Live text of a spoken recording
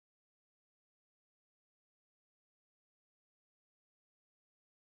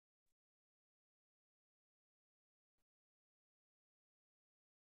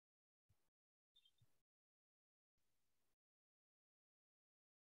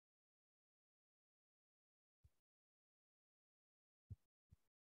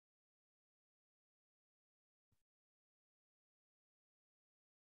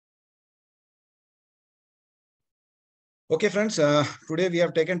Okay, friends, today we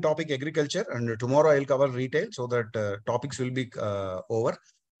have taken topic agriculture and tomorrow I'll cover retail so that topics will be over.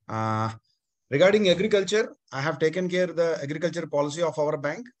 Regarding agriculture, I have taken care of the agriculture policy of our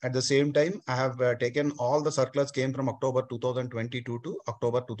bank. At the same time, I have taken all the circulars came from October 2022 to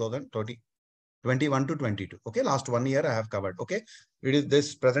October 2021 to 22. Okay, last 1 year I have covered. Okay,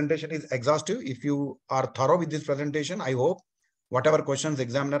 this presentation is exhaustive. If you are thorough with this presentation, I hope whatever questions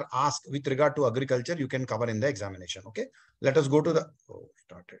examiner asks with regard to agriculture, you can cover in the examination. Okay, let us go to the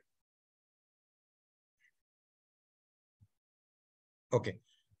started. Okay,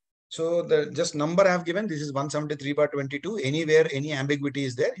 so the just number I have given, this is 173/22. Anywhere any ambiguity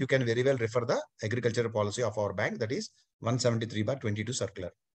is there, you can very well refer the agricultural policy of our bank, that is 173/22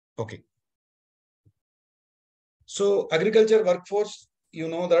 circular. Okay. So agriculture workforce, you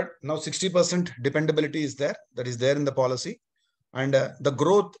know that now 60% dependability is there, that is there in the policy. And the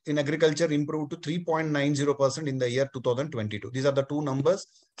growth in agriculture improved to 3.90% in the year 2022. These are the two numbers.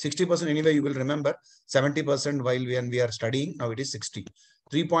 60% anyway, you will remember. 70% while when we are studying, now it is 60.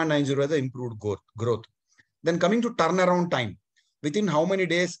 3.90 is the improved growth. Then coming to turnaround time. Within how many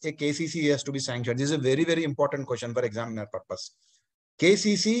days a KCC has to be sanctioned? This is a very, very important question for examiner purpose.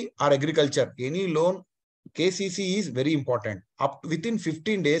 KCC or agriculture, any loan, KCC is very important. Up within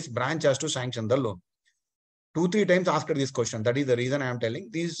 15 days, branch has to sanction the loan. 2-3 times asked this question. That is the reason I am telling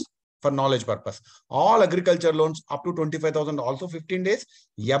these for knowledge purpose. All agriculture loans up to 25,000 also 15 days,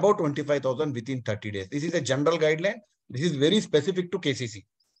 above 25,000 within 30 days. This is a general guideline. This is very specific to KCC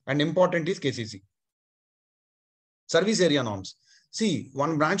and important is KCC. Service area norms. See,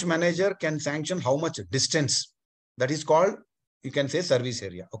 one branch manager can sanction how much distance. That is called, you can say service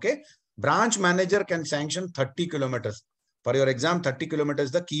area. Okay. Branch manager can sanction 30 kilometers. For your exam, 30 kilometers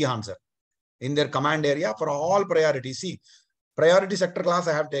is the key answer. In their command area for all priority. See, priority sector class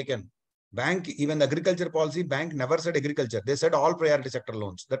I have taken. Bank, even the agriculture policy, bank never said agriculture. They said all priority sector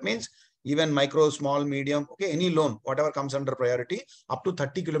loans. That means even micro, small, medium, okay, any loan, whatever comes under priority, up to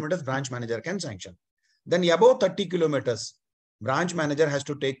 30 kilometers, branch manager can sanction. Then above 30 kilometers, branch manager has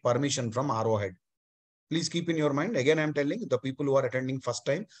to take permission from RO head. Please keep in your mind. Again, I am telling the people who are attending first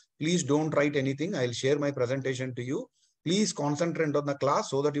time, please don't write anything. I'll share my presentation to you. Please concentrate on the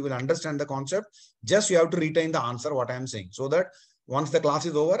class so that you will understand the concept. Just you have to retain the answer what I am saying. So that once the class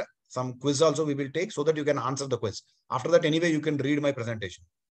is over, some quiz also we will take so that you can answer the quiz. After that, anyway, you can read my presentation.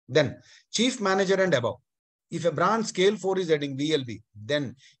 Then chief manager and above. If a branch scale 4 is heading VLB,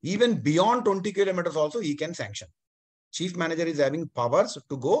 then even beyond 20 kilometers also he can sanction. Chief manager is having powers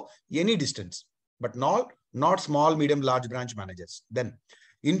to go any distance, but not small, medium, large branch managers. Then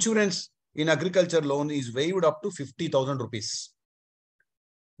insurance in agriculture loan is waived up to 50,000 rupees.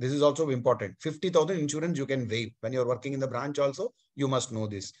 This is also important. 50,000 insurance you can waive. When you're working in the branch also, you must know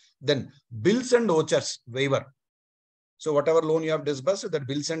this. Then bills and vouchers waiver. So whatever loan you have disbursed, that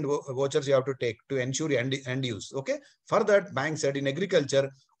bills and vouchers you have to take to ensure end use. Okay. For that, bank said in agriculture,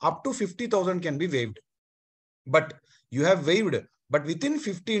 up to 50,000 can be waived. But you have waived. But within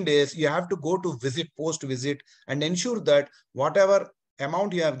 15 days, you have to go to visit, post visit, and ensure that whatever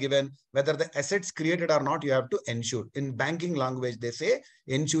amount you have given, whether the assets created or not, you have to ensure. In banking language, they say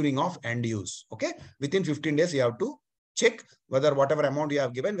ensuring of end use. Okay. Within 15 days, you have to check whether whatever amount you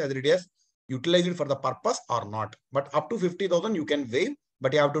have given, whether it is utilized for the purpose or not. But up to 50,000, you can waive,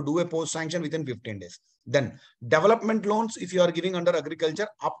 but you have to do a post sanction within 15 days. Then development loans, if you are giving under agriculture,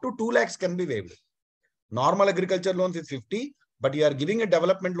 up to 2 lakhs can be waived. Normal agriculture loans is 50, but you are giving a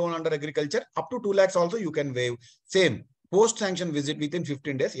development loan under agriculture, up to 2 lakhs also you can waive. Same. Post-sanction visit within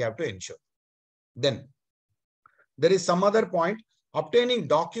 15 days, you have to ensure. Then there is some other point. Obtaining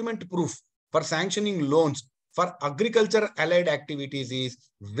document proof for sanctioning loans for agriculture allied activities is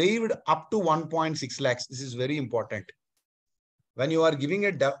waived up to 1.6 lakhs. This is very important. When you are giving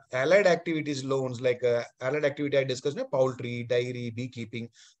a allied activities loans, like allied activity I discussed, poultry, dairy, beekeeping,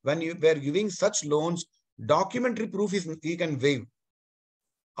 when you were giving such loans, documentary proof is you can waive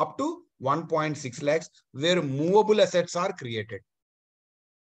up to 1.6 lakhs where movable assets are created.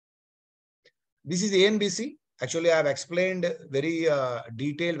 This is ANBC. Actually, I have explained very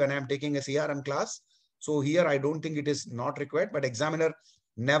detailed when I am taking a CRM class. So here I don't think it is not required, but examiner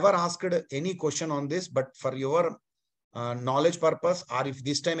never asked any question on this. But for your knowledge purpose, or if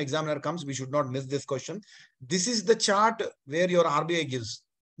this time examiner comes, we should not miss this question. This is the chart where your RBI gives,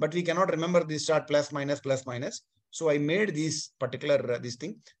 but we cannot remember this chart plus minus plus minus. So I made this particular this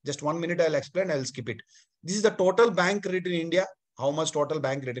thing. Just 1 minute I'll explain. I'll skip it. This is the total bank credit in India. How much total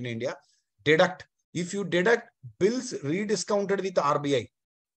bank credit in India? Deduct. If you deduct bills rediscounted with RBI,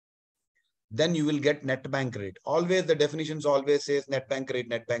 then you will get net bank credit. Always the definitions always says net bank credit,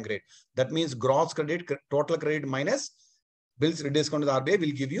 net bank credit. That means gross credit, total credit minus Bills rediscounted RBI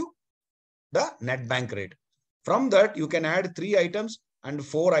will give you the net bank rate. From that, you can add 3 items and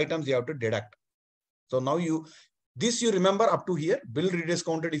 4 items you have to deduct. So now you remember up to here, bill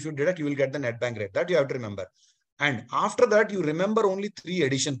rediscounted, if you deduct, you will get the net bank rate. That you have to remember. And after that, you remember only 3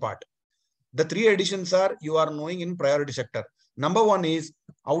 addition part. The 3 additions are you are knowing in priority sector. Number 1 is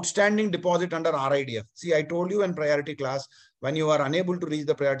outstanding deposit under RIDF. See, I told you in priority class, when you are unable to reach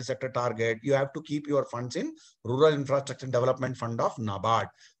the priority sector target, you have to keep your funds in Rural Infrastructure Development Fund of NABARD.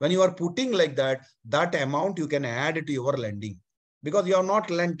 When you are putting like that, that amount you can add to your lending because you are not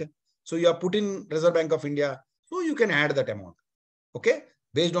lent. So you are put in Reserve Bank of India. So you can add that amount. Okay.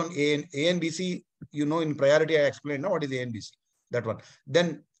 Based on A and BC, in priority, I explained now what is A and BC. That one.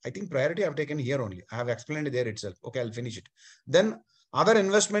 Then I think priority I've taken here only. I have explained there itself. Okay, I'll finish it. Then other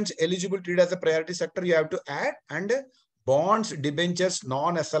investments eligible to treat as a priority sector, you have to add, and bonds, debentures,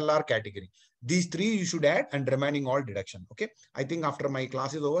 non-SLR category. These 3 you should add and remaining all deduction. Okay. I think after my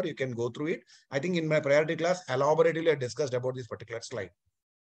class is over, you can go through it. I think in my priority class, elaboratively I discussed about this particular slide.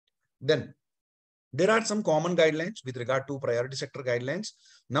 Then there are some common guidelines with regard to priority sector guidelines.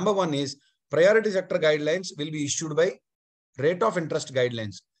 Number 1 is priority sector guidelines will be issued by rate of interest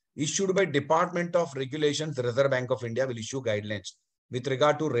guidelines issued by Department of Regulations. Reserve Bank of India will issue guidelines with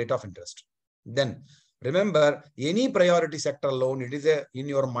regard to rate of interest. Then remember, any priority sector loan, it is in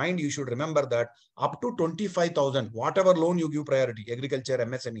your mind, you should remember that up to 25,000, whatever loan you give priority, agriculture,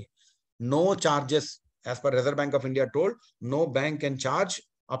 MSME, no charges. As per Reserve Bank of India told, no bank can charge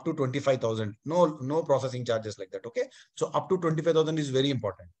up to 25,000. No processing charges like that. Okay. So up to 25,000 is very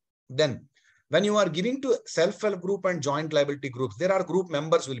important. Then when you are giving to self-help group and joint liability groups, there are group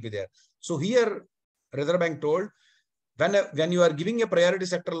members will be there. So here Reserve Bank told, when you are giving a priority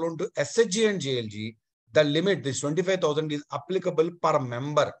sector loan to SHG and JLG, the limit, this 25,000 is applicable per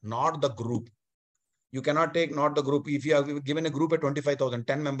member, not the group. You cannot take not the group. If you have given a group at 25,000,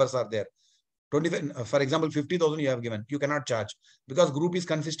 10 members are there. 25, for example, 50,000 you have given, you cannot charge because group is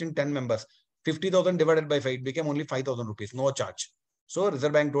consisting 10 members. 50,000 divided by 5, it became only 5,000 rupees, no charge. So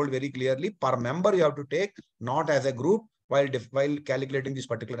Reserve Bank told very clearly, per member you have to take, not as a group, while calculating this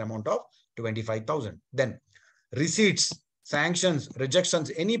particular amount of 25,000. Then receipts, sanctions, rejections,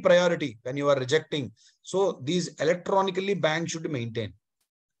 any priority when you are rejecting. So these electronically bank should maintain.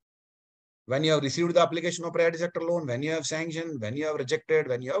 When you have received the application of priority sector loan, when you have sanctioned, when you have rejected,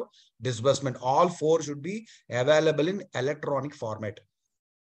 when you have disbursement, all 4 should be available in electronic format.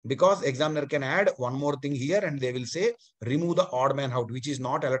 Because examiner can add one more thing here and they will say, remove the odd man out, which is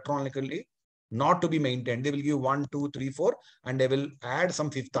not electronically, not to be maintained. They will give 1, 2, 3, 4, and they will add some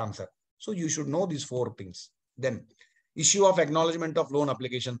 5th answer. So you should know these 4 things. Then issue of acknowledgement of loan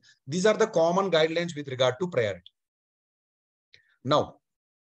application. These are the common guidelines with regard to priority. Now,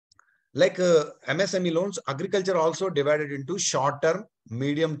 like MSME loans, agriculture also divided into short-term,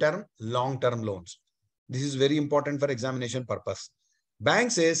 medium-term, long-term loans. This is very important for examination purpose.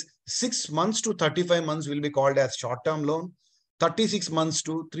 Bank says 6 months to 35 months will be called as short-term loan. 36 months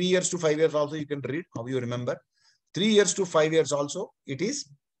to 3 years to 5 years also you can read, how you remember. 3 years to 5 years also, it is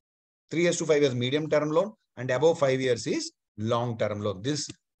 3 years to 5 years medium-term loan, and above 5 years is long-term loan. This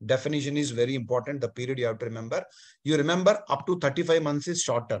definition is very important. The period you have to remember. You remember up to 35 months is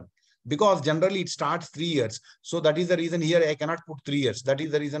short-term. Because generally it starts 3 years. So that is the reason here I cannot put 3 years. That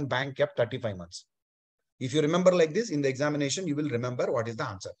is the reason bank kept 35 months. If you remember like this in the examination, you will remember what is the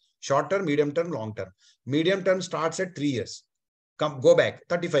answer. Short term, medium term, long term. Medium term starts at 3 years. Go back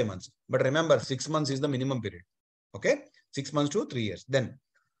 35 months. But remember 6 months is the minimum period. Okay. 6 months to 3 years. Then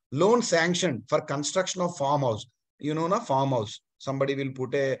loan sanctioned for construction of farmhouse. You know, farmhouse. Somebody will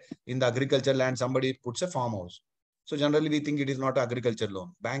put in the agriculture land, somebody puts a farmhouse. So generally we think it is not agriculture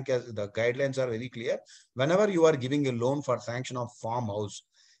loan. Bank has the guidelines are very clear. Whenever you are giving a loan for sanction of farmhouse,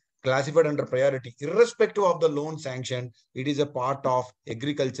 classified under priority, irrespective of the loan sanction, it is a part of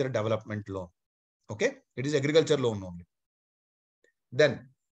agriculture development loan. Okay. It is agriculture loan only. Then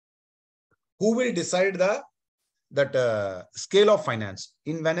who will decide that scale of finance?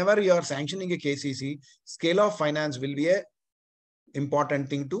 Whenever you are sanctioning a KCC, scale of finance will be a important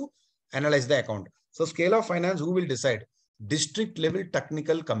thing to analyze the account. So scale of finance, who will decide? District level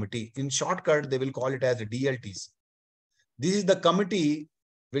technical committee. In shortcut, they will call it as DLTs. This is the committee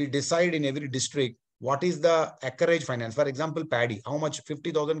will decide in every district what is the acreage finance. For example, paddy, how much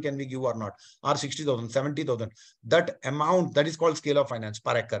 50,000 can we give or not? Or 60,000, 70,000. That amount, that is called scale of finance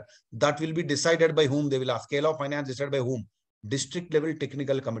per acre. That will be decided by whom? They will ask. Scale of finance decided by whom? District level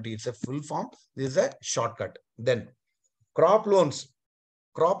technical committee. It's a full form. This is a shortcut. Then crop loans.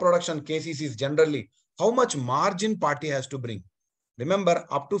 Crop production KCCs generally, how much margin party has to bring? Remember,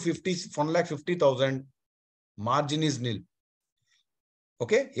 up to 1,50,000, margin is nil.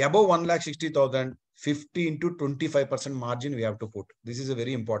 Okay, above 1,60,000, 50 into 25% margin we have to put. This is a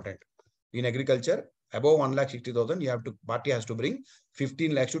very important. In agriculture, above 1,60,000, you have to, party has to bring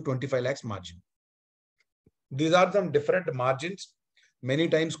 15 lakhs to 25 lakhs margin. These are some different margins. Many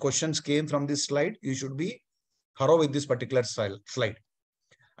times questions came from this slide. You should be thorough with this particular slide.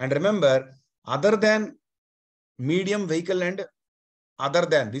 And remember, other than medium vehicle and other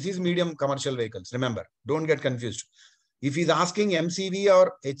than, this is medium commercial vehicles. Remember, don't get confused. If he's asking MCV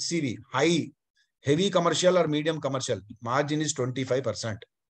or HCV, high, heavy commercial or medium commercial, margin is 25%.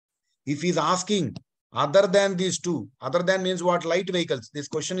 If he's asking other than these two, other than means what? Light vehicles. This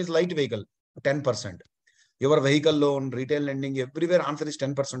question is light vehicle, 10%. Your vehicle loan, retail lending, everywhere answer is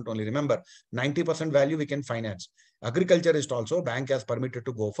 10% only. Remember, 90% value we can finance. Agriculturist also, bank has permitted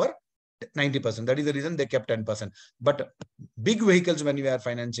to go for 90%. That is the reason they kept 10%. But big vehicles, when you are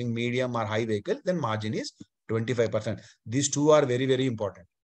financing medium or high vehicle, then margin is 25%. These two are very, very important.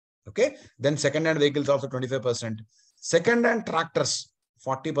 Okay. Then second-hand vehicles also 25%. Second-hand tractors,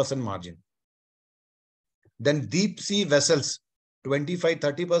 40% margin. Then deep sea vessels,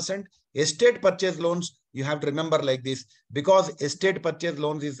 25-30%. Estate purchase loans, you have to remember like this, because estate purchase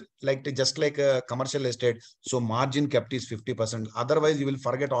loans is like just like a commercial estate. So margin kept is 50%. Otherwise, you will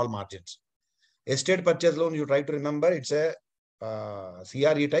forget all margins. Estate purchase loan, you try to remember, it's a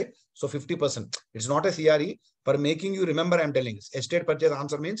CRE type. So 50%. It's not a CRE. For making you remember, I'm telling you, estate purchase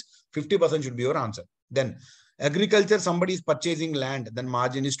answer means 50% should be your answer. Then agriculture, somebody is purchasing land, then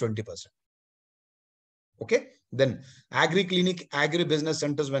margin is 20%. Okay. Then agri clinic, agri business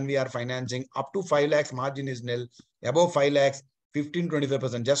centers, when we are financing up to 5 lakhs, margin is nil. Above 5 lakhs,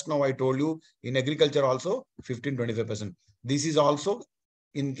 15-25%. Just now I told you in agriculture also 15-25%. This is also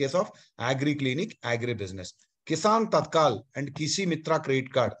in case of agri clinic, agri business. Kisan Tatkal and Kisi Mitra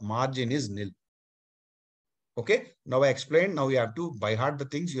credit card, margin is nil. Okay. Now I explained. Now you have to by heart the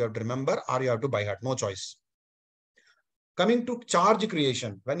things you have to remember, or you have to by heart. No choice. Coming to charge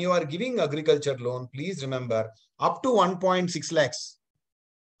creation, when you are giving agriculture loan, please remember up to 1.6 lakhs,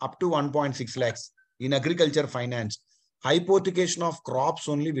 up to 1.6 lakhs in agriculture finance, hypothecation of crops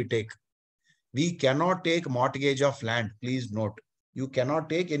only we take. We cannot take mortgage of land. Please note, you cannot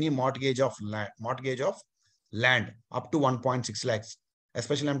take any mortgage of land up to 1.6 lakhs.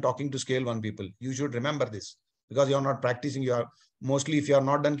 Especially I'm talking to scale 1 people. You should remember this because you are not practicing. You are mostly, if you are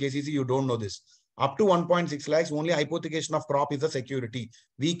not done KCC, you don't know this. Up to 1.6 lakhs, only hypothecation of crop is a security.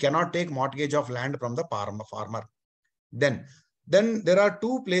 We cannot take mortgage of land from the farmer. Then there are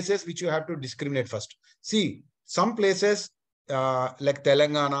 2 places which you have to discriminate first. See, some places like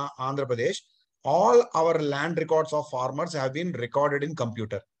Telangana, Andhra Pradesh, all our land records of farmers have been recorded in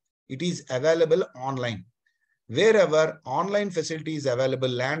computer. It is available online. Wherever online facility is available,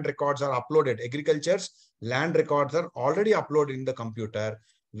 land records are uploaded. Agriculture's land records are already uploaded in the computer,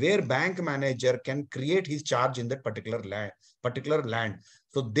 where bank manager can create his charge in that particular land.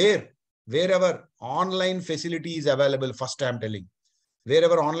 So there, wherever online facility is available, first I am telling,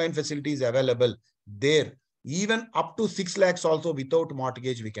 wherever online facility is available, there, even up to 6 lakhs also without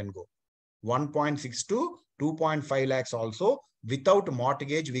mortgage we can go. 1.6 to 2.5 lakhs also without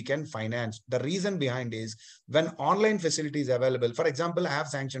mortgage we can finance. The reason behind is when online facility is available. For example, I have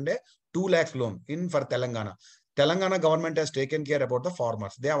sanctioned a 2 lakhs loan for Telangana. Telangana government has taken care about the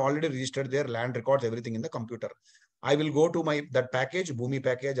farmers. They have already registered their land records, everything in the computer. I will go to that package, Bhumi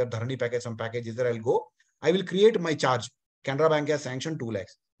package or Dharani package, some package is there, I'll go. I will create my charge. Canara Bank has sanctioned 2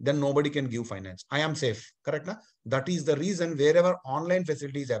 lakhs. Then nobody can give finance. I am safe. Correct? Na? That is the reason wherever online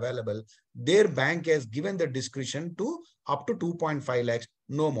facility is available, their bank has given the discretion to up to 2.5 lakhs,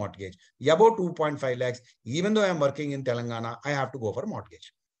 no mortgage. Above 2.5 lakhs, even though I am working in Telangana, I have to go for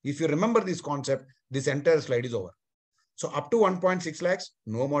mortgage. If you remember this concept, this entire slide is over. So up to 1.6 lakhs,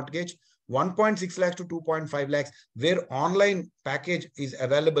 no mortgage. 1.6 lakhs to 2.5 lakhs, where online package is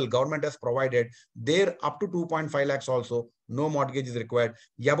available, government has provided, there up to 2.5 lakhs also, no mortgage is required.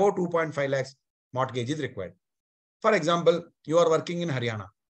 Above 2.5 lakhs, mortgage is required. For example, you are working in Haryana.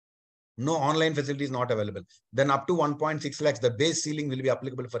 No online facility is not available. Then up to 1.6 lakhs, the base ceiling will be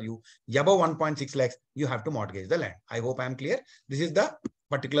applicable for you. Above 1.6 lakhs, you have to mortgage the land. I hope I am clear. This is the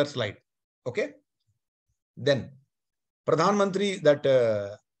particular slide. Okay. Then Pradhan Mantri,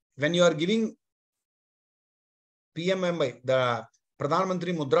 that when you are giving PMMY, the Pradhan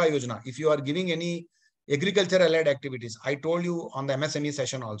Mantri Mudra Yojana, if you are giving any agriculture allied activities, I told you on the MSME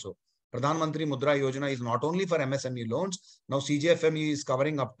session also, Pradhan Mantri Mudra Yojana is not only for MSME loans. Now CGFMU is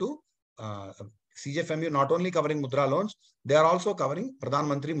covering up to CGFMU, not only covering Mudra loans, they are also covering Pradhan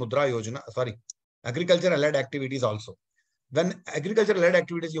Mantri Mudra Yojana, agriculture allied activities also. When agriculture allied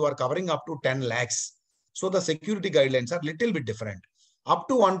activities, you are covering up to 10 lakhs. So the security guidelines are little bit different. Up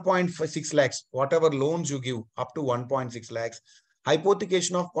to 1.6 lakhs, whatever loans you give, up to 1.6 lakhs,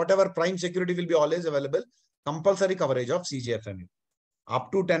 hypothecation of whatever prime security will be always available, compulsory coverage of CGFMU.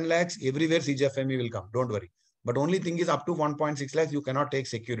 Up to 10 lakhs, everywhere CGFMU will come. Don't worry. But only thing is up to 1.6 lakhs, you cannot take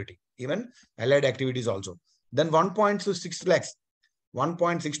security, even allied activities also. Then 1.6 lakhs,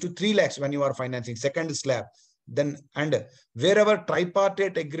 1.6 to 3 lakhs when you are financing second slab. Then, and wherever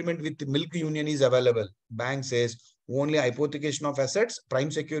tripartite agreement with the milk union is available, bank says only hypothecation of assets, prime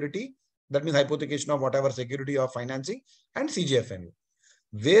security, that means hypothecation of whatever security you are financing, and CGFMU.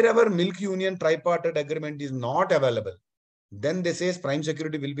 Wherever milk union tripartite agreement is not available, then they say prime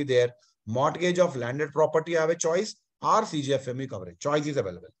security will be there. Mortgage of landed property have a choice, or CGFMU coverage. Choice is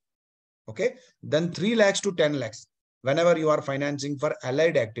available. Okay. Then 3 lakhs to 10 lakhs. Whenever you are financing for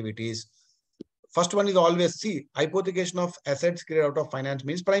allied activities, first one is always see hypothecation of assets created out of finance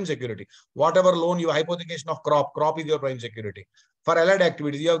means prime security. Whatever loan you hypothecation of crop is your prime security. For allied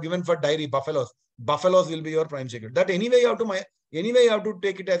activities, you have given for dairy, buffaloes will be your prime security. That anyway you have to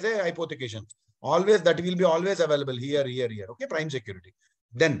take it as a hypothecation. Always that will be always available here. Okay, prime security.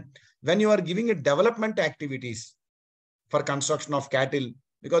 Then when you are giving a development activities for construction of cattle,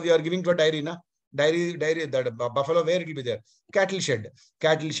 because you are giving for dairy, that buffalo, where it will be there? Cattle shed,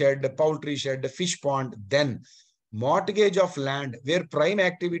 poultry shed, fish pond. Then mortgage of land where prime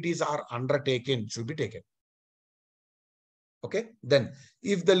activities are undertaken should be taken. Okay. Then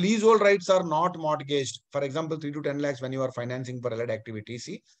if the leasehold rights are not mortgaged, for example, 3 to 10 lakhs when you are financing for allied activities,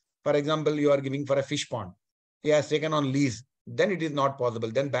 see, for example, you are giving for a fish pond. He has taken on lease. Then it is not possible.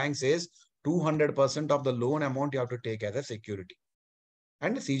 Then bank says 200% of the loan amount you have to take as a security.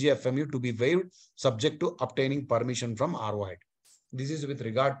 And CGFMU to be waived subject to obtaining permission from ROI. This is with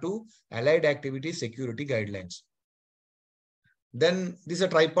regard to allied activity security guidelines. Then this is a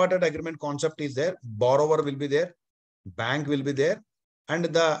tripartite agreement concept is there. Borrower will be there. Bank will be there. And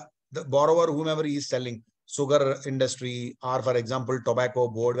the borrower, whomever he is selling, sugar industry or for example, tobacco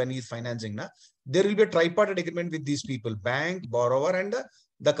board, when he is financing, there will be a tripartite agreement with these people, bank, borrower, and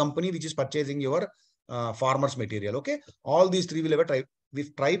the company which is purchasing your farmer's material. Okay. All these three will have a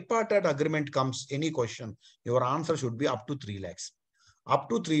if tripartite agreement comes, any question, your answer should be up to 3 lakhs. Up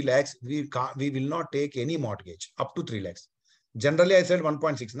to 3 lakhs, we will not take any mortgage. Up to 3 lakhs. Generally, I said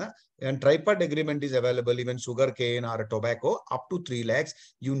 1.6. And tripartite agreement is available, even sugar cane or tobacco, up to 3 lakhs.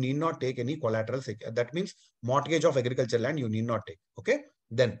 You need not take any collateral. That means mortgage of agriculture land, you need not take. Okay.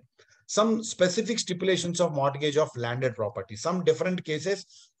 Then some specific stipulations of mortgage of landed property. Some different cases,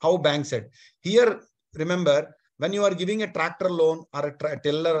 how bank said. Here, remember, when you are giving a tractor loan or a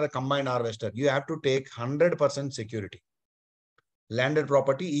tiller or a combined harvester, you have to take 100% security. Landed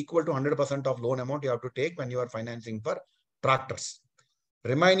property equal to 100% of loan amount you have to take when you are financing for tractors.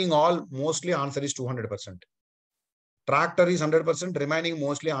 Remaining all, mostly answer is 200%. Tractor is 100%, remaining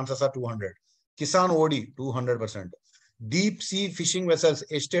mostly answers are 200. Kisan OD, 200%. Deep sea fishing vessels,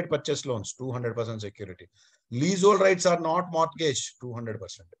 estate purchase loans, 200% security. Leasehold rights are not mortgaged, 200%.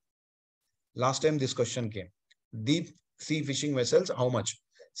 Last time this question came. Deep sea fishing vessels, how much?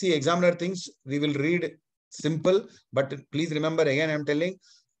 See, examiner thinks we will read simple, but please remember again, I'm telling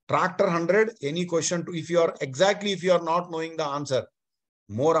tractor 100, any question to, if you are not knowing the answer,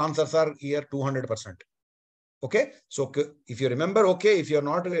 more answers are here 200%. Okay. So if you remember, okay, if you're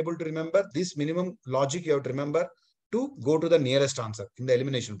not able to remember this minimum logic, you have to remember to go to the nearest answer in the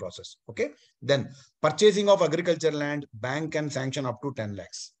elimination process. Okay. Then purchasing of agriculture land, bank can sanction up to 10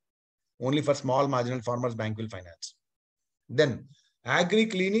 lakhs. Only for small marginal farmers, bank will finance. Then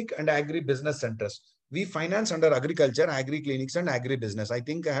agri-clinic and agri-business centers. We finance under agriculture, agri-clinics and agri-business. I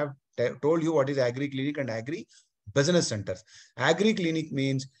think I have told you what is agri-clinic and agri-business centers. Agri-clinic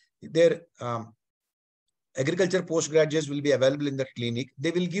means their agriculture postgraduates will be available in the clinic.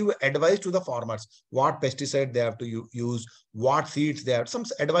 They will give advice to the farmers, what pesticide they have to use, what seeds they have, some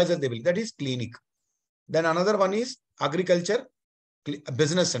advices they will, that is clinic. Then another one is agriculture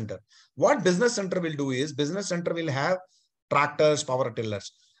business center. What business center will do is, business center will have tractors, power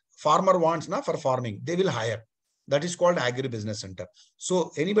tillers. Farmer wants for farming, they will hire. That is called agri-business center.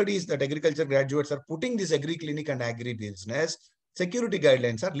 So anybody is that agriculture graduates are putting this agri-clinic and agri-business, security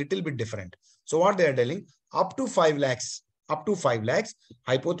guidelines are little bit different. So what they are telling, up to 5 lakhs,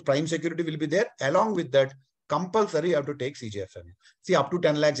 prime security will be there. Along with that, compulsory you have to take CGFMU. See, up to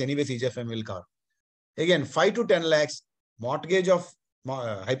 10 lakhs, anyway, CGFMU will cover. Again, 5 to 10 lakhs, mortgage of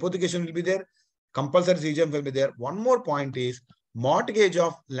hypothecation will be there. Compulsory CGFMU will be there. One more point is mortgage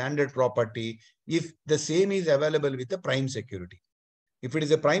of landed property if the same is available with the prime security. If it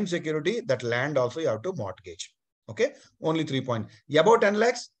is a prime security, that land also you have to mortgage. Okay, only 3 points. About 10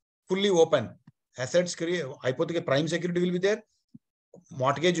 lakhs, fully open. Assets, hypothetical prime security will be there.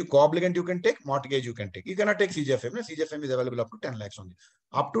 Mortgage, co-obligant you can take, mortgage you can take. You cannot take CGFM. CGFM is available up to 10 lakhs only.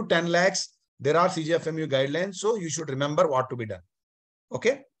 Up to 10 lakhs, there are CGFMU guidelines. So you should remember what to be done.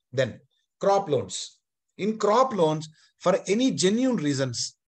 Okay. Then crop loans. In crop loans, for any genuine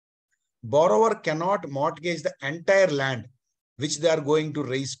reasons, borrower cannot mortgage the entire land which they are going to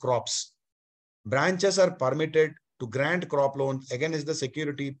raise crops. Branches are permitted to grant crop loans against the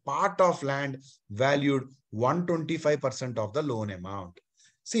security part of land valued 125% of the loan amount.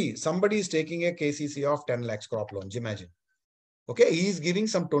 See, somebody is taking a KCC of 10 lakhs crop loans, imagine. Okay, he is giving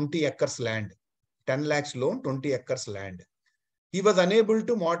some 20 acres land, 10 lakhs loan, 20 acres land. He was unable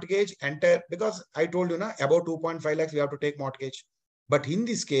to mortgage entire, because I told you, na, about 2.5 lakhs, we have to take mortgage. But in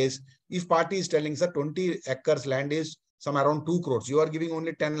this case, if party is telling, sir, 20 acres land is some around 2 crores, you are giving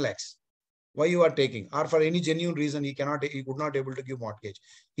only 10 lakhs. Why you are taking? Or for any genuine reason, he could not able to give mortgage.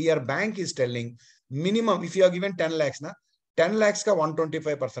 Here, bank is telling minimum, if you are given 10 lakhs, na, 10 lakhs ka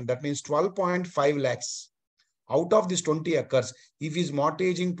 125%, that means 12.5 lakhs. Out of this 20 acres, if he is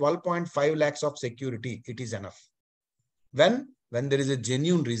mortgaging 12.5 lakhs of security, it is enough. When there is a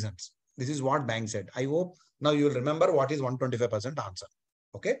genuine reasons. This is what bank said. I hope now you will remember what is 125% answer.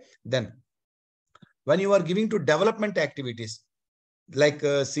 Okay. Then when you are giving to development activities, like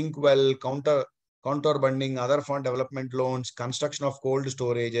sink well, contour bunding, other fund development loans, construction of cold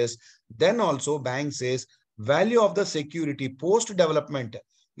storages. Then also bank says value of the security post-development,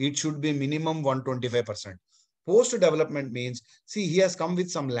 it should be minimum 125%. Post-development means, see, he has come with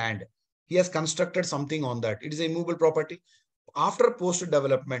some land. He has constructed something on that. It is a immovable property. After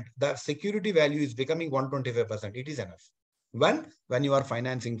post-development, the security value is becoming 125%. It is enough. When you are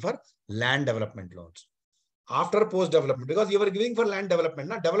financing for land development loans. After post-development, because you were giving for land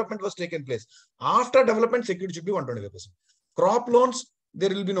development, development was taken place. After development, security should be 125%. Crop loans, there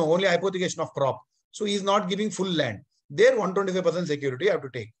will be no only hypothecation of crop. So he is not giving full land. There 125% security you have to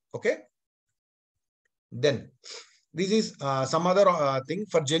take. Okay. Then this is some other thing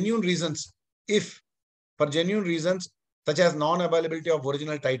for genuine reasons. If for genuine reasons, such as non-availability of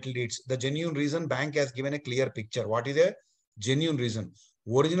original title deeds, the genuine reason bank has given a clear picture. What is a genuine reason?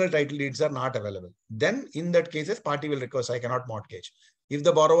 Original title deeds are not available. Then in that cases, party will request, I cannot mortgage. If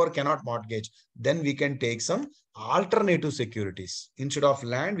the borrower cannot mortgage, then we can take some alternative securities. Instead of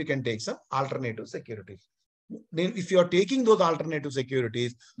land, we can take some alternative securities. Then if you are taking those alternative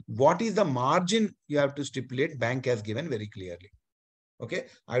securities, what is the margin you have to stipulate? Bank has given very clearly. Okay.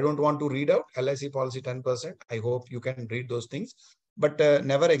 I don't want to read out LIC policy 10%. I hope you can read those things. But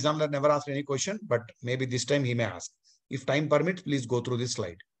examiner never asked any question, but maybe this time he may ask. If time permits, please go through this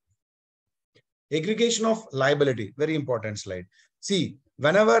slide. Aggregation of liability, very important slide. See,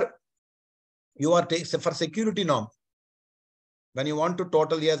 whenever you are taking for security norm, when you want to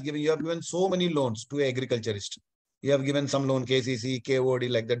total, you have given so many loans to an agriculturist. You have given some loan, KCC, KOD,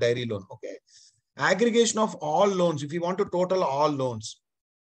 like the dairy loan. Okay. Aggregation of all loans, if you want to total all loans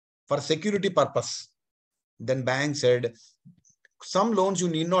for security purpose, then bank said some loans you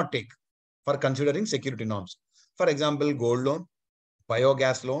need not take for considering security norms. For example, gold loan,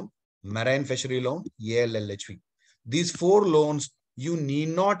 biogas loan, marine fishery loan, ALLHV. These 4 loans you need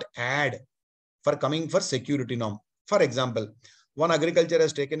not add for coming for security norm. For example, one agriculture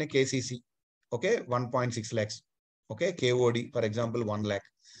has taken a KCC, okay, 1.6 lakhs. Okay, KOD, for example, 1 lakh.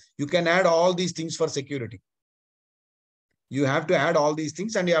 You can add all these things for security. You have to add all these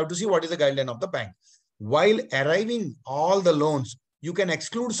things and you have to see what is the guideline of the bank. While arriving all the loans, you can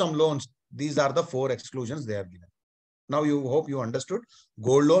exclude some loans. These are the 4 exclusions they have given. Now you hope you understood.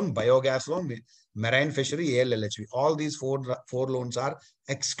 Gold loan, biogas loan, marine fishery, ALLHV. All these four loans are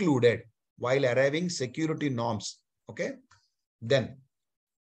excluded while arriving security norms. Okay. Then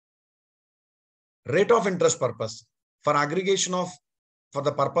rate of interest purpose. For aggregation of, for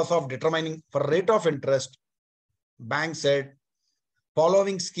the purpose of determining for rate of interest, bank said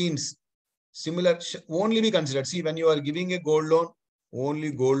following schemes similar only be considered. See, when you are giving a gold loan,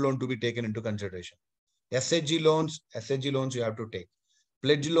 only gold loan to be taken into consideration. SHG loans you have to take.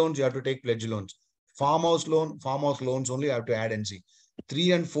 Pledge loans, you have to take pledge loans. Farmhouse loans only you have to add and see.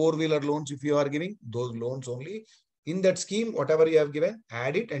 3 and 4-wheeler loans, if you are giving, those loans only in that scheme, whatever you have given,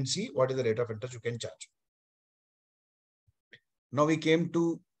 add it and see what is the rate of interest you can charge. Now we came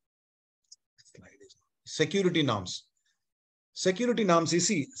to security norms. Security norms, you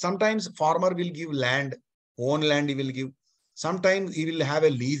see, sometimes farmer will give land, own land he will give. Sometimes he will have a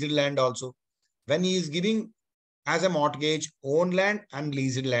leased land also. When he is giving as a mortgage, own land and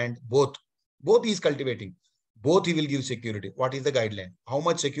leased land, both he is cultivating. Both he will give security. What is the guideline? How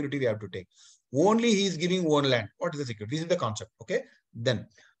much security we have to take? Only he is giving own land. What is the security? This is the concept. Okay. Then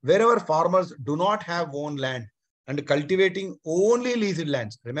wherever farmers do not have own land and cultivating only leased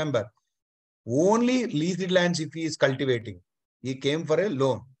lands. Remember, only leased lands if he is cultivating. He came for a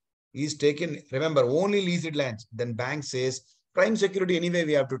loan. He is taken, remember, only leased lands. Then bank says, prime security anyway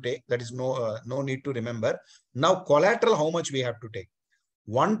we have to take. That is no need to remember. Now collateral, how much we have to take?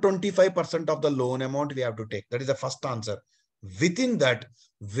 125% of the loan amount we have to take. That is the first answer. Within that,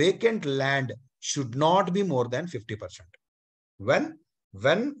 vacant land should not be more than 50%. When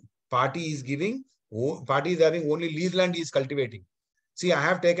party is having only lease land, he is cultivating. See, I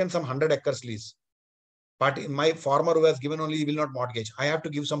have taken some 100 acres lease. My farmer who has given only, he will not mortgage. I have to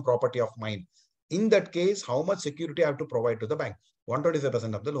give some property of mine. In that case, how much security I have to provide to the bank?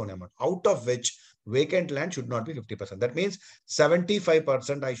 125% of the loan amount, out of which vacant land should not be 50%. That means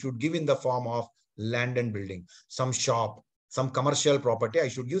 75% I should give in the form of land and building. Some shop, some commercial property, I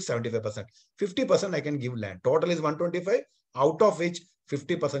should give 75%. 50% I can give land. Total is 125, out of which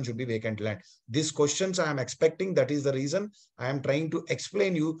 50% should be vacant land. These questions I am expecting. That is the reason I am trying to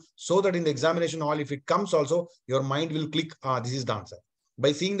explain you, so that in the examination hall, if it comes also, your mind will click, this is the answer.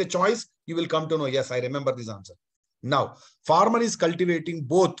 By seeing the choice, you will come to know, yes, I remember this answer. Now, farmer is cultivating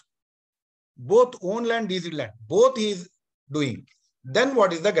both own land, leased land, both he is doing. Then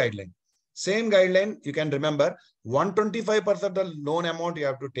what is the guideline? Same guideline, you can remember, 125% of the loan amount you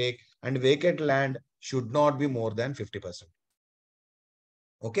have to take, and vacant land should not be more than 50%.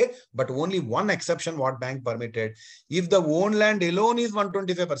 Okay, but only one exception what bank permitted, if the own land alone is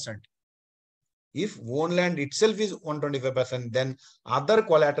 125%. If own land itself is 125%, then other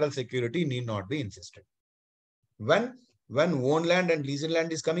collateral security need not be insisted. When own land and leased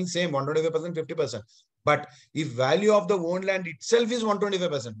land is coming, same 125%, 50%. But if value of the own land itself is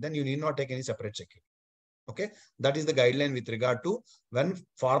 125%, then you need not take any separate security. Okay, that is the guideline with regard to when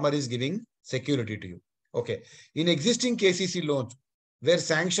farmer is giving security to you. Okay, in existing KCC loans, where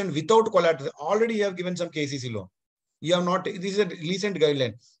sanctioned without collateral, already you have given some KCC loan. You have not, this is a recent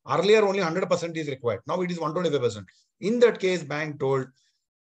guideline. Earlier only 100% is required. Now it is 125%. In that case, bank told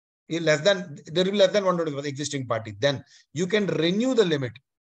there will be less than 125% existing party. Then you can renew the limit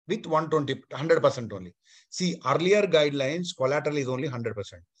with 100% only. See, earlier guidelines, collateral is only 100%.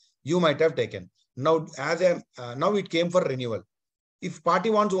 You might have taken. Now, now it came for renewal. If party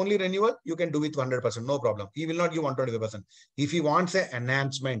wants only renewal, you can do with 100%, no problem. He will not give 125%. If he wants an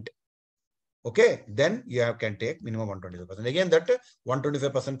enhancement, okay, then you can take minimum 125%. Again, that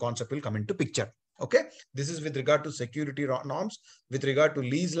 125% concept will come into picture. Okay, this is with regard to security norms. With regard to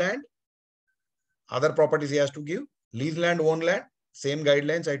lease land, other properties he has to give. Lease land, own land, same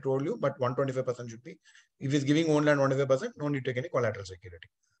guidelines I told you, but 125% should be. If he's giving own land 125%, no need to take any collateral security.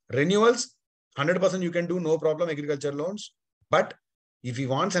 Renewals, 100% you can do, no problem, agriculture loans. But if he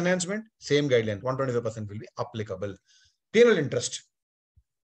wants enhancement, same guideline, 125% will be applicable. Penal interest.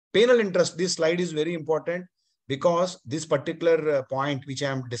 Penal interest, this slide is very important because this particular point which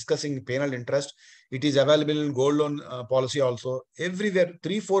I am discussing, penal interest, it is available in gold loan policy also. Everywhere,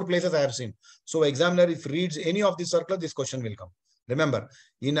 3-4 places I have seen. So examiner, if reads any of this circular, this question will come. Remember,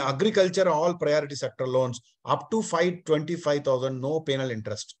 in agriculture, all priority sector loans, up to 25,000, no penal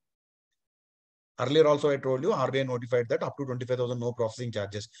interest. Earlier also I told you, RBI notified that up to 25,000, no processing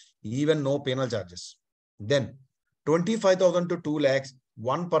charges, even no penal charges. Then 25,000 to 2 lakhs,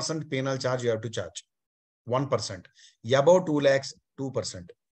 1% penal charge you have to charge. 1%. Above 2 lakhs, 2%.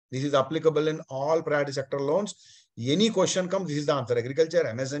 This is applicable in all priority sector loans. Any question comes, this is the answer. Agriculture,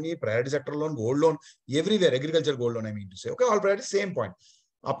 MSME, priority sector loan, gold loan, everywhere, agriculture gold loan, I mean to say. Okay, all priority, same point.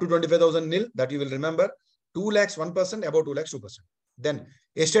 Up to 25,000 nil, that you will remember. 2 lakhs, 1%, above 2 lakhs, 2%. Then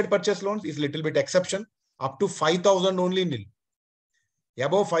estate purchase loans is little bit exception. Up to 5,000 only nil.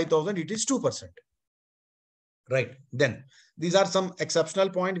 Above 5,000, it is 2%. Right. Then these are some exceptional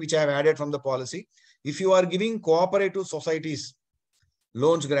points which I have added from the policy. If you are giving cooperative societies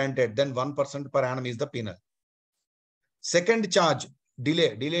loans granted, then 1% per annum is the penal. Second charge,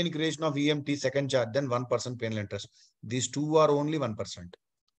 delay in creation of EMT, second charge, then 1% penal interest. These two are only 1%.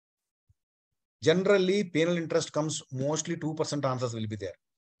 Generally, penal interest comes mostly 2% answers will be there.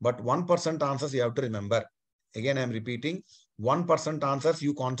 But 1% answers you have to remember. Again, I am repeating, 1% answers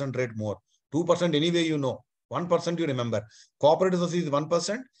you concentrate more. 2% anyway you know. 1% you remember. Cooperative society is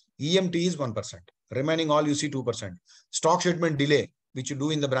 1%. EMT is 1%. Remaining all you see 2%. Stock shipment delay, which you do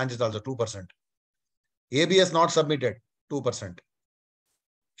in the branches also 2%. ABS not submitted, 2%.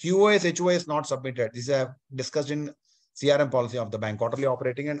 QoS, HOS not submitted. This I have discussed in CRM policy of the bank, quarterly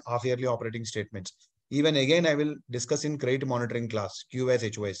operating and half-yearly operating statements. Even again, I will discuss in credit monitoring class,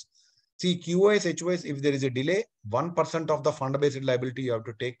 QoS, HOS. See, QoS, HOS, if there is a delay, 1% of the fund-based liability you have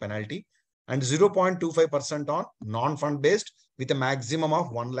to take penalty and 0.25% on non-fund based with a maximum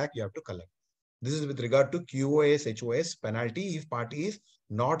of 1 lakh you have to collect. This is with regard to QoS, HOS penalty if party is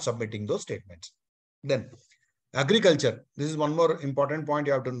not submitting those statements. Then agriculture. This is one more important point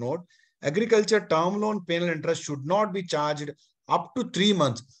you have to note. Agriculture term loan penal interest should not be charged up to 3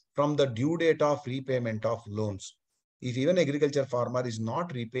 months from the due date of repayment of loans. If even agriculture farmer is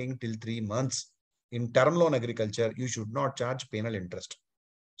not repaying till 3 months in term loan agriculture, you should not charge penal interest.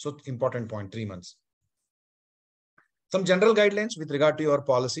 So important point, 3 months. Some general guidelines with regard to your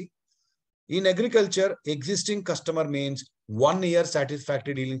policy. In agriculture, existing customer means 1 year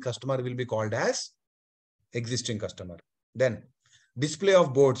satisfactory dealing customer will be called as existing customer. Then display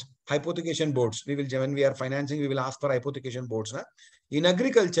of boards, hypothecation boards. When we are financing, we will ask for hypothecation boards. Na? In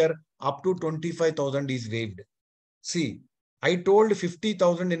agriculture, up to 25,000 is waived. See, I told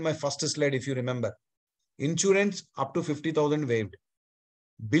 50,000 in my first slide, if you remember. Insurance up to 50,000 waived.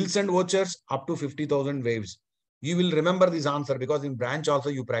 Bills and vouchers up to 50,000 waived. You will remember this answer because in branch also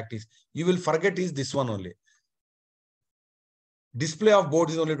you practice. You will forget is this one only. Display of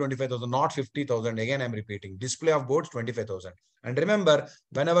boards is only 25,000, not 50,000. Again, I'm repeating. Display of boards, 25,000. And remember,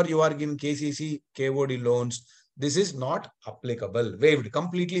 whenever you are giving KCC, KOD loans, this is not applicable. Waived,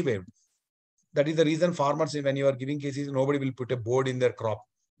 completely waived. That is the reason farmers, when you are giving KCC, nobody will put a board in their crop.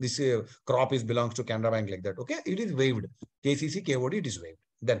 This crop belongs to Canara Bank like that. Okay, it is waived. KCC, KOD, it is waived.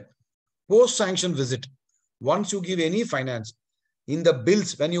 Then post-sanction visit. Once you give any finance, in the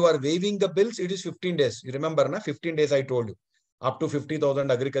bills, when you are waiving the bills, it is 15 days. You remember, na? 15 days I told you. Up to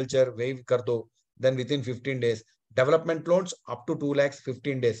 50,000 agriculture, waive kar do. Then within 15 days. Development loans up to 2 lakhs,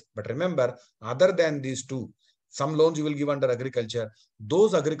 15 days. But remember, other than these two, some loans you will give under agriculture.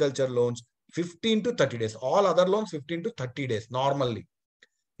 Those agriculture loans, 15 to 30 days. All other loans, 15 to 30 days normally.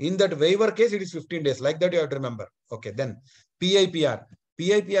 In that waiver case, it is 15 days. Like that you have to remember. Okay, then PIPR.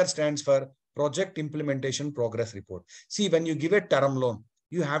 PIPR stands for Project Implementation Progress Report. See, when you give a term loan,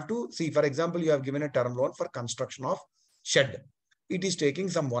 you have to see, for example, you have given a term loan for construction of shed. It is taking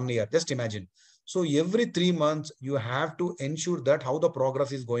some 1 year. Just imagine. So every 3 months, you have to ensure that how the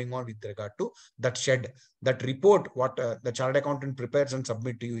progress is going on with regard to that shed. That report, what the chartered accountant prepares and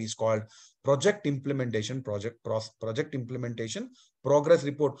submit to you is called Project Implementation Implementation Progress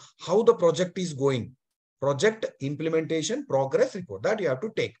Report. How the project is going. Project Implementation Progress Report. That you have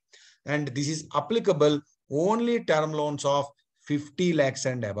to take. And this is applicable only term loans of 50 lakhs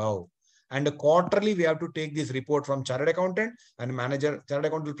and above. And quarterly, we have to take this report from chartered accountant and manager. Chartered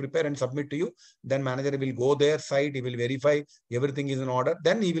accountant will prepare and submit to you. Then manager will go there site. He will verify everything is in order.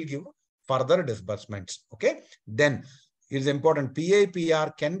 Then he will give further disbursements. Okay. Then it is important.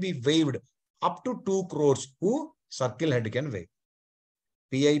 PIPR can be waived up to 2 crores. Who? Circle head can waive.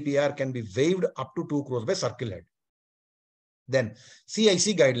 PIPR can be waived up to 2 crores by circle head. Then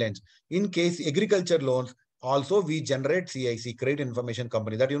CIC guidelines. In case agriculture loans, also we generate CIC, Credit Information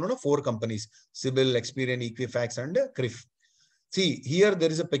Company. That you know, 4 companies, Sibyl, Experian, Equifax, and CRIF. See, here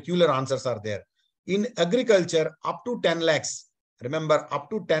there is a peculiar answers are there. In agriculture, up to 10 lakhs. Remember, up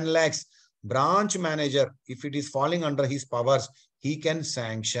to 10 lakhs, branch manager, if it is falling under his powers, he can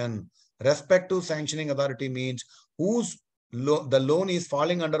sanction. Respective sanctioning authority means whose the loan is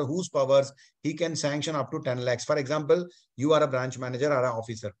falling under whose powers, he can sanction up to 10 lakhs. For example, you are a branch manager or an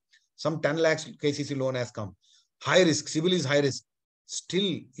officer. Some 10 lakhs KCC loan has come. High risk, civil is high risk.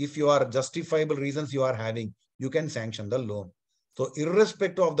 Still, if you are justifiable reasons you are having, you can sanction the loan. So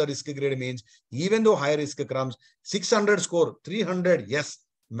irrespective of the risk grade means, even though high risk comes, 600 score, 300, yes,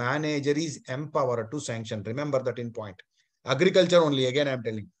 manager is empowered to sanction. Remember that in point. Agriculture only, again I am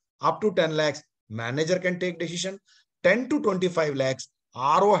telling, up to 10 lakhs, manager can take decision. 10 to 25 lakhs,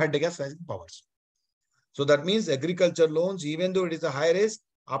 RO head has powers. So that means agriculture loans, even though it is a high risk,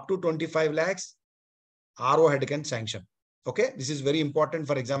 up to 25 lakhs, RO head can sanction. Okay, this is very important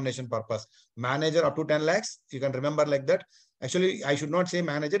for examination purpose. Manager up to 10 lakhs, you can remember like that. Actually, I should not say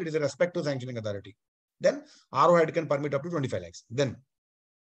manager, it is a respect to sanctioning authority. Then RO head can permit up to 25 lakhs. Then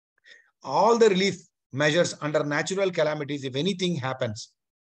all the relief measures under natural calamities, if anything happens,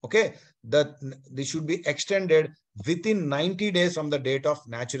 okay, they should be extended within 90 days from the date of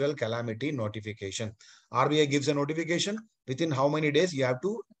natural calamity notification. RBI gives a notification. Within how many days you have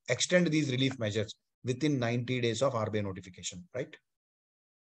to extend these relief measures? Within 90 days of RBI notification, right?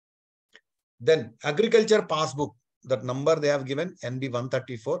 Then agriculture passbook, that number they have given, NB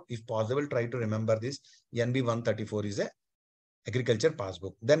 134. If possible, try to remember this. NB 134 is a agriculture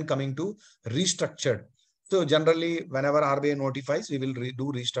passbook. Then coming to restructured. So generally, whenever RBI notifies, we will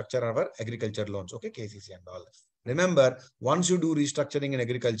do restructure our agriculture loans, okay, KCC and all. Remember, once you do restructuring in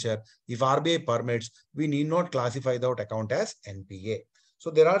agriculture, if RBI permits, we need not classify that account as NPA.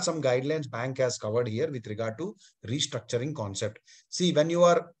 So there are some guidelines bank has covered here with regard to restructuring concept. See, when you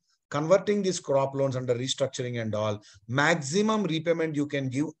are converting these crop loans under restructuring and all, maximum repayment you can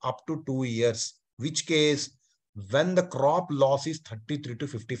give up to 2 years. Which case? When the crop loss is 33 to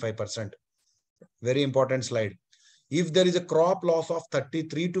 55%. Very important slide. If there is a crop loss of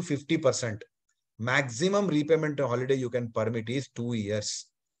 33 to 50%, maximum repayment holiday you can permit is 2 years.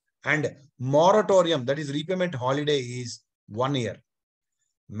 And moratorium, that is repayment holiday, is 1 year.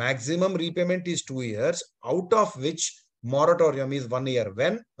 Maximum repayment is 2 years, out of which moratorium is 1 year.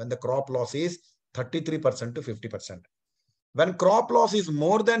 When the crop loss is 33% to 50%. When crop loss is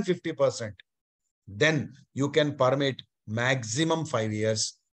more than 50%, then you can permit maximum 5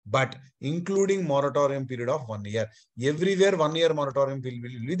 years, but including moratorium period of 1 year. Everywhere 1 year moratorium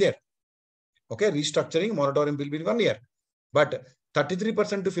will be there. Okay, restructuring moratorium will be 1 year. But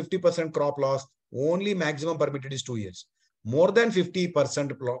 33% to 50% crop loss, only maximum permitted is 2 years. More than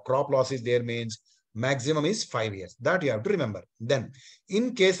 50% crop loss is there means maximum is 5 years. That you have to remember. Then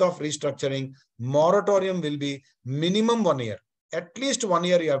in case of restructuring, moratorium will be minimum 1 year. At least 1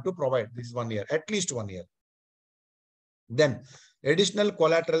 year you have to provide. This is 1 year, at least 1 year. Then additional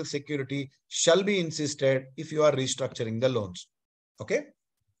collateral security shall be insisted if you are restructuring the loans. Okay.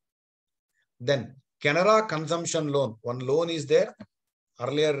 Then Canara consumption loan. One loan is there.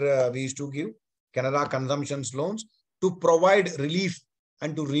 Earlier we used to give Canara consumption loans to provide relief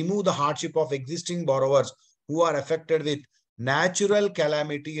and to remove the hardship of existing borrowers who are affected with natural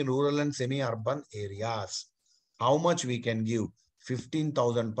calamity in rural and semi-urban areas. How much we can give?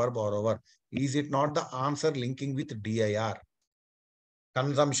 15,000 per borrower. Is it not the answer linking with DIR?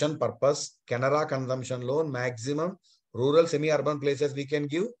 Consumption purpose, Canara consumption loan, maximum rural semi-urban places we can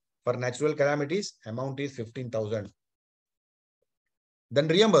give for natural calamities, amount is 15,000. Then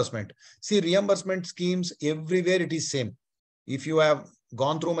reimbursement. See, reimbursement schemes everywhere it is same. If you have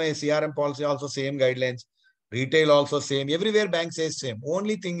gone through my CRM policy, also same guidelines. Retail also same. Everywhere bank says same.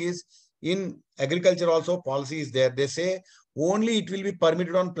 Only thing is in agriculture also policy is there. They say only it will be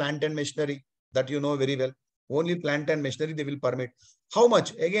permitted on plant and machinery. That you know very well. Only plant and machinery they will permit. How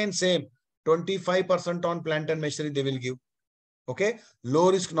much? Again same. 25% on plant and machinery they will give. Okay.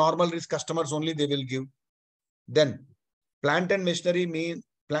 Low risk, normal risk customers only they will give. Then plant and machinery mean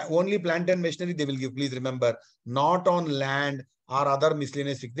only plant and machinery they will give. Please remember, not on land or other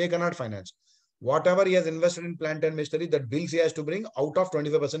miscellaneous. They cannot finance. Whatever he has invested in plant and machinery, that bills he has to bring out of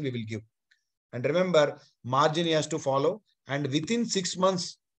 25% we will give. And remember, margin he has to follow. And within 6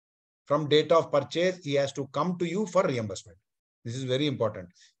 months from date of purchase, he has to come to you for reimbursement. This is very important.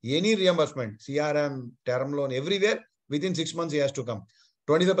 Any reimbursement, CRM, term loan, everywhere, within 6 months he has to come.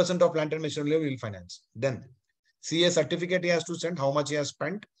 25% of plant and machinery we will finance. Then CA certificate he has to send, how much he has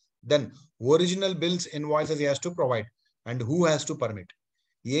spent. Then original bills, invoices he has to provide. And who has to permit.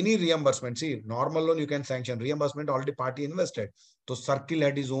 Any reimbursement, see, normal loan you can sanction, reimbursement already party invested. So circle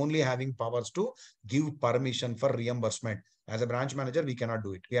head is only having powers to give permission for reimbursement. As a branch manager, we cannot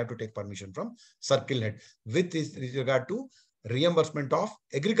do it. We have to take permission from circle head with this regard to reimbursement of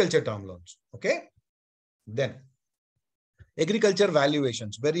agriculture term loans. Okay. Then agriculture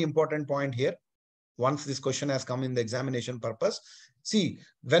valuations, very important point here. Once this question has come in the examination purpose, see,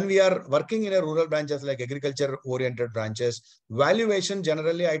 when we are working in a rural branches like agriculture oriented branches, valuation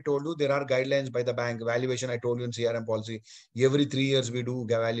generally I told you there are guidelines by the bank. Valuation I told you in CRM policy, every 3 years we do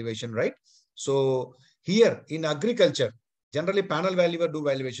valuation, right? So here in agriculture, generally panel valuer do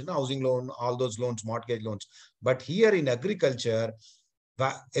valuation, housing loan, all those loans, mortgage loans. But here in agriculture,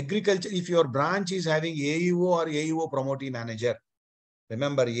 if your branch is having AEO or AEO promotee manager,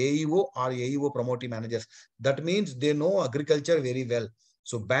 remember, AEO or AEO promotee managers. That means they know agriculture very well.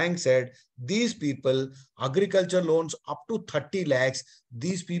 So bank said, these people, agriculture loans up to 30 lakhs,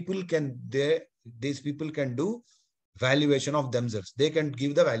 these people can do valuation of themselves. They can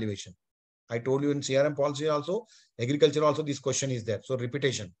give the valuation. I told you in CRM policy also, agriculture also, this question is there. So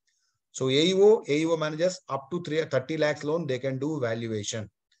repetition. So AEO managers up to 30 lakhs loan, they can do valuation.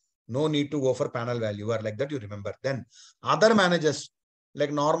 No need to go for panel valuer like that, you remember. Then other managers, like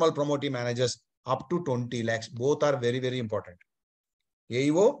normal promotee managers up to 20 lakhs. Both are very, very important.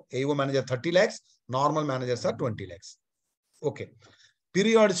 AEO manager 30 lakhs, normal managers are 20 lakhs. Okay.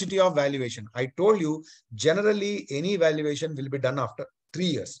 Periodicity of valuation. I told you, generally any valuation will be done after 3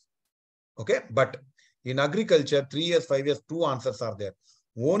 years. Okay. But in agriculture, 3 years, 5 years, two answers are there.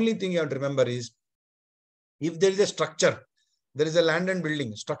 Only thing you have to remember is, if there is a structure, there is a land and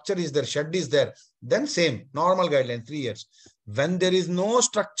building, structure is there, shed is there, then same, normal guideline, 3 years. When there is no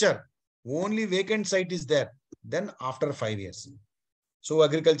structure, only vacant site is there, then after 5 years. So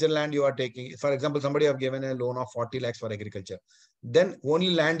agriculture land you are taking, for example, somebody have given a loan of 40 lakhs for agriculture. Then only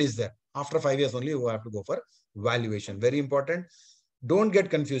land is there. After 5 years only you have to go for valuation. Very important. Don't get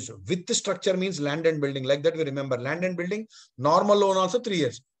confused. With structure means land and building. Like that we remember. Land and building, normal loan also 3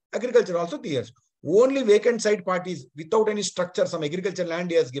 years. Agriculture also 3 years. Only vacant site parties without any structure, some agriculture land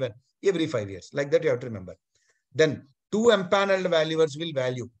he has given every 5 years. Like that you have to remember. Then 2 empaneled valuers will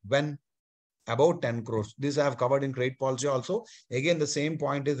value when about 10 crores. This I have covered in credit policy also. Again, the same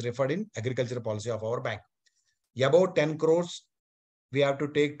point is referred in agriculture policy of our bank. About 10 crores, we have to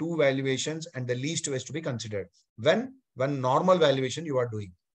take 2 valuations and the least has to be considered. When normal valuation you are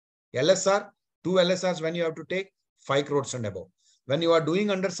doing. LSR, 2 LSRs when you have to take 5 crores and above. When you are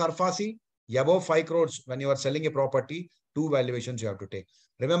doing under SARFAESI, above 5 crores, when you are selling a property, 2 valuations you have to take.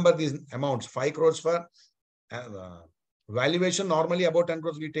 Remember these amounts, 5 crores for valuation, normally about 10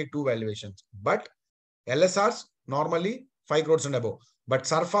 crores, we take 2 valuations. But LSRs, normally 5 crores and above. But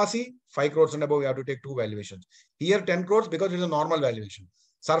SARFAESI, 5 crores and above, we have to take 2 valuations. Here 10 crores because it is a normal valuation.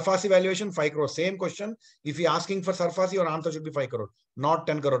 SARFAESI valuation, 5 crores. Same question. If you are asking for SARFAESI, your answer should be 5 crore, not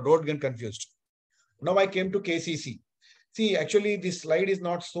 10 crore. Don't get confused. Now I came to KCC. See, actually, this slide is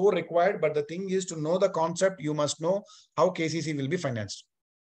not so required, but the thing is to know the concept, you must know how KCC will be financed.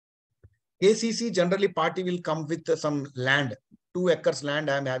 KCC, generally party will come with some land, 2 acres land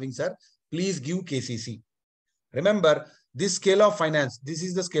I am having, sir. Please give KCC. Remember, this scale of finance, this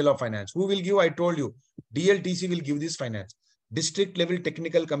is the scale of finance. Who will give? I told you, DLTC will give this finance. District level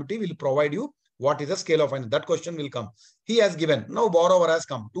technical committee will provide you what is the scale of finance. That question will come. He has given. Now borrower has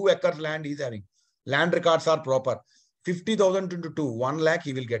come. 2 acres land he is having. Land records are proper. 50,000 into 2, 1 lakh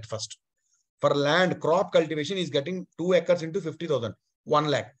he will get first. For land, crop cultivation, he is getting 2 acres into 50,000, 1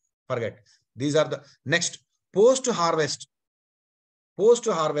 lakh. Forget. These are the next. Post-harvest.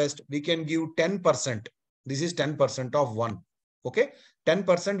 Post-harvest, we can give 10%. This is 10% of 1. Okay.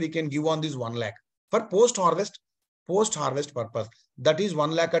 10% we can give on this 1 lakh. For post-harvest purpose. That is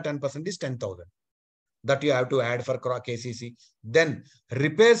 1 lakh at 10% is 10,000. That you have to add for KCC. Then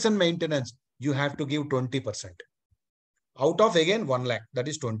repairs and maintenance, you have to give 20%. Out of again 1 lakh, that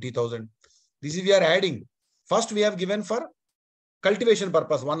is 20,000. This is we are adding. First we have given for cultivation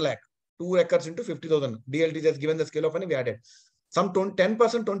purpose 1 lakh. 2 acres into 50,000. DLT has given the scale of money, we added. Some 10%,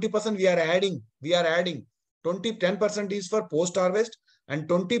 20% we are adding. 10% is for post-harvest and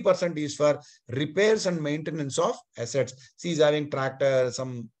 20% is for repairs and maintenance of assets. See, he's having tractor,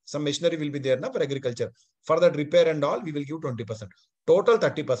 some machinery will be there now for agriculture. For that repair and all, we will give 20%. Total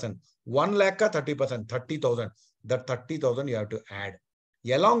 30%. 1 lakh ka 30%, 30,000. That 30,000 you have to add.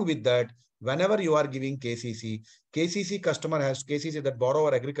 Along with that, whenever you are giving KCC customer has, KCC that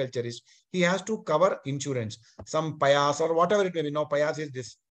borrower agriculturist, he has to cover insurance. Some PAYAS or whatever it may be. Now PAYAS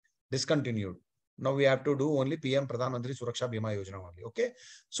is discontinued. Now we have to do only PM Pradhan Mantri Suraksha Bima Yojana only. Okay.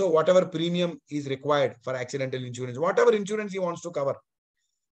 So whatever premium is required for accidental insurance, whatever insurance he wants to cover,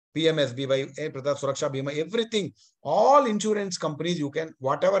 PMSBY, Pradhan Suraksha Bima, everything, all insurance companies, you can,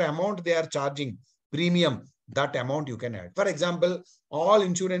 whatever amount they are charging premium, that amount you can add. For example, all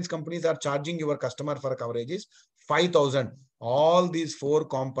insurance companies are charging your customer for coverages 5,000. All these 4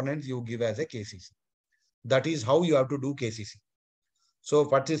 components you give as a KCC. That is how you have to do KCC. So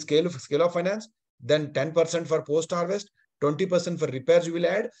what is scale of finance? Then 10% for post-harvest, 20% for repairs you will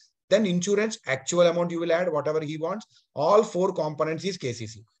add. Then insurance, actual amount you will add, whatever he wants. All 4 components is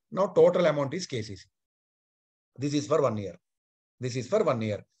KCC. Now total amount is KCC. This is for 1 year. This is for 1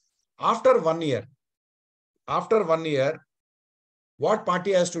 year. After 1 year, what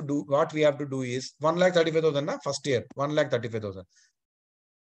party has to do, what we have to do is 1,35,000 first year, 1,35,000.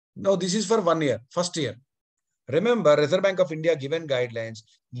 Now this is for 1 year, first year. Remember, Reserve Bank of India given guidelines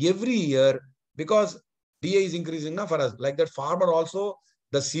every year because DA is increasing for us. Like that, farmer also,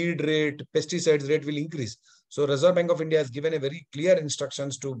 the seed rate, pesticides rate will increase. So Reserve Bank of India has given a very clear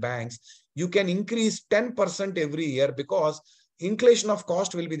instructions to banks. You can increase 10% every year because inflation of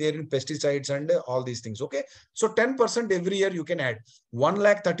cost will be there in pesticides and all these things. Okay. So 10% every year you can add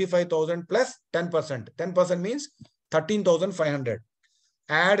 1,35,000 plus 10%. 10% means 13,500.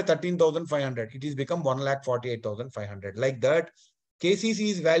 Add 13,500. It is become 1,48,500. Like that, KCC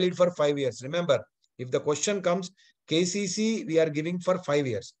is valid for 5 years. Remember, if the question comes, KCC we are giving for 5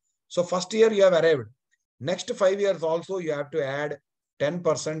 years. So first year you have arrived. Next 5 years also you have to add 10%,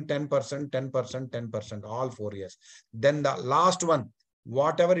 10%, 10%, 10%, all 4 years. Then the last one,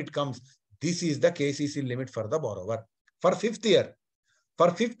 whatever it comes, this is the KCC limit for the borrower. For 5th year,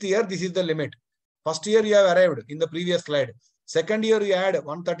 this is the limit. First year you have arrived in the previous slide. Second year you add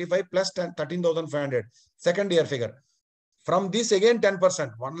 135 plus 13,500. Second year figure. From this again 10%,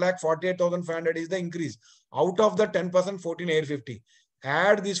 1,48,500 is the increase. Out of the 10%, 14,850.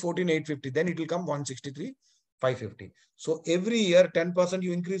 Add this 14,850, then it will come 163,550. So every year 10%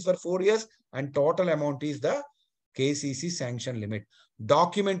 you increase for 4 years and total amount is the KCC sanction limit.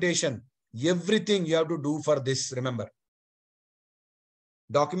 Documentation, everything you have to do for this, remember.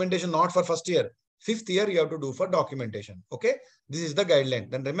 Documentation not for first year. 5th year you have to do for documentation. Okay. This is the guideline.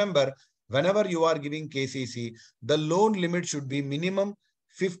 Then remember, whenever you are giving KCC, the loan limit should be minimum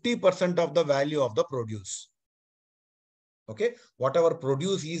 50% of the value of the produce. Okay. Whatever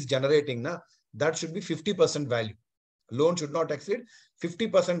produce he is generating, that should be 50% value. Loan should not exceed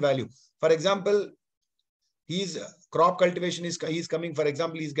 50% value. For example, his crop cultivation is coming, for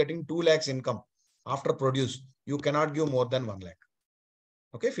example, he is getting 2 lakhs income after produce. You cannot give more than 1 lakh.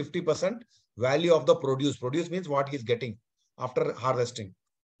 Okay, 50% value of the produce. Produce means what he is getting after harvesting.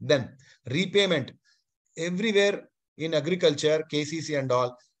 Then repayment. Everywhere in agriculture, KCC and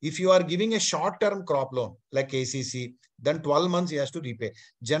all, if you are giving a short-term crop loan like KCC, then 12 months he has to repay.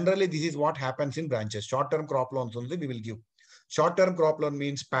 Generally, this is what happens in branches. Short-term crop loans only we will give. Short-term crop loan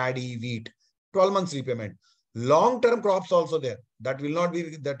means paddy, wheat, 12 months repayment. Long-term crops also there. That will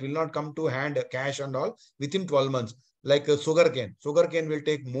not come to hand cash and all within 12 months. Like sugarcane. Sugarcane will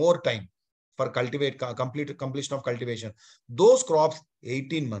take more time for completion of cultivation. Those crops,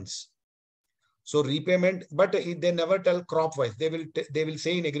 18 months. So repayment, but they never tell crop wise. They will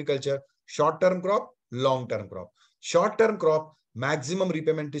say in agriculture, short-term crop, long-term crop. Short-term crop, maximum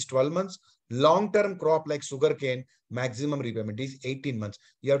repayment is 12 months. Long-term crop like sugarcane, maximum repayment is 18 months.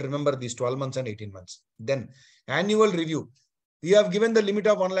 You have to remember these 12 months and 18 months. Then annual review. We have given the limit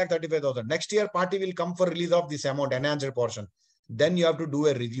of 1,35,000. Next year, party will come for release of this amount, enhanced portion. Then you have to do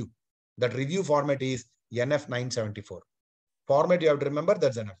a review. That review format is NF 974. Format you have to remember,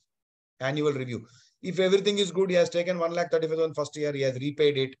 that's enough. Annual review. If everything is good, he has taken 1,35,000 first year, he has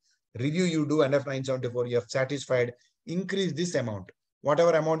repaid it. Review you do NF 974, you have satisfied, increase this amount.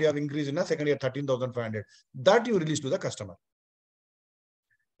 Whatever amount you have increased in the second year, 13,500. That you release to the customer.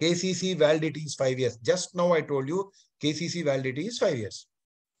 KCC validity is 5 years. Just now I told you KCC validity is 5 years.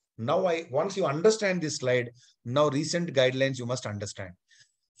 Now once you understand this slide, now recent guidelines you must understand.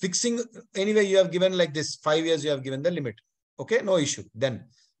 Fixing, anyway, you have given like this, 5 years you have given the limit. Okay, no issue. Then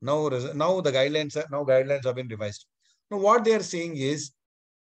now the guidelines have been revised. Now what they are saying is,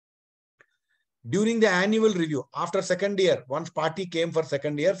 during the annual review, after second year, once party came for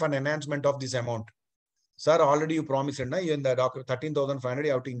second year for an enhancement of this amount. Sir, already you promised it, in the document 13,500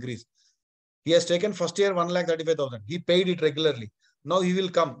 you have to increase. He has taken first year 1,35,000. He paid it regularly. Now he will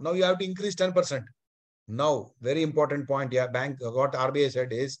come. Now you have to increase 10%. Now, very important point. Yeah, bank, what RBI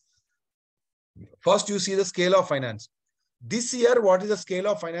said is, first you see the scale of finance. This year, what is the scale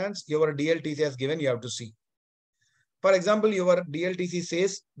of finance your DLTC has given? You have to see. For example, your DLTC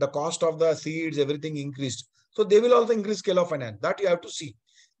says the cost of the seeds, everything increased. So they will also increase scale of finance. That you have to see.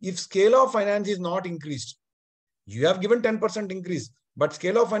 If scale of finance is not increased, you have given 10% increase, but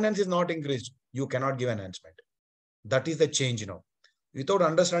scale of finance is not increased, you cannot give enhancement. That is the change now. Without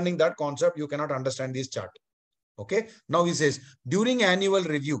understanding that concept, you cannot understand this chart. Okay. Now he says, during annual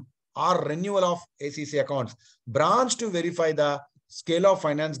review or renewal of ACC accounts, branch to verify the scale of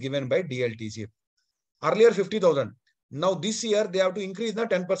finance given by DLTC. Earlier 50,000. Now this year they have to increase the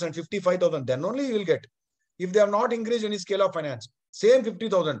 10%, 55,000. Then only you will get. If they have not increased any scale of finance, same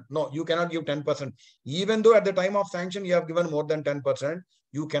 50,000. No, you cannot give 10%. Even though at the time of sanction you have given more than 10%,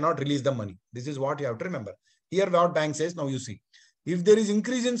 you cannot release the money. This is what you have to remember. Here what bank says, now you see. If there is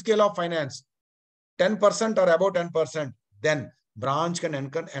increase in scale of finance, 10% or above 10%, then branch can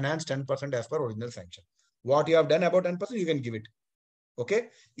enhance 10% as per original sanction. What you have done about 10%, you can give it. Okay.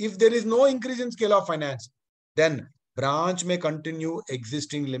 If there is no increase in scale of finance, then branch may continue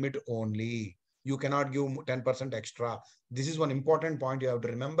existing limit only. You cannot give 10% extra. This is one important point you have to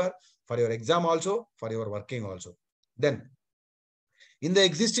remember for your exam also, for your working also. Then, in the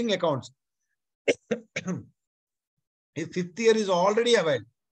existing accounts, if 5th year is already availed,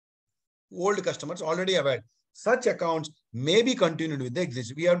 old customers already availed, such accounts may be continued with the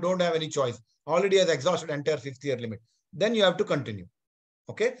existing. We don't have any choice. Already has exhausted entire 5th year limit. Then you have to continue.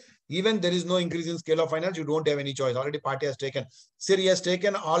 Okay. Even there is no increase in scale of finance, you don't have any choice. Already party has taken. Sir, he has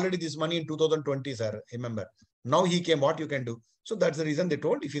taken already this money in 2020, sir. Remember. Now he came, what you can do? So that's the reason they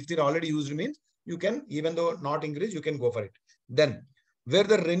told, if 5th year already used means, you can, even though not increase, you can go for it. Then, when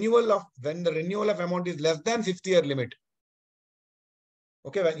the renewal of amount is less than 5th year limit.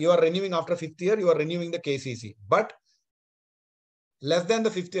 Okay, when you are renewing after 5th year, you are renewing the KCC. But less than the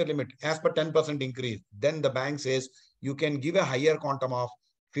 5th year limit, as per 10% increase, then the bank says you can give a higher quantum of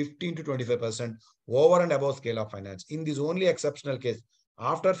 15 to 25% over and above scale of finance. In this only exceptional case,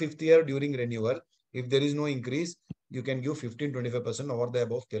 after 5th year during renewal, if there is no increase, you can give 15 to 25% over the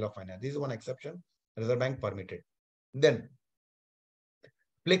above scale of finance. This is one exception. Reserve Bank permitted. Then,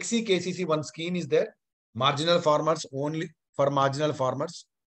 Flexi KCC, one scheme is there. Marginal farmers only for marginal farmers.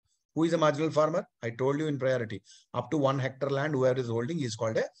 Who is a marginal farmer? I told you in priority. Up to 1 hectare land, whoever is holding is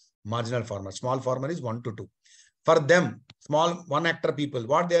called a marginal farmer. Small farmer is 1 to 2. For them, small 1 hectare people,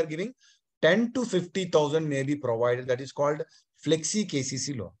 what they are giving? 10 to 50,000 may be provided. That is called flexi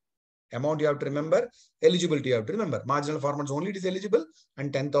KCC loan. Amount you have to remember, eligibility you have to remember. Marginal farmers only it is eligible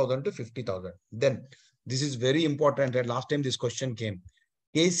and 10,000 to 50,000. Then this is very important. And last time this question came.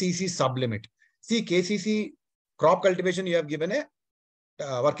 KCC sublimit. See, KCC crop cultivation you have given a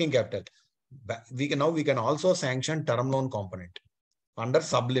working capital. We can also sanction term loan component under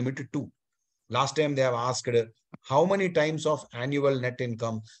sublimit 2. Last time they have asked how many times of annual net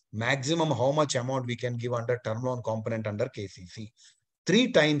income, maximum how much amount we can give under term loan component under KCC.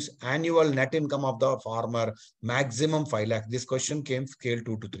 3 times annual net income of the farmer, maximum 5 lakh. This question came scale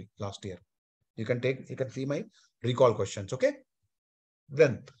 2 to 3 last year. You can see my recall questions. Okay.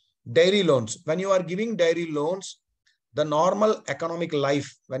 Then dairy loans. When you are giving dairy loans, the normal economic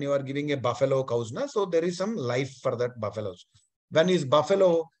life, when you are giving a buffalo cows, so there is some life for that buffaloes. When is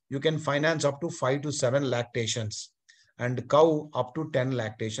buffalo, you can finance up to 5 to 7 lactations, and cow up to 10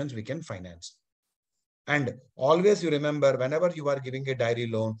 lactations we can finance. And always you remember, whenever you are giving a dairy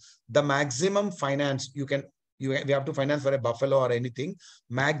loan, the maximum finance we have to finance for a buffalo or anything,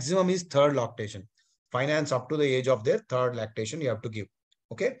 maximum is 3rd lactation. Finance up to the age of their 3rd lactation you have to give.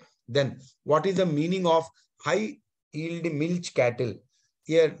 Okay. Then what is the meaning of high yield milch cattle?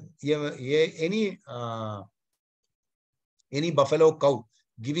 Here, any buffalo cow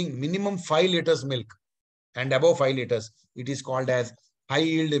giving minimum 5 liters milk and above 5 liters, it is called as high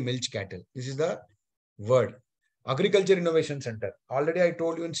yield milch cattle. This is the word. Agriculture Innovation Center. Already I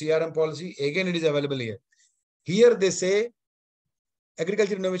told you in CRM policy. Again, it is available here. Here they say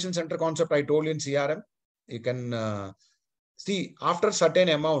Agriculture Innovation Center concept I told you in CRM. You can see after certain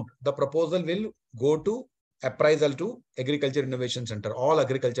amount, the proposal will go to appraisal to Agriculture Innovation Center. All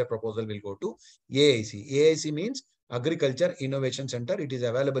agriculture proposal will go to AIC. AIC means Agriculture Innovation Center. It is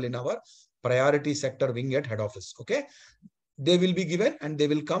available in our priority sector wing at head office. Okay. They will be given and they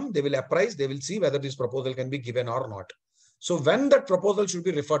will come, they will appraise, they will see whether this proposal can be given or not. So when that proposal should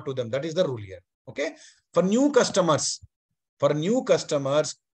be referred to them, that is the rule here. Okay. For new customers,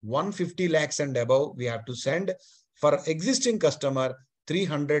 150 lakhs and above, we have to send. For existing customer,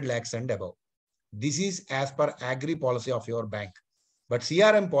 300 lakhs and above. This is as per agri policy of your bank. But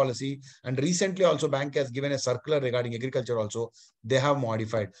CRM policy, and recently also bank has given a circular regarding agriculture also, they have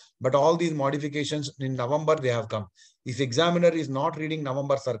modified. But all these modifications in November, they have come. If examiner is not reading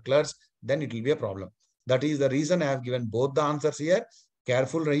November circulars, then it will be a problem. That is the reason I have given both the answers here.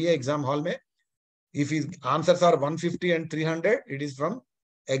 Careful rahiye exam hall mein. If his answers are 150 and 300, it is from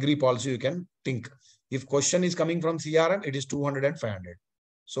agri policy, you can think. If question is coming from CRM, it is 200 and 500.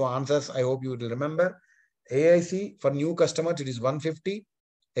 So answers, I hope you will remember. AIC for new customers, it is 150.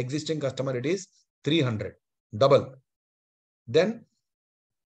 Existing customer, it is 300. Double. Then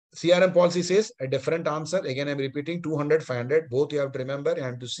CRM policy says a different answer. Again, I'm repeating 200, 500. Both you have to remember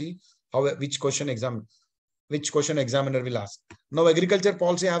and to see which question examiner will ask. Now, agriculture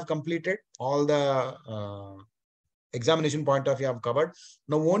policy I have completed. All the examination point of view I have covered.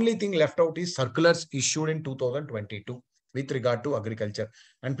 Now, only thing left out is circulars issued in 2022 with regard to agriculture.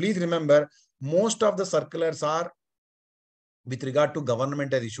 And please remember, most of the circulars are with regard to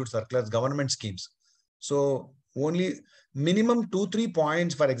government has issued circulars, government schemes. So only minimum 2-3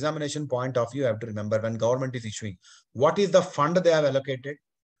 points for examination point of view you have to remember when government is issuing. What is the fund they have allocated?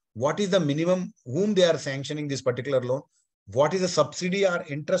 What is the minimum whom they are sanctioning this particular loan? What is the subsidy or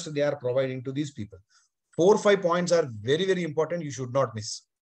interest they are providing to these people? 4-5 points are very, very important. You should not miss.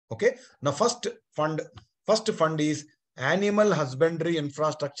 Okay. Now, first fund is Animal Husbandry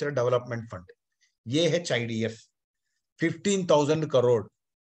Infrastructure Development Fund, AHIDF, 15,000 crore.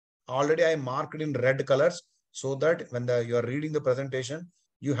 Already I marked in red colors so that when you are reading the presentation,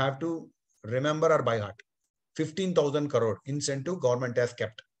 you have to remember or by heart. 15,000 crore incentive government has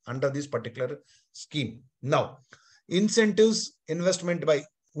kept under this particular scheme. Now, incentives investment by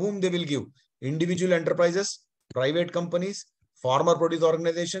whom they will give? Individual enterprises, private companies, farmer produce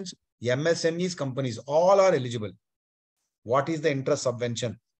organizations, MSMEs companies, all are eligible. What is the interest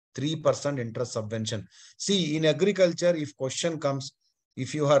subvention? 3% interest subvention. See, in agriculture, if question comes,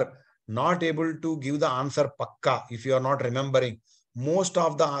 if you are not able to give the answer pakka, if you are not remembering, most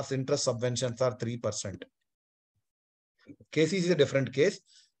of the interest subventions are 3%. KCC is a different case.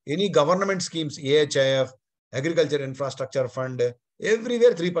 Any government schemes, AHIF, Agriculture Infrastructure Fund,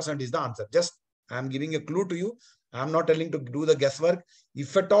 everywhere 3% is the answer. Just I am giving a clue to you. I am not telling to do the guesswork.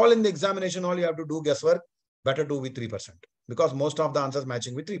 If at all in the examination, all you have to do guesswork, better do with 3%. Because most of the answers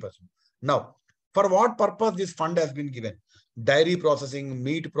matching with 3%. Now, For what purpose this fund has been given? Dairy processing,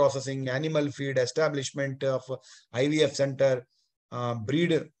 meat processing, animal feed, establishment of IVF center,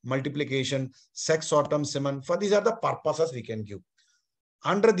 breed multiplication, sex sortum semen. For these are the purposes we can give.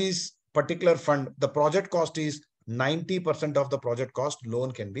 Under this particular fund, the project cost is 90% of the project cost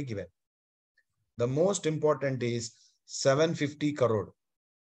loan can be given. The most important is 750 crore.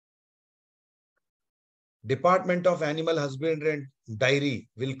 Department of Animal Husbandry and Dairy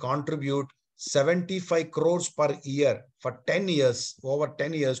will contribute 75 crores per year for 10 years, over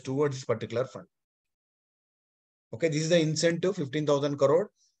 10 years towards this particular fund. Okay, this is the incentive, 15,000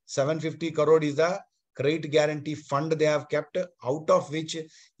 crore. 750 crore is the credit guarantee fund they have kept, out of which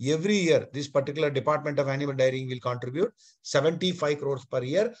every year this particular Department of Animal Dairying will contribute 75 crores per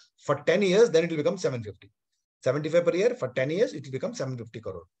year for 10 years, then it will become 750. 75 per year for 10 years, it will become 750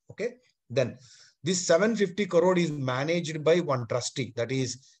 crore. Okay, then this 750 crore is managed by one trustee, that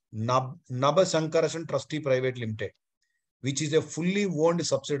is Naba Sankarashan Trustee Private Limited, which is a fully owned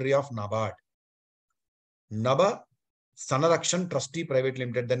subsidiary of NABARD. Naba Sanarakshan Trustee Private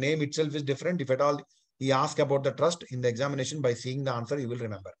Limited. The name itself is different. If at all he asks about the trust in the examination, by seeing the answer, you will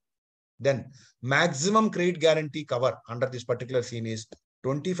remember. Then maximum credit guarantee cover under this particular scheme is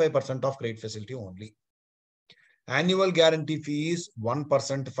 25% of credit facility only. Annual guarantee fee is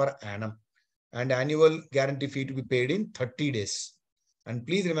 1% per annum, and annual guarantee fee to be paid in 30 days. And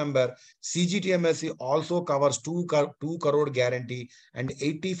please remember, CGTMSE also covers 2 crore guarantee and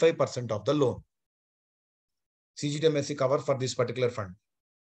 85% of the loan. CGTMSE cover for this particular fund.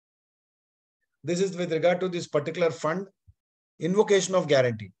 This is with regard to this particular fund. Invocation of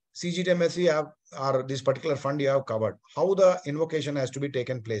guarantee. CGTMSE have, or this particular fund you have covered. How the invocation has to be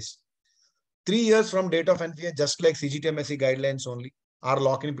taken place? 3 years from date of NPA, just like CGTMSE guidelines only, or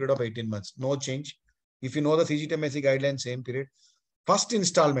lock-in period of 18 months. No change. If you know the CGTMSE guidelines, same period. First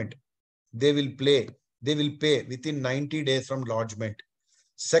installment, they will pay within 90 days from lodgement.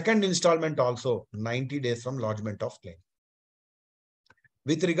 Second installment also 90 days from lodgement of claim.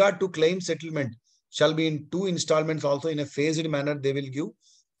 With regard to claim settlement, shall be in 2 installments also, in a phased manner they will give.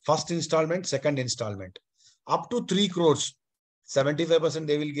 First installment, second installment. Up to 3 crores, 75%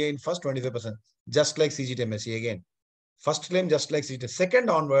 they will gain first, 25%. Just like CGTMSE again. First claim just like CGT. Second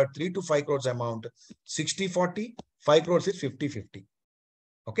onward, 3 to 5 crores amount, 60-40, 5 crores is 50-50.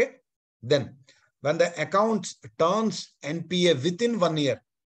 Okay. Then when the account turns NPA within 1 year,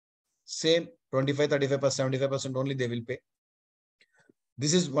 same 25, 35%, 75% only they will pay.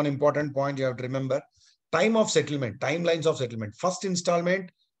 This is one important point you have to remember. Time of settlement, timelines of settlement. First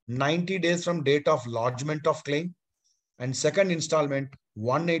installment, 90 days from date of lodgement of claim. And second installment,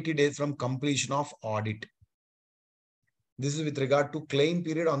 180 days from completion of audit. This is with regard to claim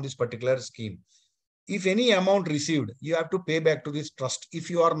period on this particular scheme. If any amount received, you have to pay back to this trust. If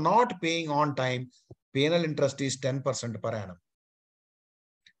you are not paying on time, penal interest is 10% per annum.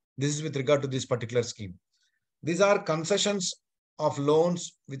 This is with regard to this particular scheme. These are concessions of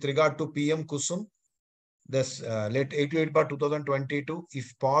loans with regard to PM Kusum. This late 88/2022.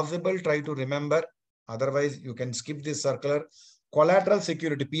 If possible, try to remember. Otherwise, you can skip this circular. Collateral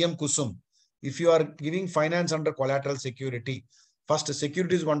security, PM Kusum. If you are giving finance under collateral security, first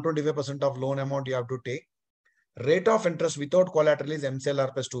security is 125% of loan amount you have to take. Rate of interest without collateral is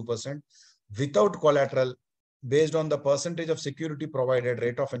MCLR plus 2%. Without collateral, based on the percentage of security provided,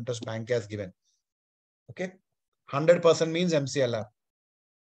 rate of interest bank has given. Okay. 100% means MCLR.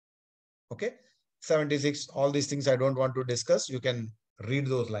 Okay. 76, all these things I don't want to discuss. You can read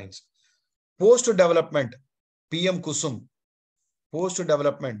those lines. Post-development, PM Kusum.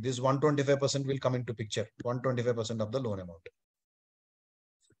 Post-development, this 125% will come into picture. 125% of the loan amount.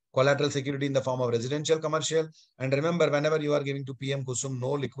 Collateral security in the form of residential, commercial. And remember, whenever you are giving to PM Kusum,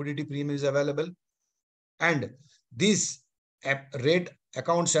 no liquidity premium is available. And this rate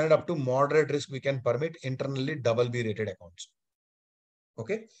account standard up to moderate risk, we can permit internally BB rated accounts.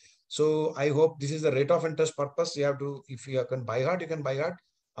 Okay. So I hope this is the rate of interest purpose. You have to, if you can buy heart, you can buy heart.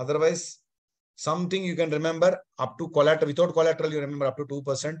 Otherwise, something you can remember up to collateral, without collateral, you remember up to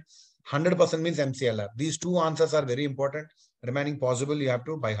 2%. 100% means MCLR. These two answers are very important. Remaining possible, you have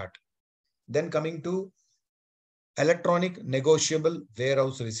to buy heart. Then coming to electronic negotiable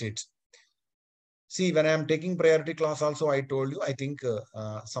warehouse receipts. See, when I am taking priority class also, I told you, I think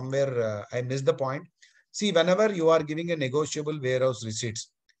somewhere I missed the point. See, whenever you are giving a negotiable warehouse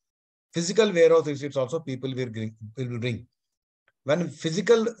receipts, physical warehouse receipts also people will bring. When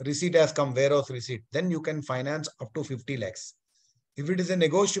physical receipt has come, warehouse receipt, then you can finance up to 50 lakhs. If it is a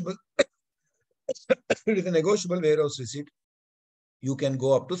negotiable, if it is a negotiable warehouse receipt, you can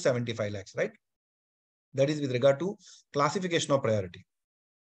go up to 75 lakhs, right? That is with regard to classification of priority.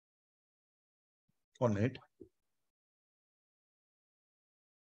 1 minute.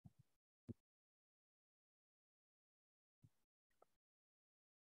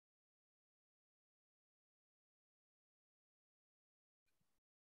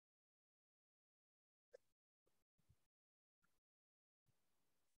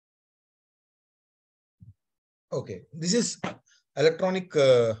 Okay, this is electronic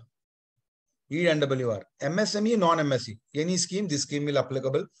E&WR. MSME, non-MSE. Any scheme, this scheme will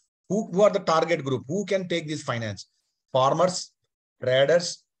applicable. Who are the target group? Who can take this finance? Farmers,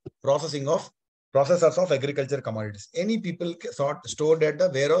 traders, processors of agriculture commodities. Any people stored at the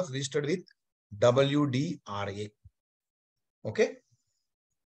warehouse registered with WDRA. Okay.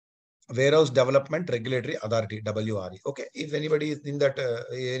 Warehouse Development Regulatory Authority, WRA. Okay. If anybody is in that,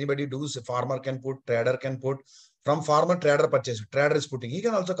 anybody does, farmer can put, trader can put. From farmer, trader purchase, trader is putting. He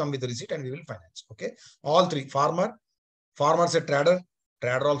can also come with the receipt and we will finance. Okay. All three, farmer said trader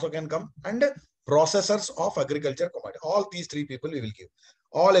also can come, and processors of agriculture commodity. All these three people we will give.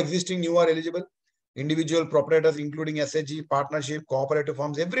 All existing new are eligible. Individual proprietors, including SHG, partnership, cooperative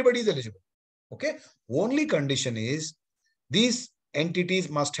firms, everybody is eligible. Okay. Only condition is these entities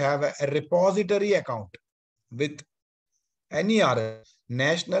must have a repository account with NER,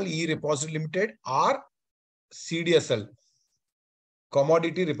 National E-Repository Limited, or CDSL,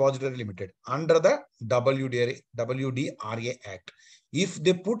 Commodity Repository Limited, under the WDRA Act. If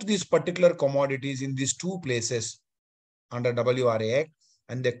they put these particular commodities in these two places under WRA Act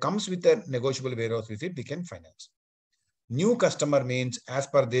and they comes with a negotiable warehouse receipt, we can finance. New customer means, as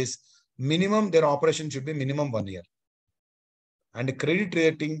per this, minimum their operation should be minimum 1 year. And credit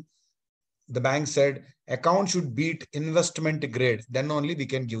rating, the bank said account should beat investment grade, then only we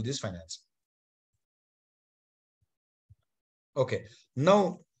can give this finance. Okay.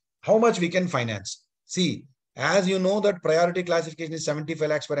 Now, how much we can finance? See, as you know that priority classification is 75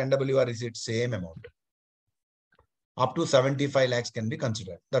 lakhs for NWR receipt, same amount. Up to 75 lakhs can be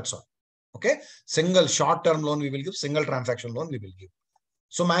considered. That's all. Okay. Single short-term loan we will give, single transaction loan we will give.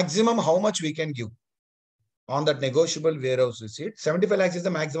 So maximum how much we can give on that negotiable warehouse receipt? 75 lakhs is the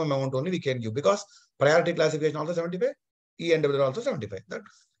maximum amount only we can give, because priority classification also 75, E&W also 75. That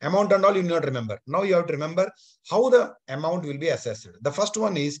amount and all you need not remember. Now you have to remember how the amount will be assessed. The first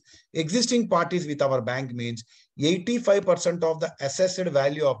one is existing parties with our bank means 85% of the assessed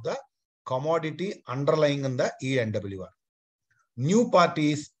value of the commodity underlying in the E&WR. New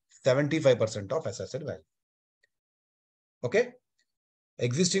parties 75% of assessed value. Okay.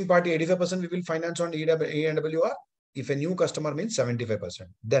 Existing party 85% we will finance on E&WR. If a new customer means 75%.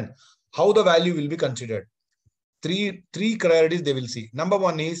 Then how the value will be considered? Three priorities they will see. Number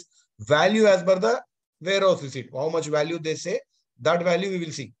one is value as per the warehouse receipt. How much value they say, that value we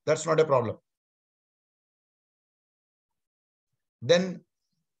will see. That's not a problem. Then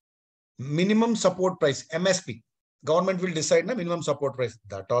minimum support price, MSP. Government will decide the minimum support price.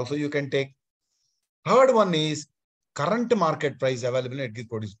 That also you can take. Third one is current market price available in the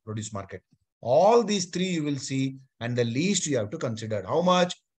produce market. All these three you will see, and the least you have to consider. How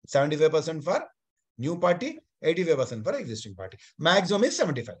much? 75% for new party, 85% for existing party. Maximum is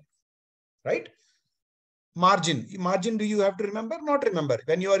 75, right? Margin do you have to remember? Not remember.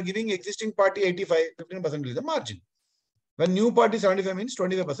 When you are giving existing party 85, 15% is the margin. When new party 75 means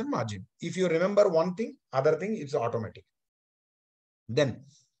 25% margin. If you remember one thing, other thing is automatic. Then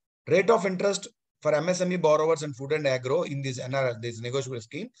rate of interest for MSME borrowers and food and agro in this negotiable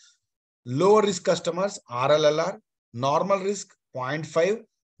scheme. Low risk customers, RLLR, normal risk 0.5,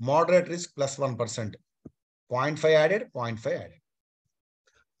 moderate risk plus 1%. 0.5 added, 0.5 added.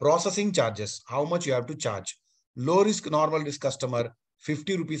 Processing charges, how much you have to charge. Low risk, normal risk customer,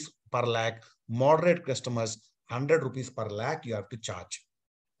 50 rupees per lakh. Moderate customers, 100 rupees per lakh you have to charge.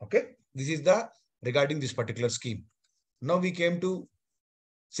 Okay. This is the regarding this particular scheme. Now we came to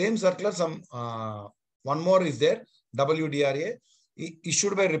same circular. Some one more is there. WDRA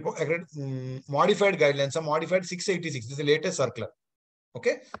issued by modified guidelines. Some modified 686. This is the latest circular.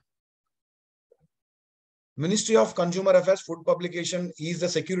 Okay. Ministry of Consumer Affairs Food Publication is the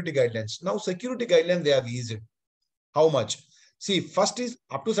security guidelines. Now security guidelines they have eased. How much? See, first is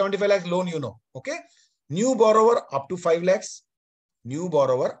up to 75 lakhs loan, you know. Okay. New borrower up to 5 lakhs. New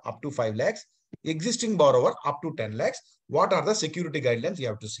borrower up to 5 lakhs. Existing borrower up to 10 lakhs. What are the security guidelines you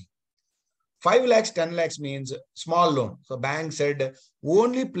have to see? 5 lakhs, 10 lakhs means small loan. So bank said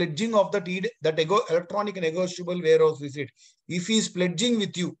only pledging of that electronic negotiable warehouse receipt. If he is pledging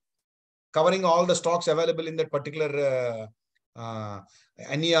with you, covering all the stocks available in that particular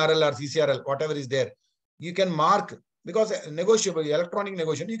NERL or CCRL, whatever is there, you can mark, because negotiable, electronic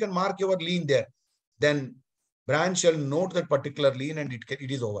negotiation, you can mark your lien there. Then branch shall note that particular lien and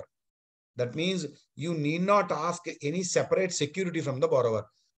it is over. That means you need not ask any separate security from the borrower.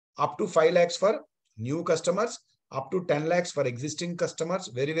 Up to 5 lakhs for new customers, up to 10 lakhs for existing customers.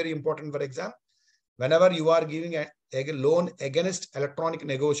 Very, very important for exam. Whenever you are giving a loan against electronic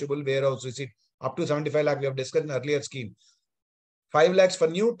negotiable warehouse receipt, up to 75 lakh, we have discussed in earlier scheme. 5 lakhs for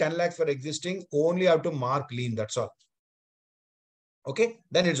new, 10 lakhs for existing, only have to mark lien. That's all. Okay,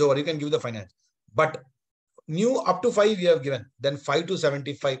 then it's over. You can give the finance. But new up to 5 you have given, then 5 to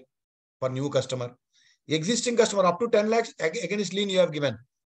 75 for new customer. Existing customer up to 10 lakhs against lien you have given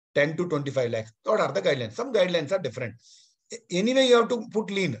 10 to 25 lakhs. What are the guidelines? Some guidelines are different. Anyway, you have to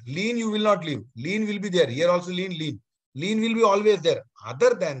put lien. Lien you will not leave. Lien will be there. Here also lien. Lien will be always there.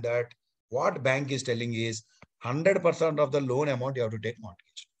 Other than that, what bank is telling is 100% of the loan amount you have to take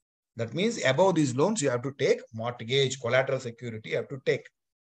mortgage. That means above these loans, you have to take mortgage, collateral security, you have to take.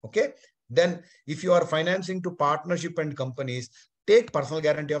 Okay. Then if you are financing to partnership and companies, take personal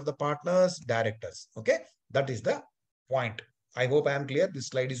guarantee of the partners, directors. Okay. That is the point. I hope I am clear. This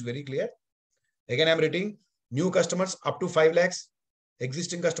slide is very clear. Again, I am reading new customers up to 5 lakhs,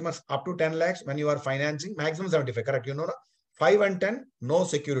 existing customers up to 10 lakhs. When you are financing, maximum 75, correct? You know, 5 and 10, no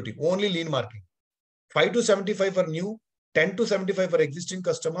security, only lien marking. 5 to 75 for new, 10 to 75 for existing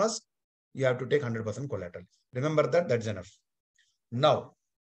customers, you have to take 100% collateral. Remember that, that's enough. Now,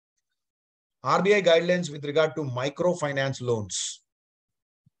 RBI guidelines with regard to microfinance loans.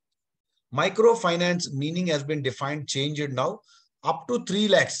 Microfinance meaning has been defined, changed now. Up to 3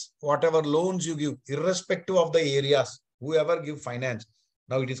 lakhs, whatever loans you give, irrespective of the areas, whoever give finance,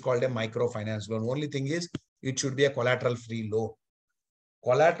 now it is called a microfinance loan. Only thing is, it should be a collateral-free loan.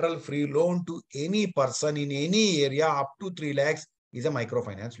 Collateral-free loan to any person in any area up to 3 lakhs is a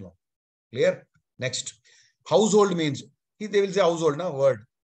microfinance loan. Clear? Next. Household means, they will say household, na word.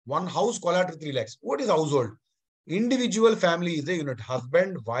 One house collateral 3 lakhs. What is household? Individual family is a unit.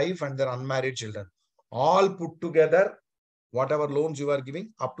 Husband, wife, and their unmarried children. All put together, whatever loans you are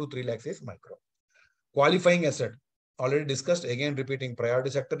giving, up to 3 lakhs is micro. Qualifying asset. Already discussed. Again, repeating.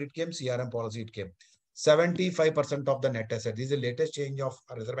 Priority sector, it came. CRM policy, it came. 75% of the net asset. This is the latest change of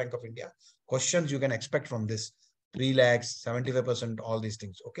Reserve Bank of India. Questions you can expect from this. 3 lakhs, 75%, all these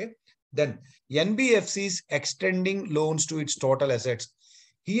things. Okay. Then NBFCs extending loans to its total assets.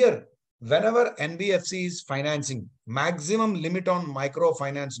 Here, whenever NBFC is financing, maximum limit on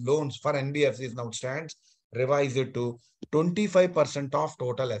microfinance loans for NBFCs now stands, revise it to 25% of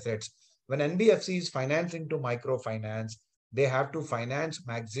total assets. When NBFC is financing to microfinance, they have to finance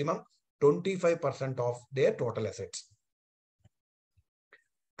maximum 25% of their total assets.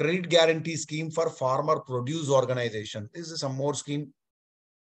 Credit guarantee scheme for farmer produce organization. This is some more scheme.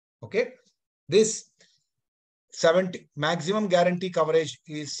 Okay. This 70 maximum guarantee coverage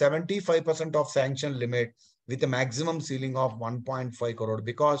is 75% of sanction limit with a maximum ceiling of 1.5 crore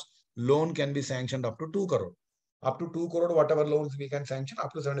because loan can be sanctioned up to 2 crore. Up to 2 crore, whatever loans we can sanction,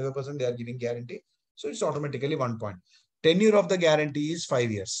 up to 75% they are giving guarantee. So it's automatically 1 point. Tenure of the guarantee is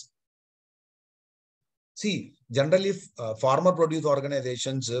 5 years. See, generally farmer produce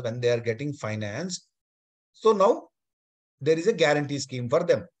organizations, when they are getting finance, so now there is a guarantee scheme for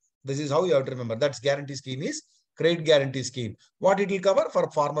them. This is how you have to remember. That's guarantee scheme is credit guarantee scheme. What it will cover for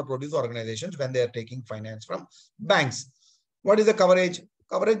farmer produce organizations when they are taking finance from banks. What is the coverage?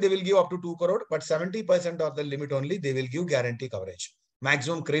 Coverage they will give up to 2 crore, but 70% of the limit only they will give guarantee coverage.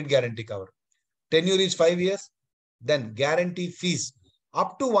 Maximum credit guarantee cover. Tenure is 5 years. Then guarantee fees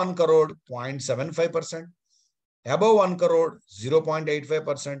up to 1 crore, 0.75%. Above 1 crore,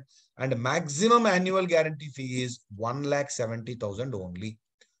 0.85%. And maximum annual guarantee fee is 1,70,000 only.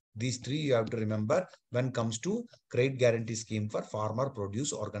 These three you have to remember when it comes to credit guarantee scheme for farmer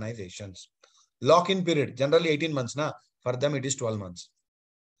produce organizations. Lock-in period, generally 18 months. Na? For them, it is 12 months.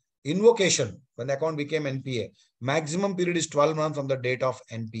 Invocation, when the account became NPA, maximum period is 12 months from the date of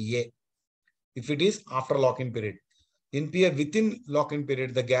NPA. If it is after lock-in period. NPA within lock-in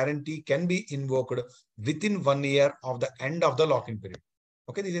period, the guarantee can be invoked within 1 year of the end of the lock-in period.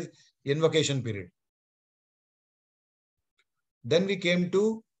 Okay, this is invocation period. Then we came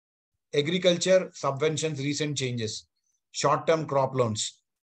to agriculture subventions, recent changes, short-term crop loans.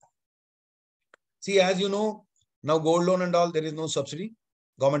 See, as you know, now gold loan and all, there is no subsidy.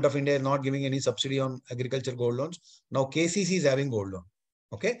 Government of India is not giving any subsidy on agriculture gold loans. Now KCC is having gold loan.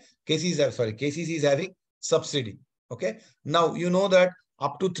 Okay, KCC is having subsidy. Okay, now you know that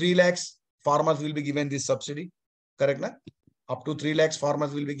up to 3 lakhs farmers will be given this subsidy. Correct, na? Up to 3 lakhs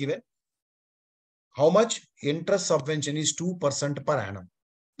farmers will be given. How much? Interest subvention is 2% per annum.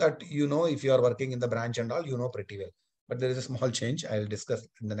 That you know, if you are working in the branch and all, you know pretty well. But there is a small change. I will discuss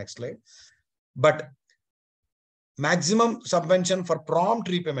in the next slide. But maximum subvention for prompt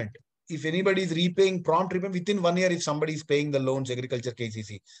repayment. if anybody is repaying prompt repayment within 1 year, if somebody is paying the loans, agriculture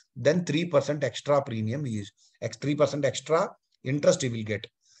KCC, then 3% extra premium is 3% extra interest he will get.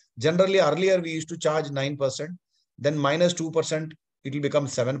 Generally, earlier we used to charge 9%, then minus 2%, it will become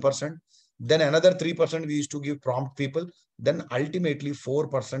 7%. Then another 3% we used to give prompt people. Then ultimately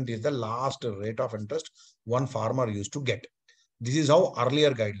 4% is the last rate of interest one farmer used to get. This is how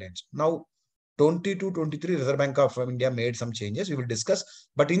earlier guidelines. Now, 22-23 Reserve Bank of India made some changes. We will discuss.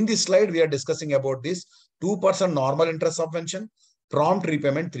 But in this slide, we are discussing about this 2% normal interest subvention, prompt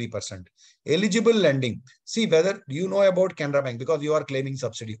repayment 3%. Eligible lending. See whether you know about Canara Bank because you are claiming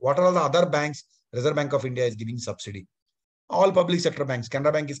subsidy. What are all the other banks Reserve Bank of India is giving subsidy? All public sector banks.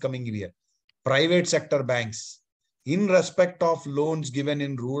 Canara Bank is coming here. Private sector banks. In respect of loans given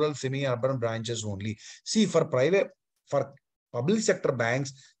in rural semi-urban branches only. See for public sector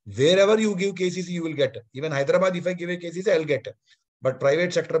banks, wherever you give KCC, you will get. Even Hyderabad, if I give a KCC, I'll get. But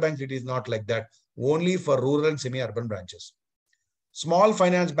private sector banks, it is not like that. Only for rural and semi-urban branches. Small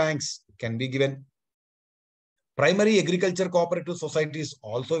finance banks can be given. Primary agriculture cooperative societies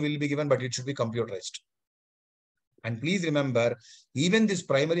also will be given, but it should be computerized. And please remember, even these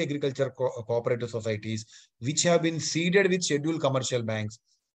primary agriculture cooperative societies, which have been seeded with scheduled commercial banks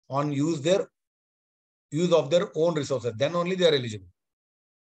on use of their own resources, then only they are eligible.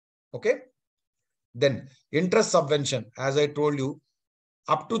 Okay. Then interest subvention, as I told you,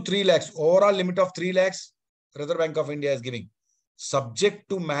 up to 3 lakhs, overall limit of 3 lakhs, Reserve Bank of India is giving, subject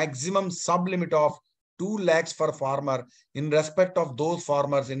to maximum sub limit of 2 lakhs for farmer in respect of those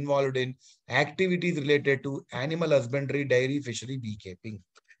farmers involved in activities related to animal husbandry, dairy, fishery, beekeeping.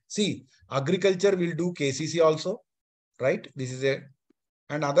 See, agriculture will do KCC also, right? This is a,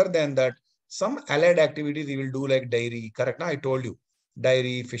 and other than that, some allied activities he will do like dairy, correct? Now I told you,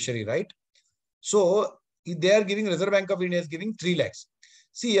 dairy, fishery, right? So they are giving, Reserve Bank of India is giving 3 lakhs.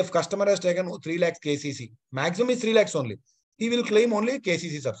 See, if customer has taken 3 lakhs KCC, maximum is 3 lakhs only. He will claim only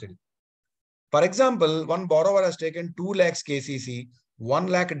KCC subsidy. For example, one borrower has taken 2 lakhs KCC, 1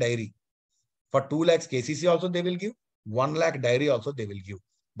 lakh dairy. For 2 lakhs KCC also they will give, 1 lakh dairy also they will give.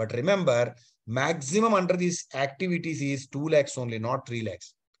 But remember, maximum under these activities is 2 lakhs only, not 3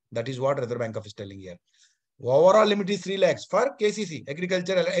 lakhs. That is what Reserve Bank of is telling here. Overall limit is 3 lakhs for KCC,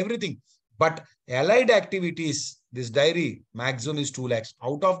 agriculture, everything. But allied activities, this dairy, maximum is 2 lakhs.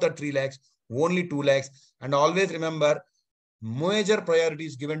 Out of the 3 lakhs, only 2 lakhs. And always remember, major priority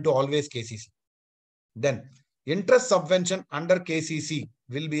is given to always KCC. Then interest subvention under KCC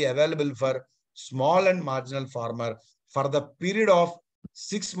will be available for small and marginal farmer for the period of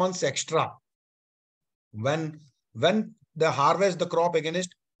 6 months extra. When they harvest the crop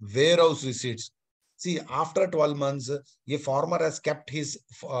against warehouse receipts. See, after 12 months, a farmer has kept his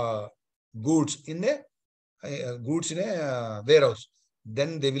goods in a warehouse.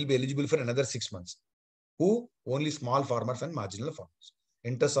 Then they will be eligible for another 6 months. Who? Only small farmers and marginal farmers.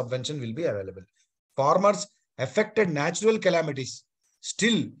 Interest subvention will be available. Farmers affected natural calamities.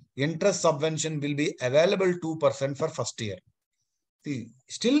 Still, interest subvention will be available 2% for first year. See,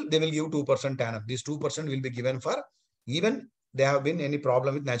 still they will give 2% annum. This 2% will be given for even there have been any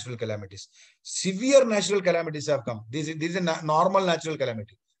problem with natural calamities. Severe natural calamities have come. This is a normal natural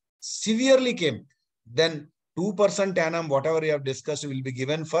calamity. Severely came. Then 2% annum, whatever we have discussed, will be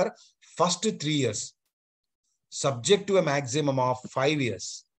given for first 3 years. Subject to a maximum of 5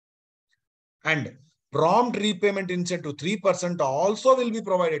 years. And prompt repayment incentive 3% also will be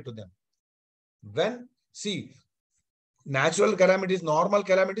provided to them. When, see, natural calamities, normal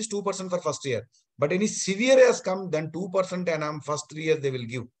calamities, 2% for first year. But any severe has come, then 2% annum first 3 years they will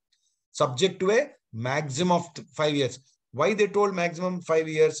give. Subject to a maximum of 5 years. Why they told maximum 5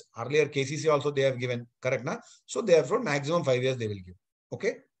 years? Earlier KCC also they have given, correct? Na? So therefore maximum 5 years they will give.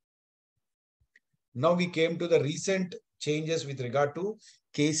 Okay. Now we came to the recent changes with regard to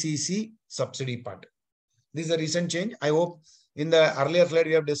KCC subsidy part. This is a recent change. I hope in the earlier slide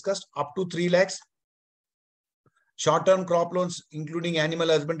we have discussed up to 3 lakhs. Short-term crop loans, including animal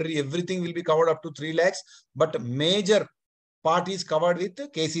husbandry, everything will be covered up to 3 lakhs. But major part is covered with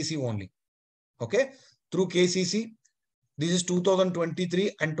KCC only. Okay. Through KCC, this is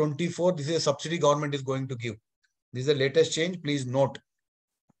 2023 and 24. This is a subsidy government is going to give. This is the latest change. Please note.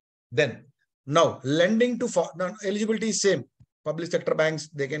 Then, now lending to eligibility is same. Public sector banks,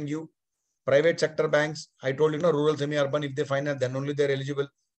 they can give. Private sector banks, I told you, rural, semi-urban, if they finance, then only they're eligible.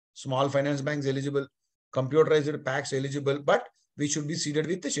 Small finance banks eligible. Computerized packs eligible, but we should be seeded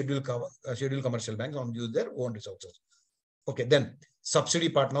with the scheduled commercial banks on use their own resources. Okay, then subsidy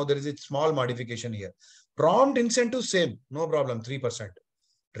part. Now there is a small modification here. Prompt incentive same, no problem, 3%.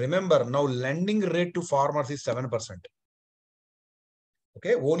 Remember, now lending rate to farmers is 7%.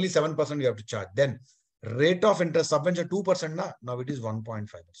 Okay, only 7% you have to charge. Then rate of interest subvention 2%. Now it is 1.5%.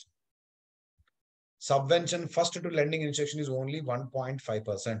 Subvention first to lending institution is only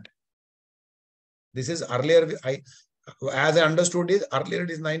 1.5%. This is earlier, as I understood is earlier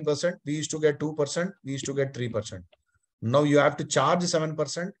it is 9%. We used to get 2%. We used to get 3%. Now you have to charge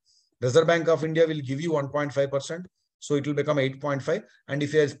 7%. Reserve Bank of India will give you 1.5%. So it will become 8.5. And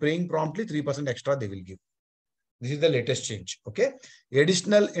if you are paying promptly, 3% extra they will give. This is the latest change. Okay.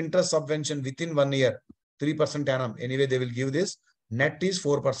 Additional interest subvention within 1 year, 3% annum. Anyway, they will give this. Net is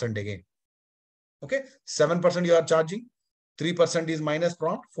 4% again. Okay. 7% you are charging. 3% is minus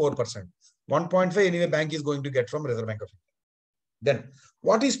prompt, 4%. 1.5 anyway bank is going to get from Reserve Bank of India. Then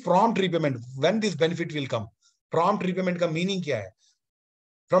what is prompt repayment? When this benefit will come? Prompt repayment ka meaning kya hai?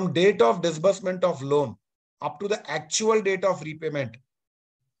 From date of disbursement of loan up to the actual date of repayment,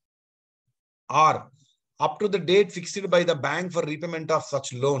 or up to the date fixed by the bank for repayment of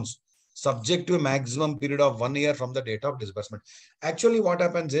such loans, subject to a maximum period of 1 year from the date of disbursement. Actually, what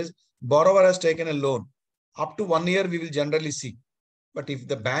happens is borrower has taken a loan. Up to 1 year, we will generally see. But if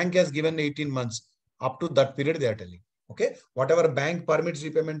the bank has given 18 months, up to that period, they are telling. Okay. Whatever bank permits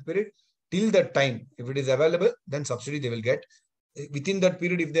repayment period, till that time, if it is available, then subsidy they will get. Within that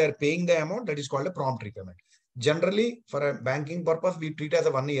period, if they are paying the amount, that is called a prompt repayment. Generally, for a banking purpose, we treat as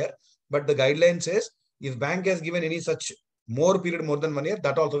a 1 year. But the guideline says, if bank has given any such more period more than 1 year,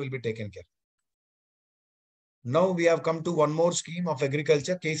 that also will be taken care. Now we have come to one more scheme of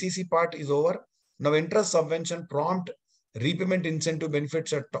agriculture. KCC part is over. Now interest subvention prompt repayment incentive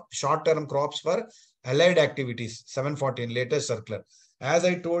benefits at short-term crops for allied activities. 714 latest circular. As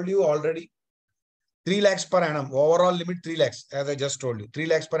I told you already, 3 lakhs per annum. Overall limit 3 lakhs. As I just told you, 3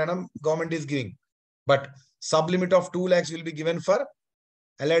 lakhs per annum government is giving. But sublimit of 2 lakhs will be given for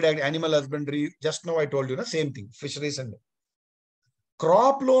allied animal husbandry. Just now I told you, same thing, fisheries and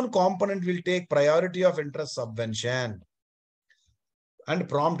crop loan component will take priority of interest subvention and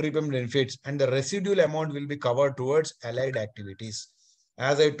prompt repayment benefits, and the residual amount will be covered towards allied activities.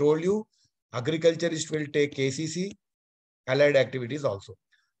 As I told you, agriculturist will take KCC, allied activities also.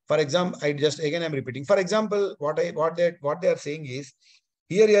 For example, I'm repeating. For example, what they are saying is,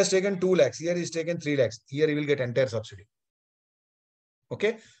 here he has taken 2 lakhs, here he has taken 3 lakhs, here he will get entire subsidy.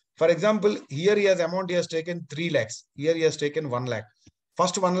 Okay. For example, here he has taken 3 lakhs. Here he has taken 1 lakh.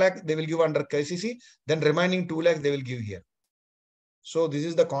 First 1 lakh they will give under KCC. Then remaining 2 lakhs they will give here. So this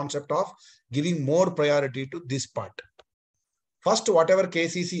is the concept of giving more priority to this part. First, whatever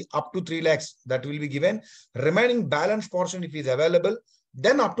KCC up to 3 lakhs that will be given. Remaining balance portion if is available,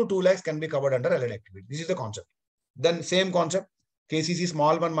 then up to 2 lakhs can be covered under allied activity. This is the concept. Then same concept. KCC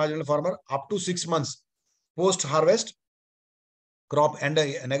small one marginal farmer up to 6 months post harvest. Crop and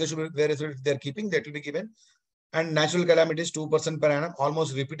negotiable various they are keeping, that will be given. And natural calamities 2% per annum,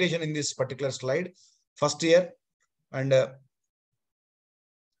 almost repetition in this particular slide. First year, and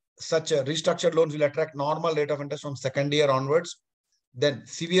such restructured loans will attract normal rate of interest from second year onwards. Then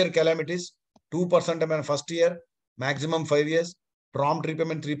severe calamities 2% in first year, maximum 5 years. Prompt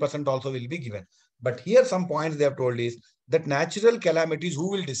repayment 3% also will be given. But here some points they have told is that natural calamities,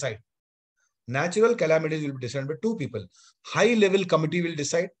 who will decide? Natural calamities will be decided by 2 people. High level committee will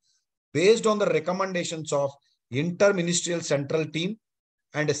decide based on the recommendations of Inter-Ministerial Central Team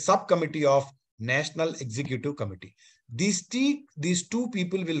and a subcommittee of National Executive Committee. These 2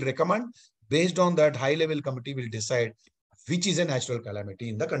 people will recommend. Based on that, high level committee will decide which is a natural calamity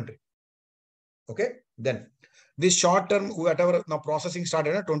in the country. Okay. Then this short term, whatever now processing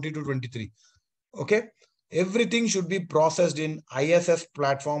started at 22-23. Okay. Everything should be processed in ISS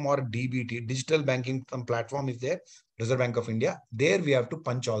platform or DBT, digital banking platform is there, Reserve Bank of India. There we have to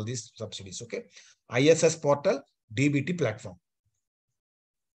punch all these subsidies. Okay. ISS portal, DBT platform.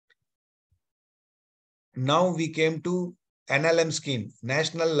 Now we came to NLM scheme,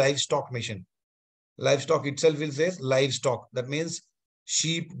 National Livestock Mission. Livestock itself will say livestock. That means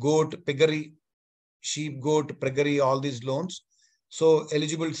sheep, goat, piggery, all these loans. So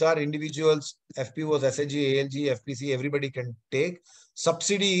eligibles are individuals, FPOs, SAG, ALG, FPC, everybody can take.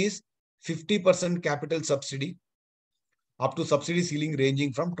 Subsidy is 50% capital subsidy up to subsidy ceiling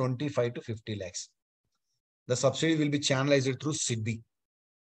ranging from 25 to 50 lakhs. The subsidy will be channelized through SIDBI.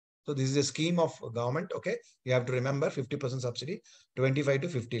 So this is a scheme of government. Okay. You have to remember 50% subsidy, 25 to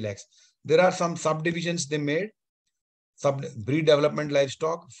 50 lakhs. There are some subdivisions they made. Breed development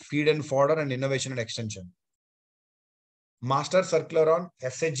livestock, feed and fodder, and innovation and extension. Master circular on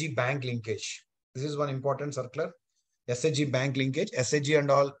SHG bank linkage. This is one important circular. SHG bank linkage, SHG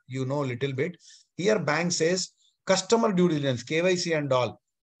and all, you know, little bit. Here bank says customer due diligence, KYC and all.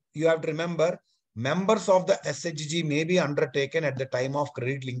 You have to remember Members of the SHG may be undertaken at the time of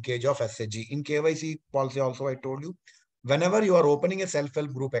credit linkage of SHG. In KYC policy also, I told you, whenever you are opening a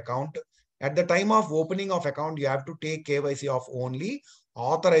self-help group account, at the time of opening of account, you have to take KYC of only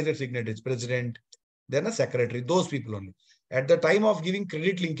authorized signatories, president, then a secretary, those people only. At the time of giving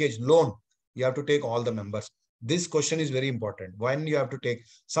credit linkage loan, you have to take all the members. This question is very important. When you have to take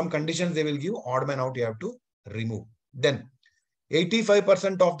some conditions, they will give odd man out, you have to remove. Then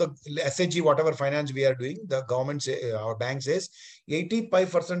 85% of the SHG, whatever finance we are doing, the government say, our bank says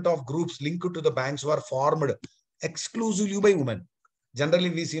 85% of groups linked to the banks were formed exclusively by women. Generally,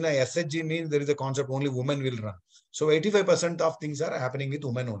 we see now SHG means there is a concept only women will run. So 85% of things are happening with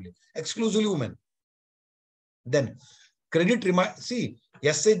women only, exclusively women. Then credit see,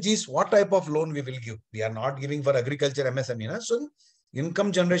 SHGs, what type of loan we will give? We are not giving for agriculture, MSME. So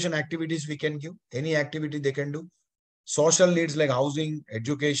income generation activities we can give, any activity they can do. Social needs like housing,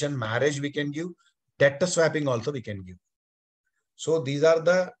 education, marriage we can give. Debt swapping also we can give. So these are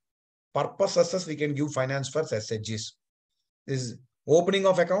the purposes we can give finance for SHGs. This is opening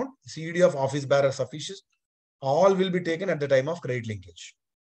of account, CD of office bearer officials, all will be taken at the time of credit linkage.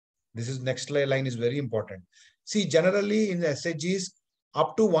 This is next line is very important. See, generally in the SHGs,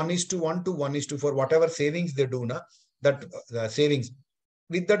 up to 1:1 to 1:4, whatever savings they do, that savings,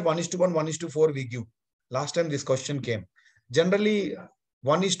 with that 1:1, 1:4 we give. Last time this question came. Generally,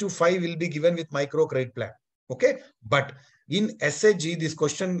 1:5 will be given with micro credit plan. Okay. But in SHG, this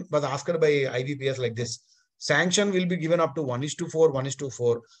question was asked by IBPS like this. Sanction will be given up to 1:4,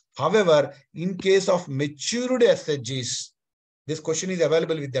 1:4. However, in case of matured SHGs, this question is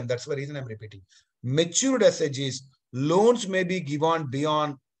available with them. That's the reason I'm repeating. Matured SHGs, loans may be given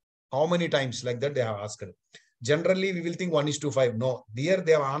beyond how many times like that they have asked. Generally, we will think 1:5. No, there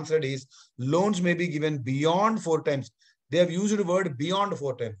they have answered is loans may be given beyond 4 times. They have used the word beyond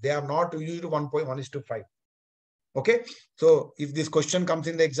 4 times. They have not used 1:1:5. Okay. So if this question comes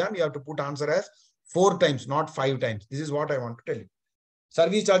in the exam, you have to put answer as 4 times, not 5 times. This is what I want to tell you.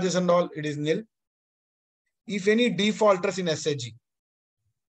 Service charges and all, it is nil. If any defaulters in SHG,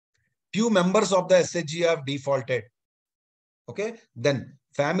 few members of the SHG have defaulted. Okay. Then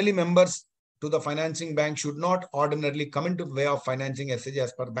family members to the financing bank should not ordinarily come into way of financing SHG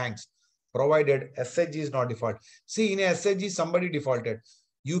as per banks, provided SHG is not default. See, in a SHG, somebody defaulted.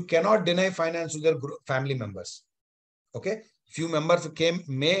 You cannot deny finance to their family members. Okay. Few members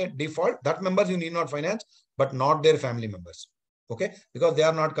may default. That members you need not finance, but not their family members. Okay. Because they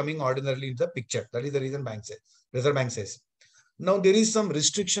are not coming ordinarily in the picture. That is the reason bank says, Reserve Bank says. Now there is some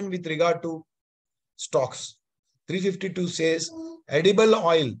restriction with regard to stocks. 352 says edible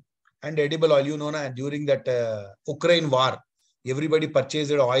oil and edible oil, you know, during that Ukraine war, everybody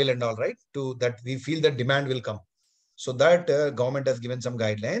purchased oil and all, right? To that we feel that demand will come. So that government has given some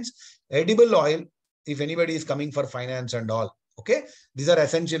guidelines. Edible oil, if anybody is coming for finance and all, okay, these are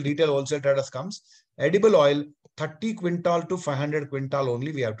essential. Retail wholesale traders comes. Edible oil, 30 quintal to 500 quintal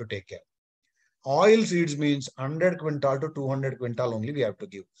only we have to take care. Oil seeds means 100 quintal to 200 quintal only we have to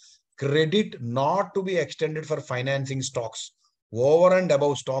give. Credit not to be extended for financing stocks over and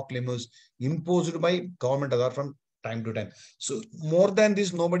above stock limits imposed by government other from time to time. So more than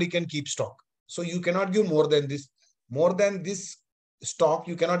this, nobody can keep stock. So you cannot give more than this. More than this stock,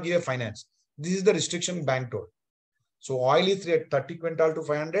 you cannot give a finance. This is the restriction bank told. So oil is at 30 quintal to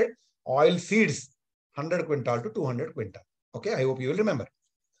 500. Oil seeds 100 quintal to 200 quintal. Okay, I hope you will remember.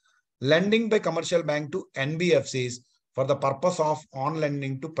 Lending by commercial bank to NBFCs for the purpose of on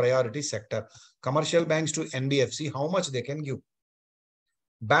lending to priority sector. Commercial banks to NBFC, how much they can give?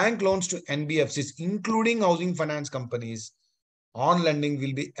 Bank loans to NBFCs, including housing finance companies, on lending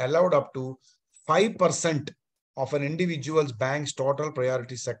will be allowed up to 5% of an individual's bank's total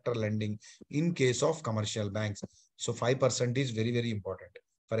priority sector lending in case of commercial banks. So 5% is very, very important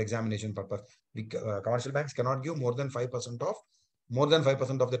for examination purpose. Commercial banks cannot give more than 5%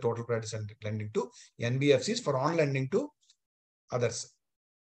 of the total priority lending to NBFCs for on lending to others.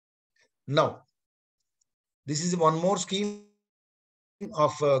 Now, this is one more scheme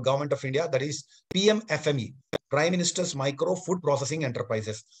of Government of India, that is PMFME, Prime Minister's Micro Food Processing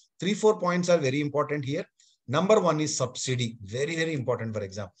Enterprises. 3-4 points are very important here. Number one is subsidy. Very, very important for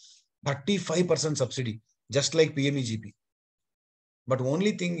exam. 35% subsidy, just like PMEGP. But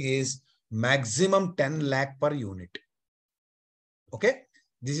only thing is maximum 10 lakh per unit. Okay.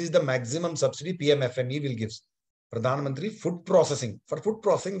 This is the maximum subsidy PMFME will give. Pradhan Mantri food processing. For food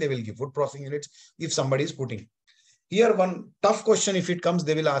processing, they will give food processing units if somebody is putting. Here, one tough question, if it comes,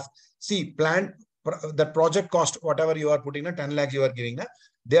 they will ask, see, plant, that project cost, whatever you are putting, 10 lakhs you are giving,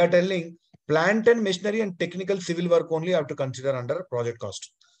 they are telling plant and machinery and technical civil work only have to consider under project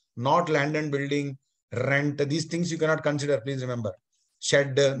cost. not land and building, rent. These things you cannot consider. Please remember.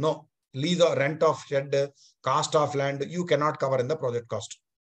 Shed, no. Lease or rent of shed, cost of land, you cannot cover in the project cost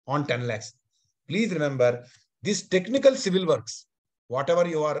on 10 lakhs. Please remember, this technical civil works, whatever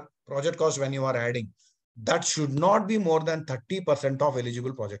your project cost when you are adding, that should not be more than 30% of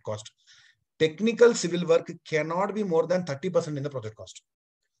eligible project cost. Technical civil work cannot be more than 30% in the project cost.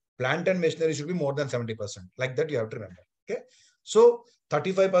 Plant and machinery should be more than 70%. Like that, you have to remember. Okay. So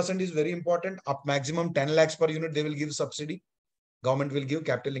 35% is very important. Up maximum 10 lakhs per unit, they will give subsidy. Government will give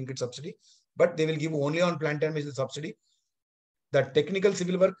capital linked subsidy, but they will give only on plant and machinery subsidy. The technical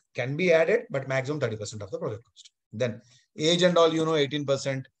civil work can be added, but maximum 30% of the project cost. Then age and all,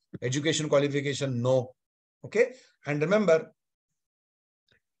 18%. Education qualification, no. Okay. And remember,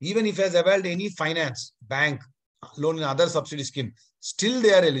 even if has availed any finance, bank, loan in other subsidy scheme, still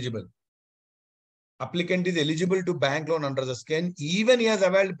they are eligible. Applicant is eligible to bank loan under the scheme, even he has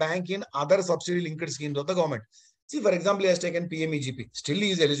availed bank in other subsidy linked schemes of the government. See, for example, he has taken PMEGP, still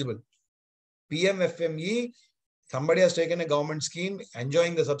he is eligible. PMFME, somebody has taken a government scheme,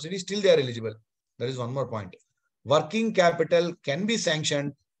 enjoying the subsidy, still they are eligible. There is one more point. Working capital can be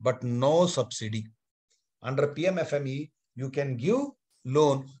sanctioned, but no subsidy. Under PMFME, you can give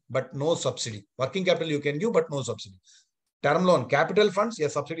loan, but no subsidy. Working capital you can give, but no subsidy. Term loan, capital funds,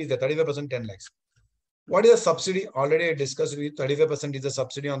 yes, subsidy is the 35%, 10 lakhs. What is a subsidy? Already I discussed with 35% is the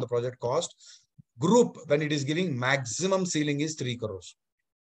subsidy on the project cost. Group, when it is giving, maximum ceiling is 3 crores.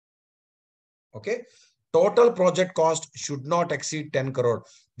 Okay. Total project cost should not exceed 10 crore.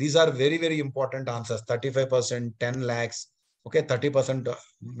 These are very, very important answers. 35%, 10 lakhs. Okay. 30%,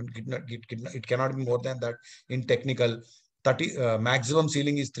 it cannot be more than that in technical. Maximum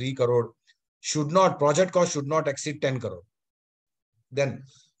ceiling is 3 crore. Project cost should not exceed 10 crore. Then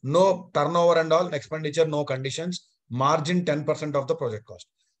no turnover and all, expenditure, no conditions, margin 10% of the project cost.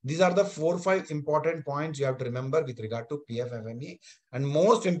 These are the 4-5 important points you have to remember with regard to PFME. And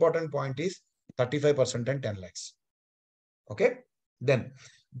most important point is 35% and 10 lakhs. Okay. Then,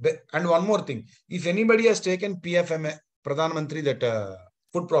 and one more thing, if anybody has taken PFME, Pradhan Mantri, that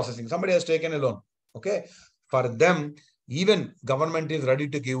food processing, somebody has taken a loan. Okay. For them, even government is ready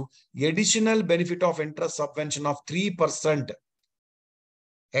to give additional benefit of interest subvention of 3%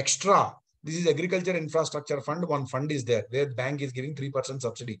 extra. This is agriculture infrastructure fund. One fund is there where bank is giving 3%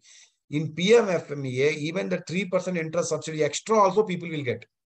 subsidy. In PMFMEA, even the 3% interest subsidy extra also people will get.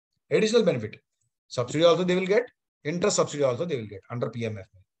 Additional benefit. Subsidy also they will get. Interest subsidy also they will get under PMFMEA.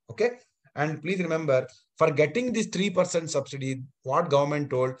 Okay. And please remember, for getting this 3% subsidy, what government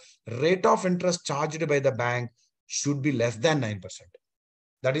told, rate of interest charged by the bank should be less than 9%.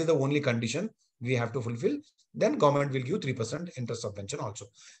 That is the only condition we have to fulfill. Then government will give 3% interest subvention also.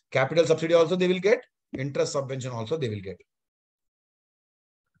 Capital subsidy also they will get. Interest subvention also they will get.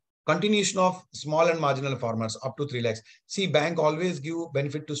 Continuation of small and marginal farmers up to 3 lakhs. See, bank always give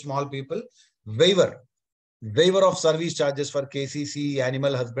benefit to small people. Waiver of service charges for KCC,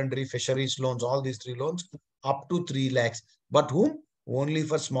 animal husbandry, fisheries loans, all these 3 loans up to 3 lakhs. But whom? Only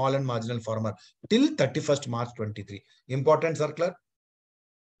for small and marginal farmer till 31st March 23. Important circular.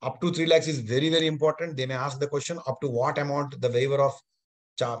 Up to 3 lakhs is very, very important. They may ask the question, up to what amount the waiver of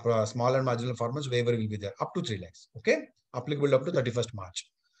small and marginal farmers waiver will be there. Up to 3 lakhs. Okay. Applicable up to 31st March.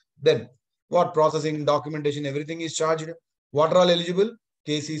 Then what processing, documentation, everything is charged. What are all eligible?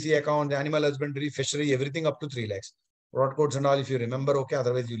 KCC account, animal husbandry, fishery, everything up to 3 lakhs. Road codes and all, if you remember, okay.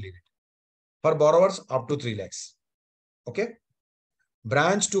 Otherwise you leave it. For borrowers, up to 3 lakhs. Okay.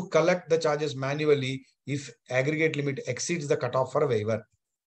 Branch to collect the charges manually if aggregate limit exceeds the cutoff for waiver.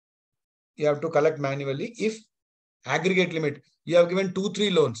 You have to collect manually if aggregate limit. You have given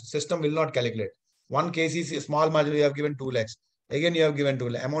 2-3 loans, system will not calculate. One KCC, small margin, you have given 2 lakhs. Again, you have given 2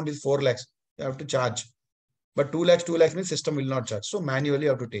 lakhs. Amount is 4 lakhs. You have to charge. But 2 lakhs means system will not charge. So manually you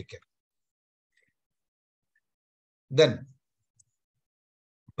have to take care. Then,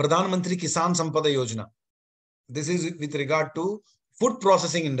 Pradhan Mantri Kisan Sampada Yojana. This is with regard to food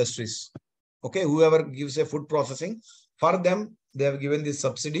processing industries. Okay, whoever gives a food processing, for them, they have given this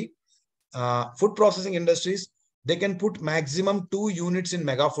subsidy. Food processing industries, they can put maximum 2 units in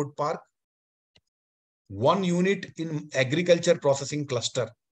mega food park, 1 unit in agriculture processing cluster.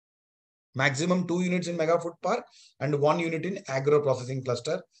 Maximum 2 units in mega food park and 1 unit in agro processing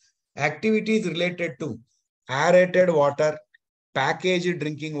cluster. Activities related to aerated water, packaged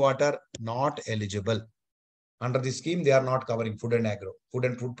drinking water, not eligible. Under this scheme, they are not covering food and agro, food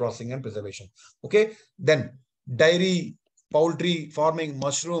and food processing and preservation. Okay. Then dairy, poultry, farming,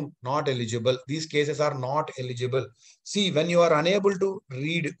 mushroom, not eligible. These cases are not eligible. See, when you are unable to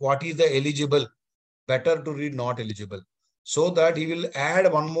read what is the eligible, better to read not eligible. So that he will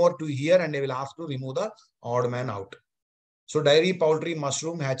add one more to here and they will ask to remove the odd man out. So dairy, poultry,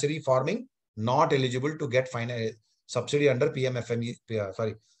 mushroom, hatchery, farming, not eligible to get subsidy under PMFME,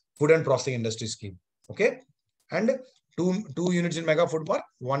 Food and Processing Industry Scheme. Okay. And two units in Mega Food Park,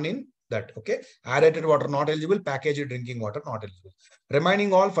 one in that. Okay. Aerated water not eligible, packaged drinking water not eligible.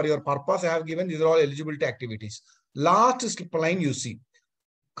 Remaining all for your purpose, I have given these are all eligibility activities. Last line you see.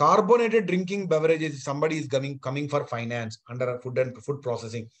 Carbonated drinking beverages, somebody is coming for finance under food and food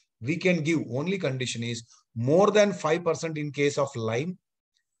processing. We can give, only condition is more than 5% in case of lime,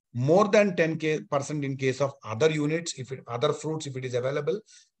 more than 10% in case of other units, if other fruits, if it is available,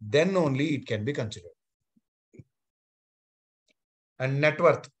 then only it can be considered. And net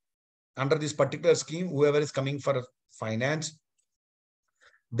worth, under this particular scheme, whoever is coming for finance,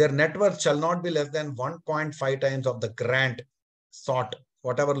 their net worth shall not be less than 1.5 times of the grant sought,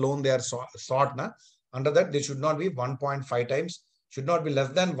 whatever loan they are sought. Under that, they should not be 1.5 times, should not be less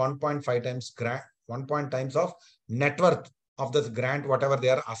than 1.5 times grant, 1 times of net worth of this grant, whatever they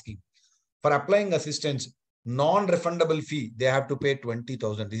are asking. For applying assistance, non-refundable fee, they have to pay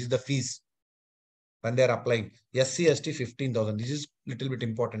 20,000. This is the fees when they are applying. SC, ST 15,000. This is little bit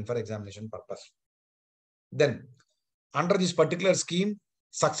important for examination purpose. Then, under this particular scheme,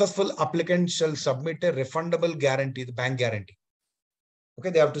 successful applicants shall submit a refundable guarantee, the bank guarantee. Okay,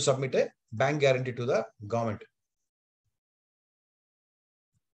 they have to submit a bank guarantee to the government.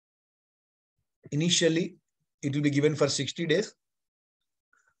 Initially, it will be given for 60 days.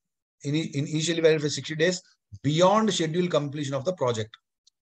 Initially valid for 60 days beyond scheduled completion of the project.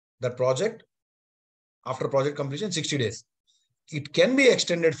 The project, after project completion, 60 days. It can be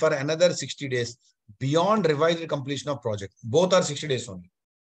extended for another 60 days beyond revised completion of project. Both are 60 days only.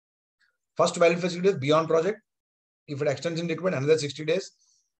 First valid for 60 days beyond project. If it extension required, another 60 days.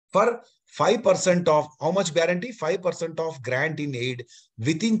 For 5% of, how much guarantee? 5% of grant in aid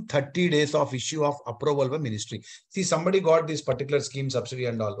within 30 days of issue of approval by ministry. See, somebody got this particular scheme subsidy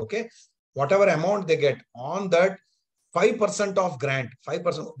and all. Okay. Whatever amount they get on that, 5% of grant,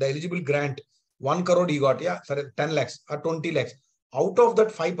 5%, the eligible grant, 1 crore he got, yeah, sorry, 10 lakhs or 20 lakhs. Out of that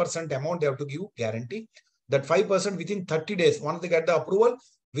 5% amount, they have to give guarantee. That 5% within 30 days, once they get the approval,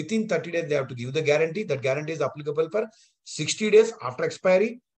 within 30 days, they have to give the guarantee. That guarantee is applicable for 60 days after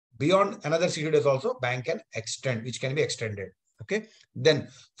expiry. Beyond another 60 days also, bank can extend, which can be extended. Okay. Then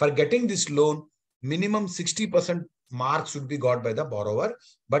for getting this loan, minimum 60% mark should be got by the borrower,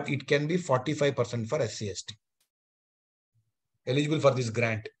 but it can be 45% for SC/ST. Eligible for this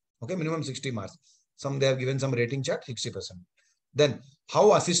grant. Okay. Minimum 60 marks. Some they have given some rating chart, 60%. Then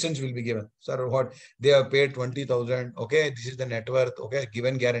how assistance will be given? Sir, what? They have paid 20,000. Okay. This is the net worth. Okay.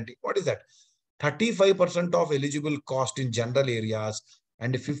 Given guarantee. What is that? 35% of eligible cost in general areas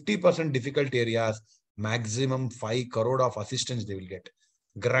and 50% difficult areas, maximum 5 crore of assistance they will get.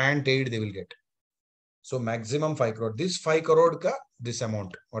 Grant aid they will get. So maximum 5 crore. This 5 crore ka, this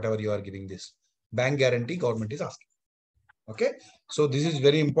amount, whatever you are giving this. Bank guarantee government is asking. Okay. So this is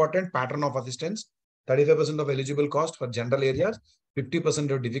very important pattern of assistance. 35% of eligible cost for general areas, 50%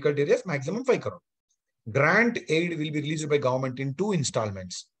 of difficult areas, maximum 5 crore. Grant aid will be released by government in 2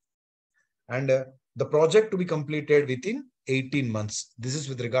 installments. And the project to be completed within 18 months. This is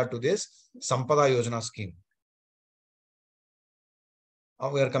with regard to this Sampada Yojana scheme.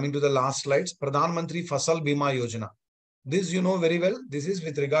 Now we are coming to the last slides. Pradhan Mantri Fasal Bima Yojana. This you know very well. This is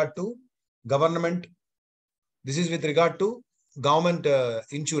with regard to government. This is with regard to government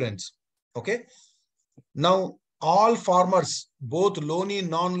insurance. Okay. Now all farmers, both loany,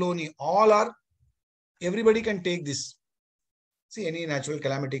 non-loany, all are, everybody can take this. See, any natural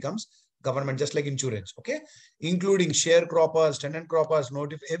calamity comes, government, just like insurance, okay, including sharecroppers, tenant croppers,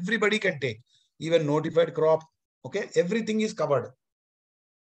 everybody can take, even notified crop, okay, everything is covered.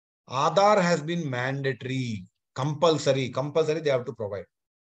 Aadhaar has been mandatory, compulsory they have to provide,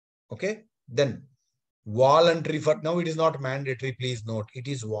 okay. Then voluntary, for now it is not mandatory, please note, it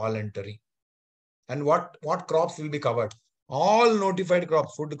is voluntary. And what crops will be covered? All notified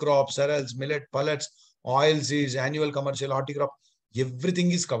crops, food crops, cereals, millet, pellets, oil seeds, annual commercial horticrop,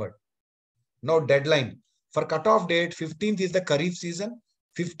 everything is covered. Now deadline. For cutoff date, 15th is the Kharif season,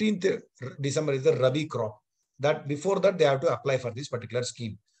 15th December is the Rabi crop. That before that, they have to apply for this particular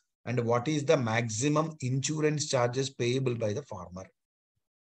scheme. And what is the maximum insurance charges payable by the farmer?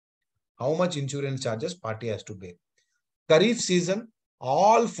 How much insurance charges party has to pay? Kharif season,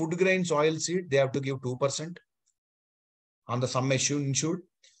 all food grains, oil seed, they have to give 2% on the sum insured.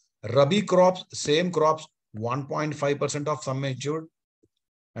 Rabi crops, same crops, 1.5% of sum insured.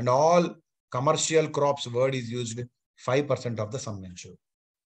 And all commercial crops, word is used, 5% of the sum insured.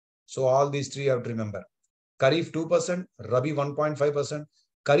 So all these three you have to remember. Kharif 2%, Rabi 1.5%.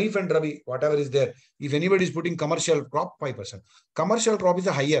 Kharif and Rabi, whatever is there. If anybody is putting commercial crop, 5%. Commercial crop is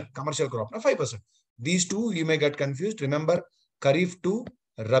a higher commercial crop, now 5%. These two you may get confused. Remember, Kharif 2,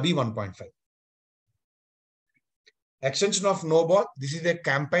 Rabi 1.5. Extension of no ball. This is a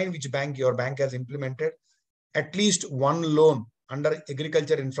campaign which your bank has implemented. At least one loan under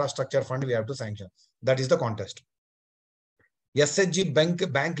Agriculture Infrastructure Fund we have to sanction. That is the contest. SHG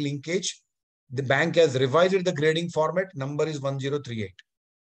bank linkage. The bank has revised the grading format. Number is 1038.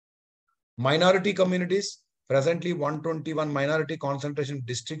 Minority communities. Presently 121 minority concentration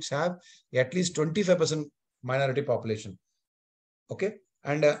districts have at least 25% minority population. Okay.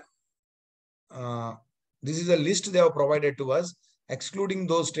 And this is a list they have provided to us, excluding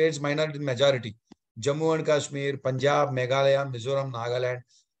those states minority majority. Jammu and Kashmir, Punjab, Meghalaya, Mizoram, Nagaland.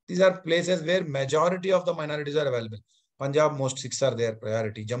 These are places where majority of the minorities are available. Punjab, most 6 are there,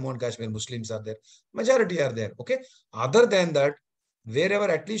 priority. Jammu and Kashmir, Muslims are there. Majority are there. Okay. Other than that, wherever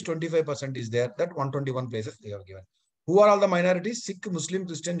at least 25% is there, that 121 places they have given. Who are all the minorities? Sikh, Muslim,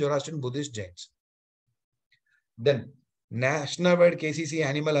 Christian, Zoroastrian, Buddhist, Jains. Then, national-wide KCC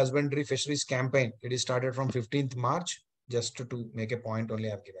Animal Husbandry Fisheries Campaign. It is started from 15th March. Just to make a point only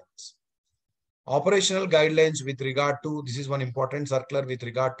I have given this. Operational guidelines with regard to, this is one important circular with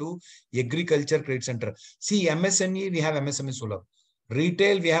regard to Agriculture Credit Center. See, MSME, we have MSME Sulabh.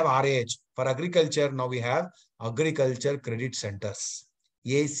 Retail, we have RAH. For agriculture, now we have Agriculture Credit Centers.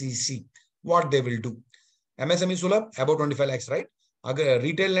 ACC. What they will do? MSME Sulabh, about 25 lakhs, right?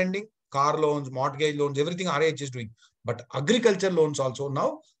 Retail lending, car loans, mortgage loans, everything RAH is doing. But agriculture loans also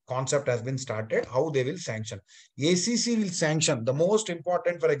now concept has been started, how they will sanction. ACC will sanction. The most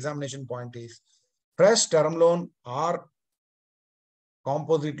important for examination point is fresh term loan or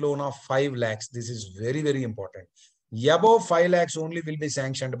composite loan of 5 lakhs. This is very, very important. Above 5 lakhs only will be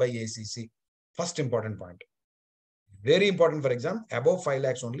sanctioned by ACC. First important point. Very important for exam. Above 5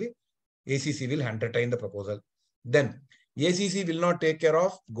 lakhs only, ACC will entertain the proposal. Then ACC will not take care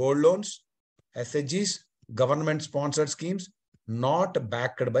of gold loans, SHGs, government-sponsored schemes, not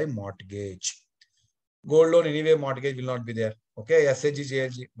backed by mortgage. Gold loan, anyway, mortgage will not be there. Okay, SHG,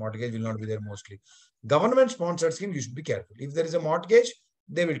 JLG, mortgage will not be there mostly. Government-sponsored scheme, you should be careful. If there is a mortgage,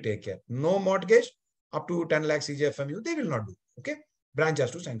 they will take care. No mortgage, up to 10 lakhs CGFMU, they will not do. Okay, branch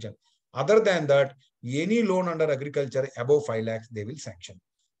has to sanction. Other than that, any loan under agriculture above 5 lakhs, they will sanction.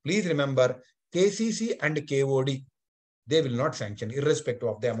 Please remember, KCC and KOD, they will not sanction, irrespective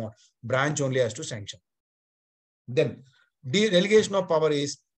of the amount. Branch only has to sanction. Then, delegation of power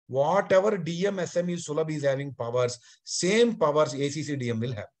is whatever DM SME Sulabh is having powers, same powers ACC DM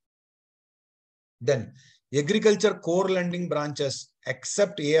will have. Then, agriculture core lending branches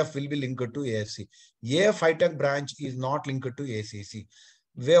except AF will be linked to AFC. AF High-Tech branch is not linked to ACC.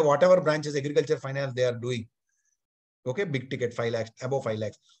 Where whatever branches agriculture finance they are doing, okay, big ticket 5 lakhs, above 5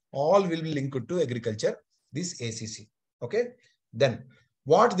 lakhs, all will be linked to agriculture, this ACC. Okay. Then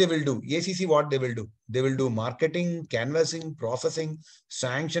what they will do, ACC, what they will do? They will do marketing, canvassing, processing,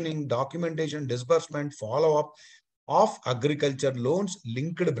 sanctioning, documentation, disbursement, follow-up of agriculture loans,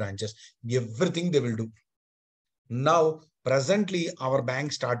 linked branches. Everything they will do. Now, presently, our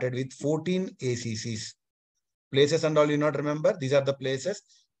bank started with 14 ACCs. Places and all you not remember. These are the places.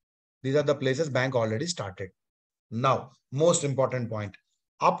 These are the places bank already started. Now, most important point.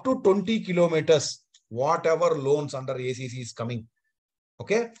 Up to 20 kilometers, whatever loans under ACC is coming.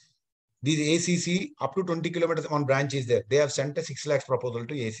 Okay. These ACC up to 20 kilometers on branch is there. They have sent a 6 lakhs proposal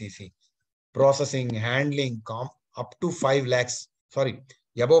to ACC. Processing, handling, up to 5 lakhs. Sorry,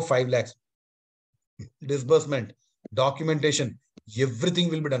 above 5 lakhs. Disbursement, documentation, everything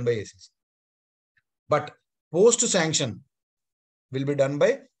will be done by ACC. But post-sanction will be done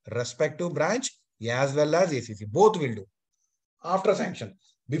by respective branch as well as ACC. Both will do. After sanction.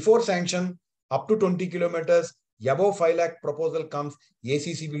 Before sanction, up to 20 kilometers, above 5 lakh proposal comes,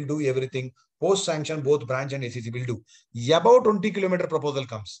 ACC will do everything. Post-sanction, both branch and ACC will do. Above 20 kilometer proposal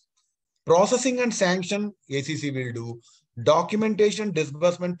comes. Processing and sanction, ACC will do. Documentation,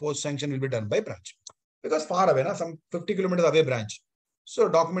 disbursement, post-sanction will be done by branch. Because far away, some 50 kilometers away branch. So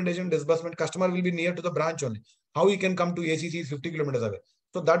documentation, disbursement, customer will be near to the branch only. How he can come to ACC is 50 kilometers away.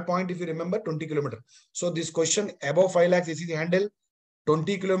 So that point, if you remember, 20 kilometers. So this question, above 5 lakhs ACC handle,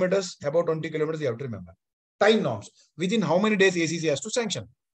 20 kilometers, above 20 kilometers, you have to remember. Time norms. Within how many days ACC has to sanction?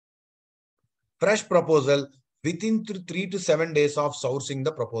 Fresh proposal, within 3 to 7 days of sourcing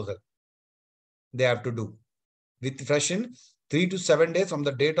the proposal. They have to do. With fresh in 3 to 7 days from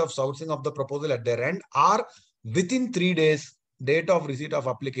the date of sourcing of the proposal at their end, or within 3 days, date of receipt of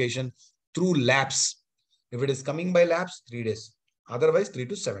application through lapse. If it is coming by lapse, 3 days. Otherwise, 3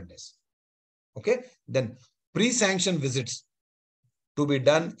 to 7 days. Okay. Then Pre-sanction visits to be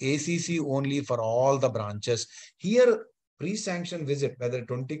done ACC only for all the branches. Here, pre-sanction visit, whether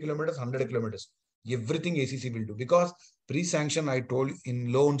 20 kilometers, 100 kilometers, everything ACC will do, because pre-sanction, I told you,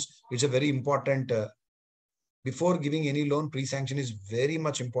 in loans, it's a very important, before giving any loan, pre-sanction is very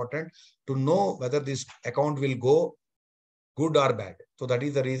much important to know whether this account will go good or bad. So that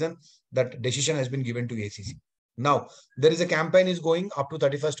is the reason that decision has been given to ACC. Now, there is a campaign is going up to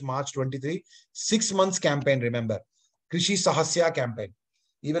 31st March 23, 6 months campaign, remember. Krishi Sahasya campaign.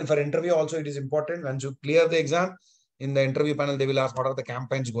 Even for interview also, it is important. Once you clear the exam, in the interview panel, they will ask what are the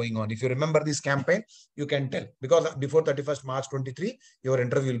campaigns going on. If you remember this campaign, you can tell. Because before 31st March 23, your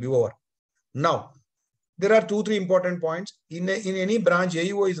interview will be over. Now, there are 2-3 important points. In any branch,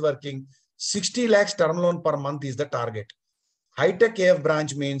 AUO is working, 60 lakhs term loan per month is the target. High-tech AF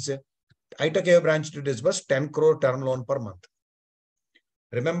branch means high-tech AF branch to disburse 10 crore term loan per month.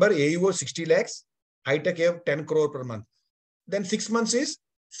 Remember, AUO 60 lakhs, high-tech AF 10 crore per month. Then 6 months is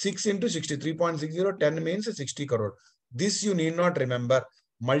 6 into 60, 3.60, 10 means 60 crore. This you need not remember.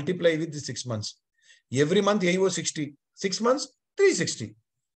 Multiply with the 6 months. Every month AUO 60, 6 months 360.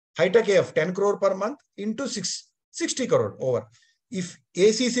 High-tech AF 10 crore per month into 60 crore over. If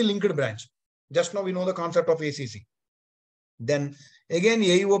ACC linked branch, just now we know the concept of ACC. Then again,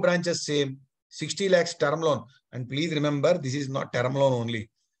 AUO branches same, 60 lakhs term loan. And please remember, this is not term loan only.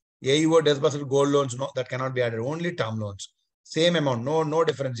 AUO disbursal gold loans, no, that cannot be added. Only term loans. Same amount, no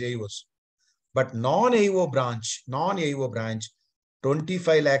difference AUOs. But non-AUO branch,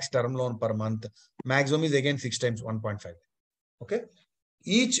 25 lakhs term loan per month. Maximum is again 6 times 1.5. Okay.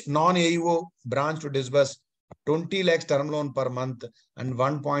 Each non-AUO branch to disburse 20 lakhs term loan per month and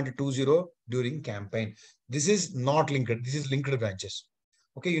 1.20 during campaign. This is not linked. This is linked branches.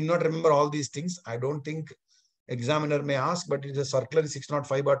 Okay, you not remember all these things. I don't think examiner may ask, but it is a circular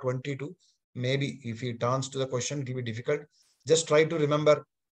 605/22. Maybe if he turns to the question, it will be difficult. Just try to remember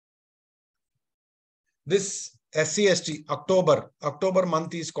this SCST October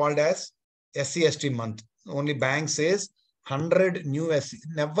month is called as SCST month. Only bank says 100 new SC.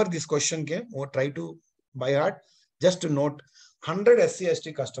 Never this question came, or try to by heart. Just to note, 100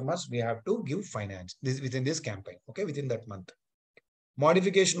 SCST customers we have to give finance within this campaign. Okay, within that month.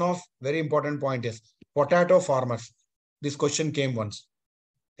 Modification of very important point is potato farmers. This question came once.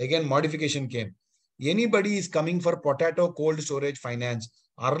 Again, modification came. Anybody is coming for potato cold storage finance.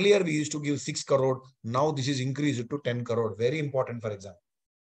 Earlier we used to give 6 crore. Now this is increased to 10 crore. Very important for example.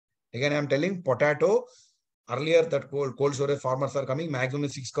 Again, I am telling potato. Earlier that cold storage farmers are coming. Maximum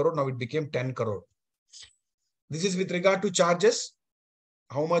is 6 crore. Now it became 10 crore. This is with regard to charges.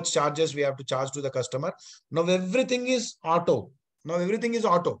 How much charges we have to charge to the customer. Now everything is auto.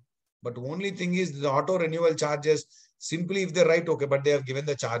 But only thing is the auto renewal charges. Simply if they write, okay, but they have given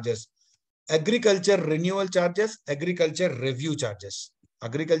the charges. Agriculture renewal charges, agriculture review charges.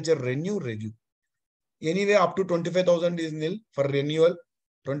 Agriculture review. Anyway, up to 25,000 is nil for renewal.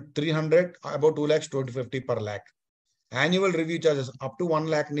 300, about 2 lakhs, 250 per lakh. Annual review charges up to 1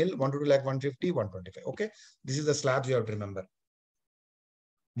 lakh nil, 1 to 2 lakh, 150, 125. Okay. This is the slabs you have to remember.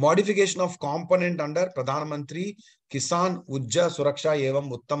 Modification of component under Pradhan Mantri Kisan Ujja Suraksha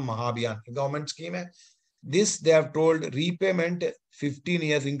Evam Uttam Mahabhiyan. Government scheme hai. This they have told repayment 15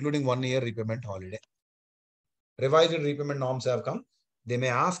 years, including 1 year repayment holiday. Revised repayment norms have come. They may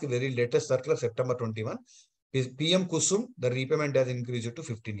ask very latest circular September 21. PM Kusum, the repayment has increased to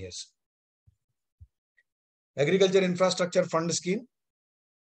 15 years. Agriculture Infrastructure Fund Scheme.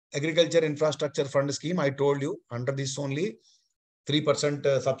 Agriculture Infrastructure Fund Scheme, I told you, under this only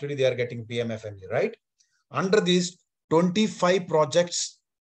 3% subsidy they are getting PMFME, right? Under these 25 projects,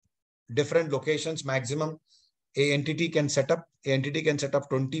 different locations, maximum a entity can set up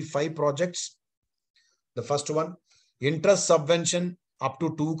 25 projects. The first one, interest subvention up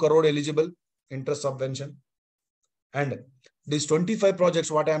to 2 crore eligible interest subvention. And these 25 projects,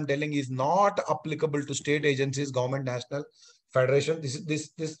 what I am telling is not applicable to state agencies, government, national, federation.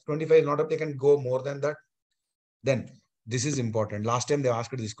 This 25 is not up. They can go more than that. Then this is important. Last time they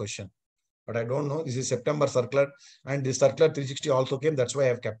asked this question, but I don't know. This is September circular, and this circular 360 also came. That's why I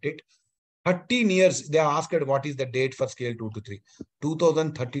have kept it. 13 years. They asked what is the date for scale 2 to 3.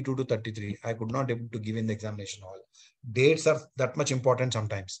 2032 to 33. I could not able to give in the examination hall. Dates are that much important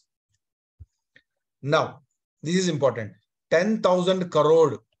sometimes. Now, this is important. 10,000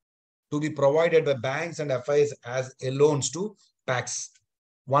 crore to be provided by banks and FIs as a loans to PACs.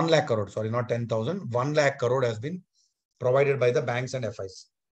 1 lakh crore, sorry, not 10,000. 1 lakh crore has been provided by the banks and FIs.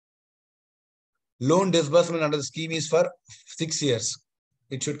 Loan disbursement under the scheme is for 6 years.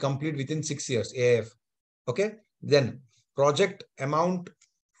 It should complete within 6 years, AIF. Okay. Then project amount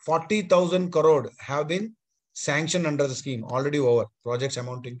 40,000 crore have been sanctioned under the scheme already over. Projects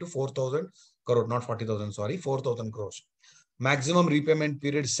amounting to 4,000 crore, not 40,000, sorry, 4,000 crores. Maximum repayment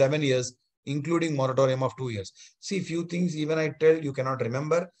period 7 years, including moratorium of 2 years. See, few things even I tell you cannot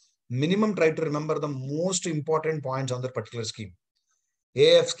remember. Minimum try to remember the most important points on the particular scheme.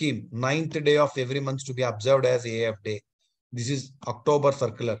 AF scheme, 9th day of every month to be observed as AF day. This is October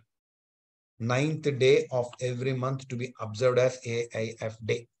circular. 9th day of every month to be observed as AIF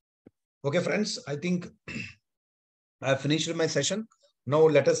day. Okay, friends, I think I have finished my session. Now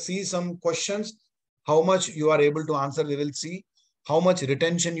let us see some questions. How much you are able to answer, we will see. How much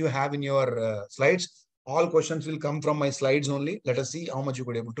retention you have in your slides. All questions will come from my slides only. Let us see how much you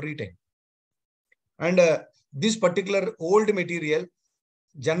could able to retain. And this particular old material,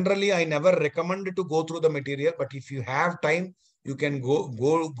 generally, I never recommend to go through the material, but if you have time, you can go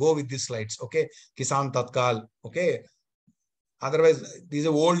with these slides. Okay, Kisan Tatkal. Okay, otherwise these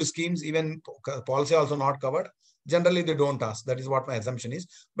are old schemes. Even policy also not covered. Generally, they don't ask. That is what my assumption is.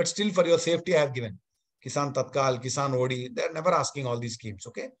 But still, for your safety, I have given Kisan Tatkal, Kisan OD. They are never asking all these schemes.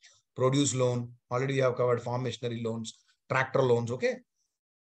 Okay, produce loan already you have covered. Farm machinery loans, tractor loans. Okay.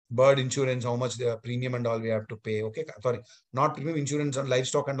 Bird insurance, how much the premium and all we have to pay. Okay, sorry, not premium, insurance on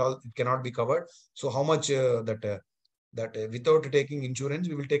livestock and all, it cannot be covered. So how much that without taking insurance,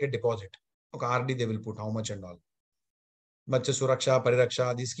 we will take a deposit. Okay, RD they will put how much and all. Bacha Suraksha,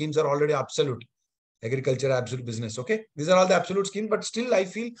 Pariraksha, these schemes are already absolute. Agriculture, absolute business. Okay, these are all the absolute schemes, but still I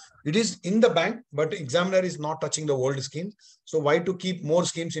feel it is in the bank, but examiner is not touching the old schemes. So why to keep more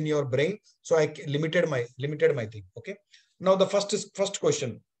schemes in your brain? So I limited my thing. Okay, now the first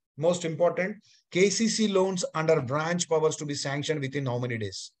question. Most important, KCC loans under branch powers to be sanctioned within how many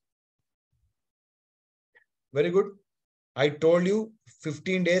days? Very good. I told you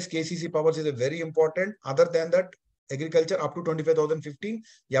 15 days KCC powers is a very important. Other than that, agriculture up to 25,000 15,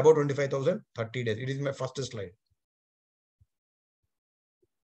 about 25,000 30 days. It is my first slide.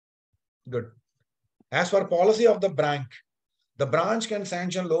 Good. As for policy of the branch can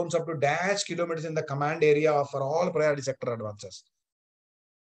sanction loans up to dash kilometers in the command area for all priority sector advances.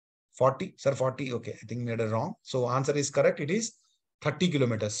 40, sir, 40. Okay, I think we made it wrong. So answer is correct. It is 30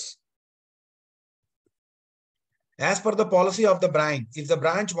 kilometers. As per the policy of the branch, if the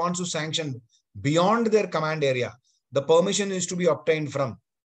branch wants to sanction beyond their command area, the permission is to be obtained from.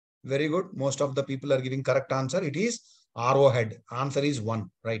 Very good. Most of the people are giving correct answer. It is RO head. Answer is 1,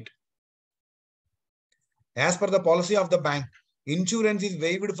 right? As per the policy of the bank, insurance is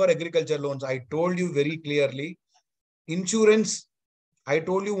waived for agriculture loans. I told you very clearly, insurance, I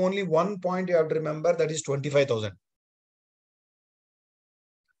told you only one point you have to remember, that is 25,000.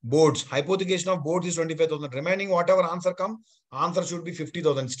 Boards, hypothecation of boards is 25,000. Remaining whatever answer come, answer should be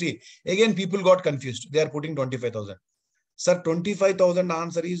 50,000. Still, again, people got confused. They are putting 25,000. Sir, 25,000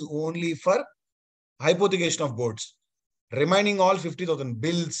 answer is only for hypothecation of boards. Remaining all 50,000.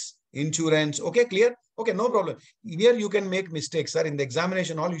 Bills, insurance. Okay, clear? Okay, no problem. Here you can make mistakes, sir. In the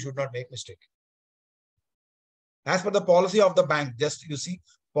examination hall, you should not make mistake. As per the policy of the bank, just you see,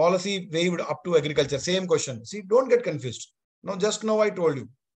 policy waived up to agriculture. Same question. See, don't get confused. No, just now I told you.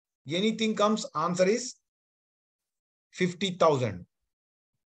 Anything comes, answer is 50,000.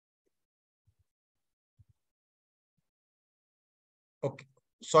 Okay,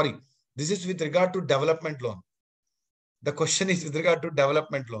 sorry. This is with regard to development loan. The question is with regard to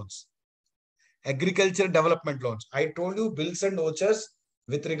development loans. Agriculture development loans. I told you bills and vouchers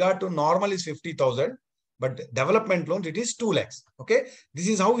with regard to normal is 50,000. But development loans, it is 2 lakhs. Okay. This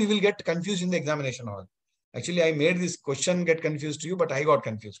is how we will get confused in the examination hall. Actually, I made this question get confused to you, but I got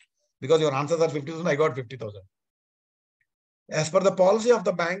confused. Because your answers are 50,000, I got 50,000. As per the policy of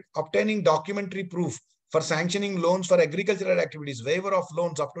the bank, obtaining documentary proof for sanctioning loans for agricultural activities, waiver of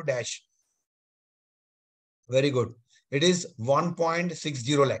loans up to dash. Very good. It is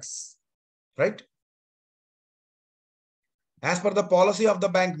 1.60 lakhs. Right? As per the policy of the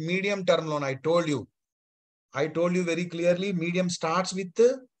bank, medium term loan, I told you very clearly, medium starts with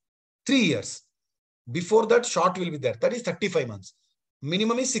 3 years. Before that, short will be there. That is 35 months.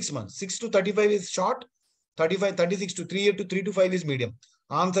 Minimum is 6 months. 6 to 35 is short. 36 to 3 to 3 to 5 is medium.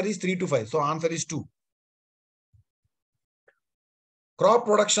 Answer is 3 to 5. So answer is 2. Crop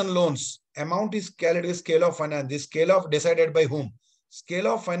production loans. Amount is calculated with scale of finance. This scale of decided by whom? Scale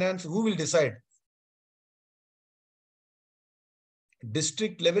of finance, who will decide?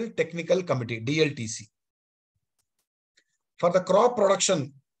 District level technical committee, DLTC. For the crop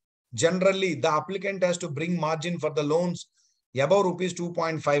production, generally the applicant has to bring margin for the loans above rupees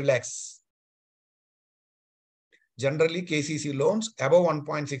 2.5 lakhs. Generally KCC loans above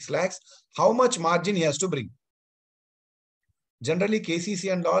 1.6 lakhs. How much margin he has to bring? Generally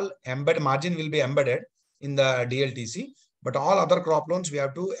KCC and all margin will be embedded. in the DLTC. But all other crop loans, we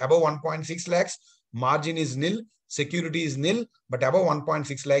have to above 1.6 lakhs, margin is nil, security is nil, but above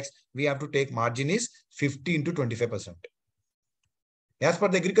 1.6 lakhs, we have to take margin is 50 into 25%. As per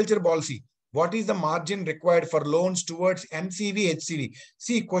the agriculture policy, what is the margin required for loans towards MCV, HCV?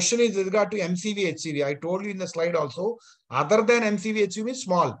 See, question is with regard to MCV, HCV. I told you in the slide also, other than MCV, HCV means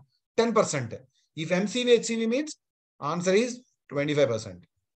small, 10%. If MCV, HCV means, answer is 25%.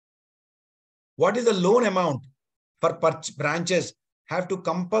 What is the loan amount for branches have to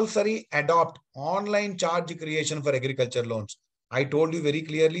compulsory adopt online charge creation for agriculture loans? I told you very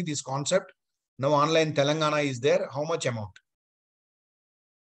clearly this concept. Now online Telangana is there. How much amount?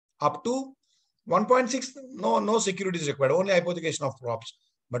 Up to 1.6, no security is required, only hypothecation of crops.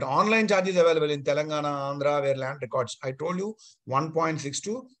 But online charges available in Telangana, Andhra, where land records. I told you 1.6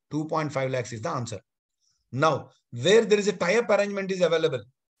 to 2.5 lakhs is the answer. Now, where there is a tie-up arrangement is available,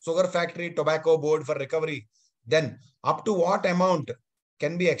 sugar factory, tobacco board for recovery, then up to what amount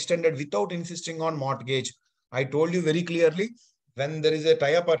can be extended without insisting on mortgage? I told you very clearly, when there is a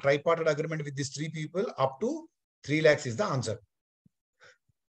tie-up or tripartite agreement with these three people, up to 3 lakhs is the answer.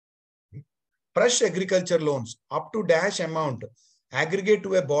 Fresh agriculture loans up to dash amount aggregate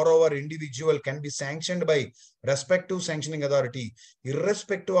to a borrower individual can be sanctioned by respective sanctioning authority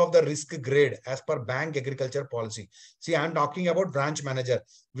irrespective of the risk grade as per bank agriculture policy. See, I am talking about branch manager.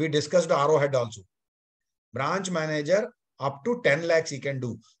 We discussed RO head also. Branch manager up to 10 lakhs he can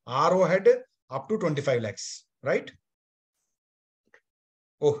do. RO head up to 25 lakhs, right?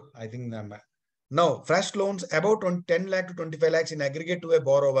 Oh, I think now, fresh loans about 10 lakh to 25 lakhs in aggregate to a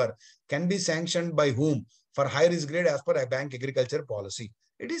borrower can be sanctioned by whom for high risk grade as per a bank agriculture policy.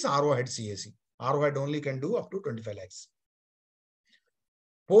 It is RO head CAC. RO head only can do up to 25 lakhs.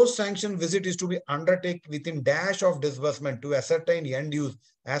 Post-sanction visit is to be undertaken within dash of disbursement to ascertain end use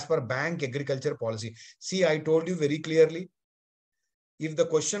as per bank agriculture policy. See, I told you very clearly, if the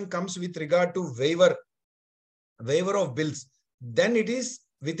question comes with regard to waiver of bills, then it is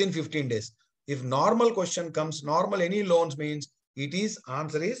within 15 days. If normal question comes, normal any loans means it is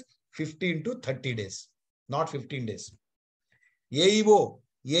answer is 15 to 30 days, not 15 days.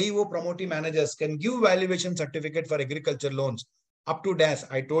 AEO promoting managers can give valuation certificate for agriculture loans up to dash.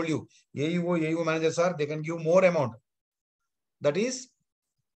 I told you, AEO managers are, they can give more amount. That is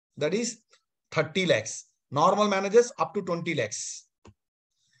 30 lakhs. Normal managers up to 20 lakhs.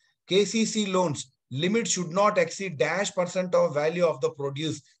 KCC loans limit should not exceed dash percent of value of the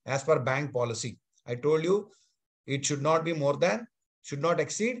produce as per bank policy. I told you it should not be more than, should not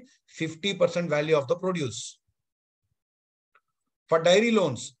exceed 50% value of the produce. For dairy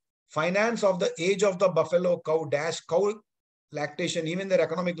loans, finance of the age of the buffalo cow dash cow lactation, even their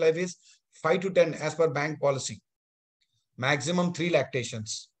economic life is 5 to 10 as per bank policy. Maximum 3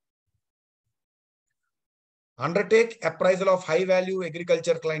 lactations. Undertake appraisal of high value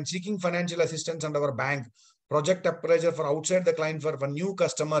agriculture client seeking financial assistance under our bank. Project appraisal for outside the client for new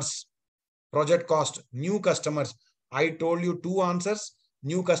customers. Project cost, new customers. I told you 2 answers.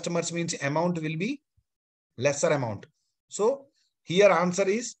 New customers means amount will be lesser amount. So here answer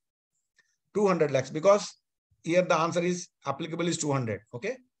is 200 lakhs because here the answer is applicable is 200.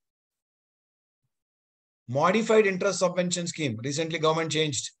 Okay. Modified interest subvention scheme. Recently government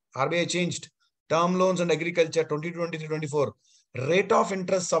changed. RBI changed. Term loans and agriculture 2023-24. Rate of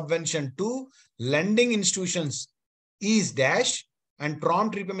interest subvention to lending institutions is dash and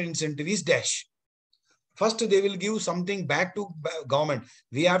prompt repayment incentive is dash. First, they will give something back to government.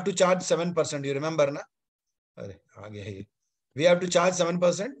 We have to charge 7%. You remember, na? We have to charge 7%.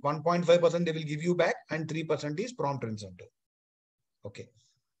 1.5% they will give you back and 3% is prompt incentive. Okay.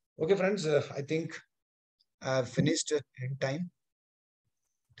 Okay, friends. I think I have finished in time.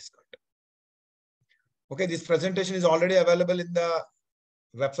 Okay, this presentation is already available in the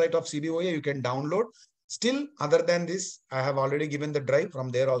website of CBOA. You can download. Still, other than this, I have already given the drive.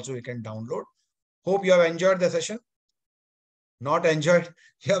 From there also you can download. Hope you have enjoyed the session. Not enjoyed.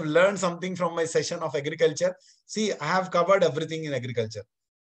 You have learned something from my session of agriculture. See, I have covered everything in agriculture.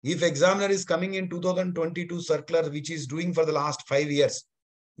 If examiner is coming in 2022 circular, which is doing for the last 5 years,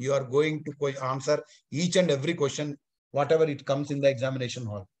 you are going to answer each and every question, whatever it comes in the examination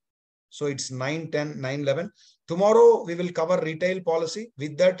hall. So it's 9, 10, 9, 11. Tomorrow we will cover retail policy.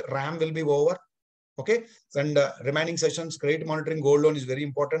 With that, RAM will be over. Okay. And remaining sessions, credit monitoring, gold loan is very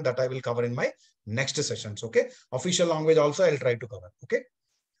important. That I will cover in my next sessions. Okay. Official language also I'll try to cover. Okay.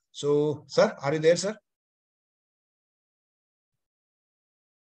 So, sir, are you there, sir?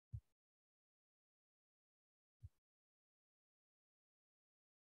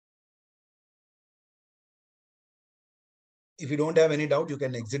 If you don't have any doubt, you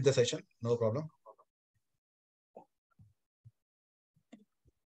can exit the session. No problem.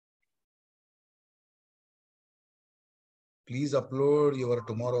 please upload your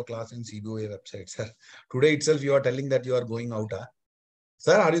tomorrow class in CBOA website, sir. Today itself, you are telling that you are going out.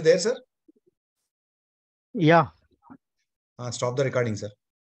 Sir, are you there, sir? Yeah. Stop the recording, sir.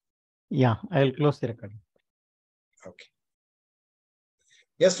 Yeah, I will close the recording. Okay.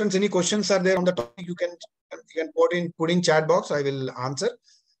 Yes, friends, any questions are there on the topic? You can put in chat box. I will answer.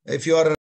 If you are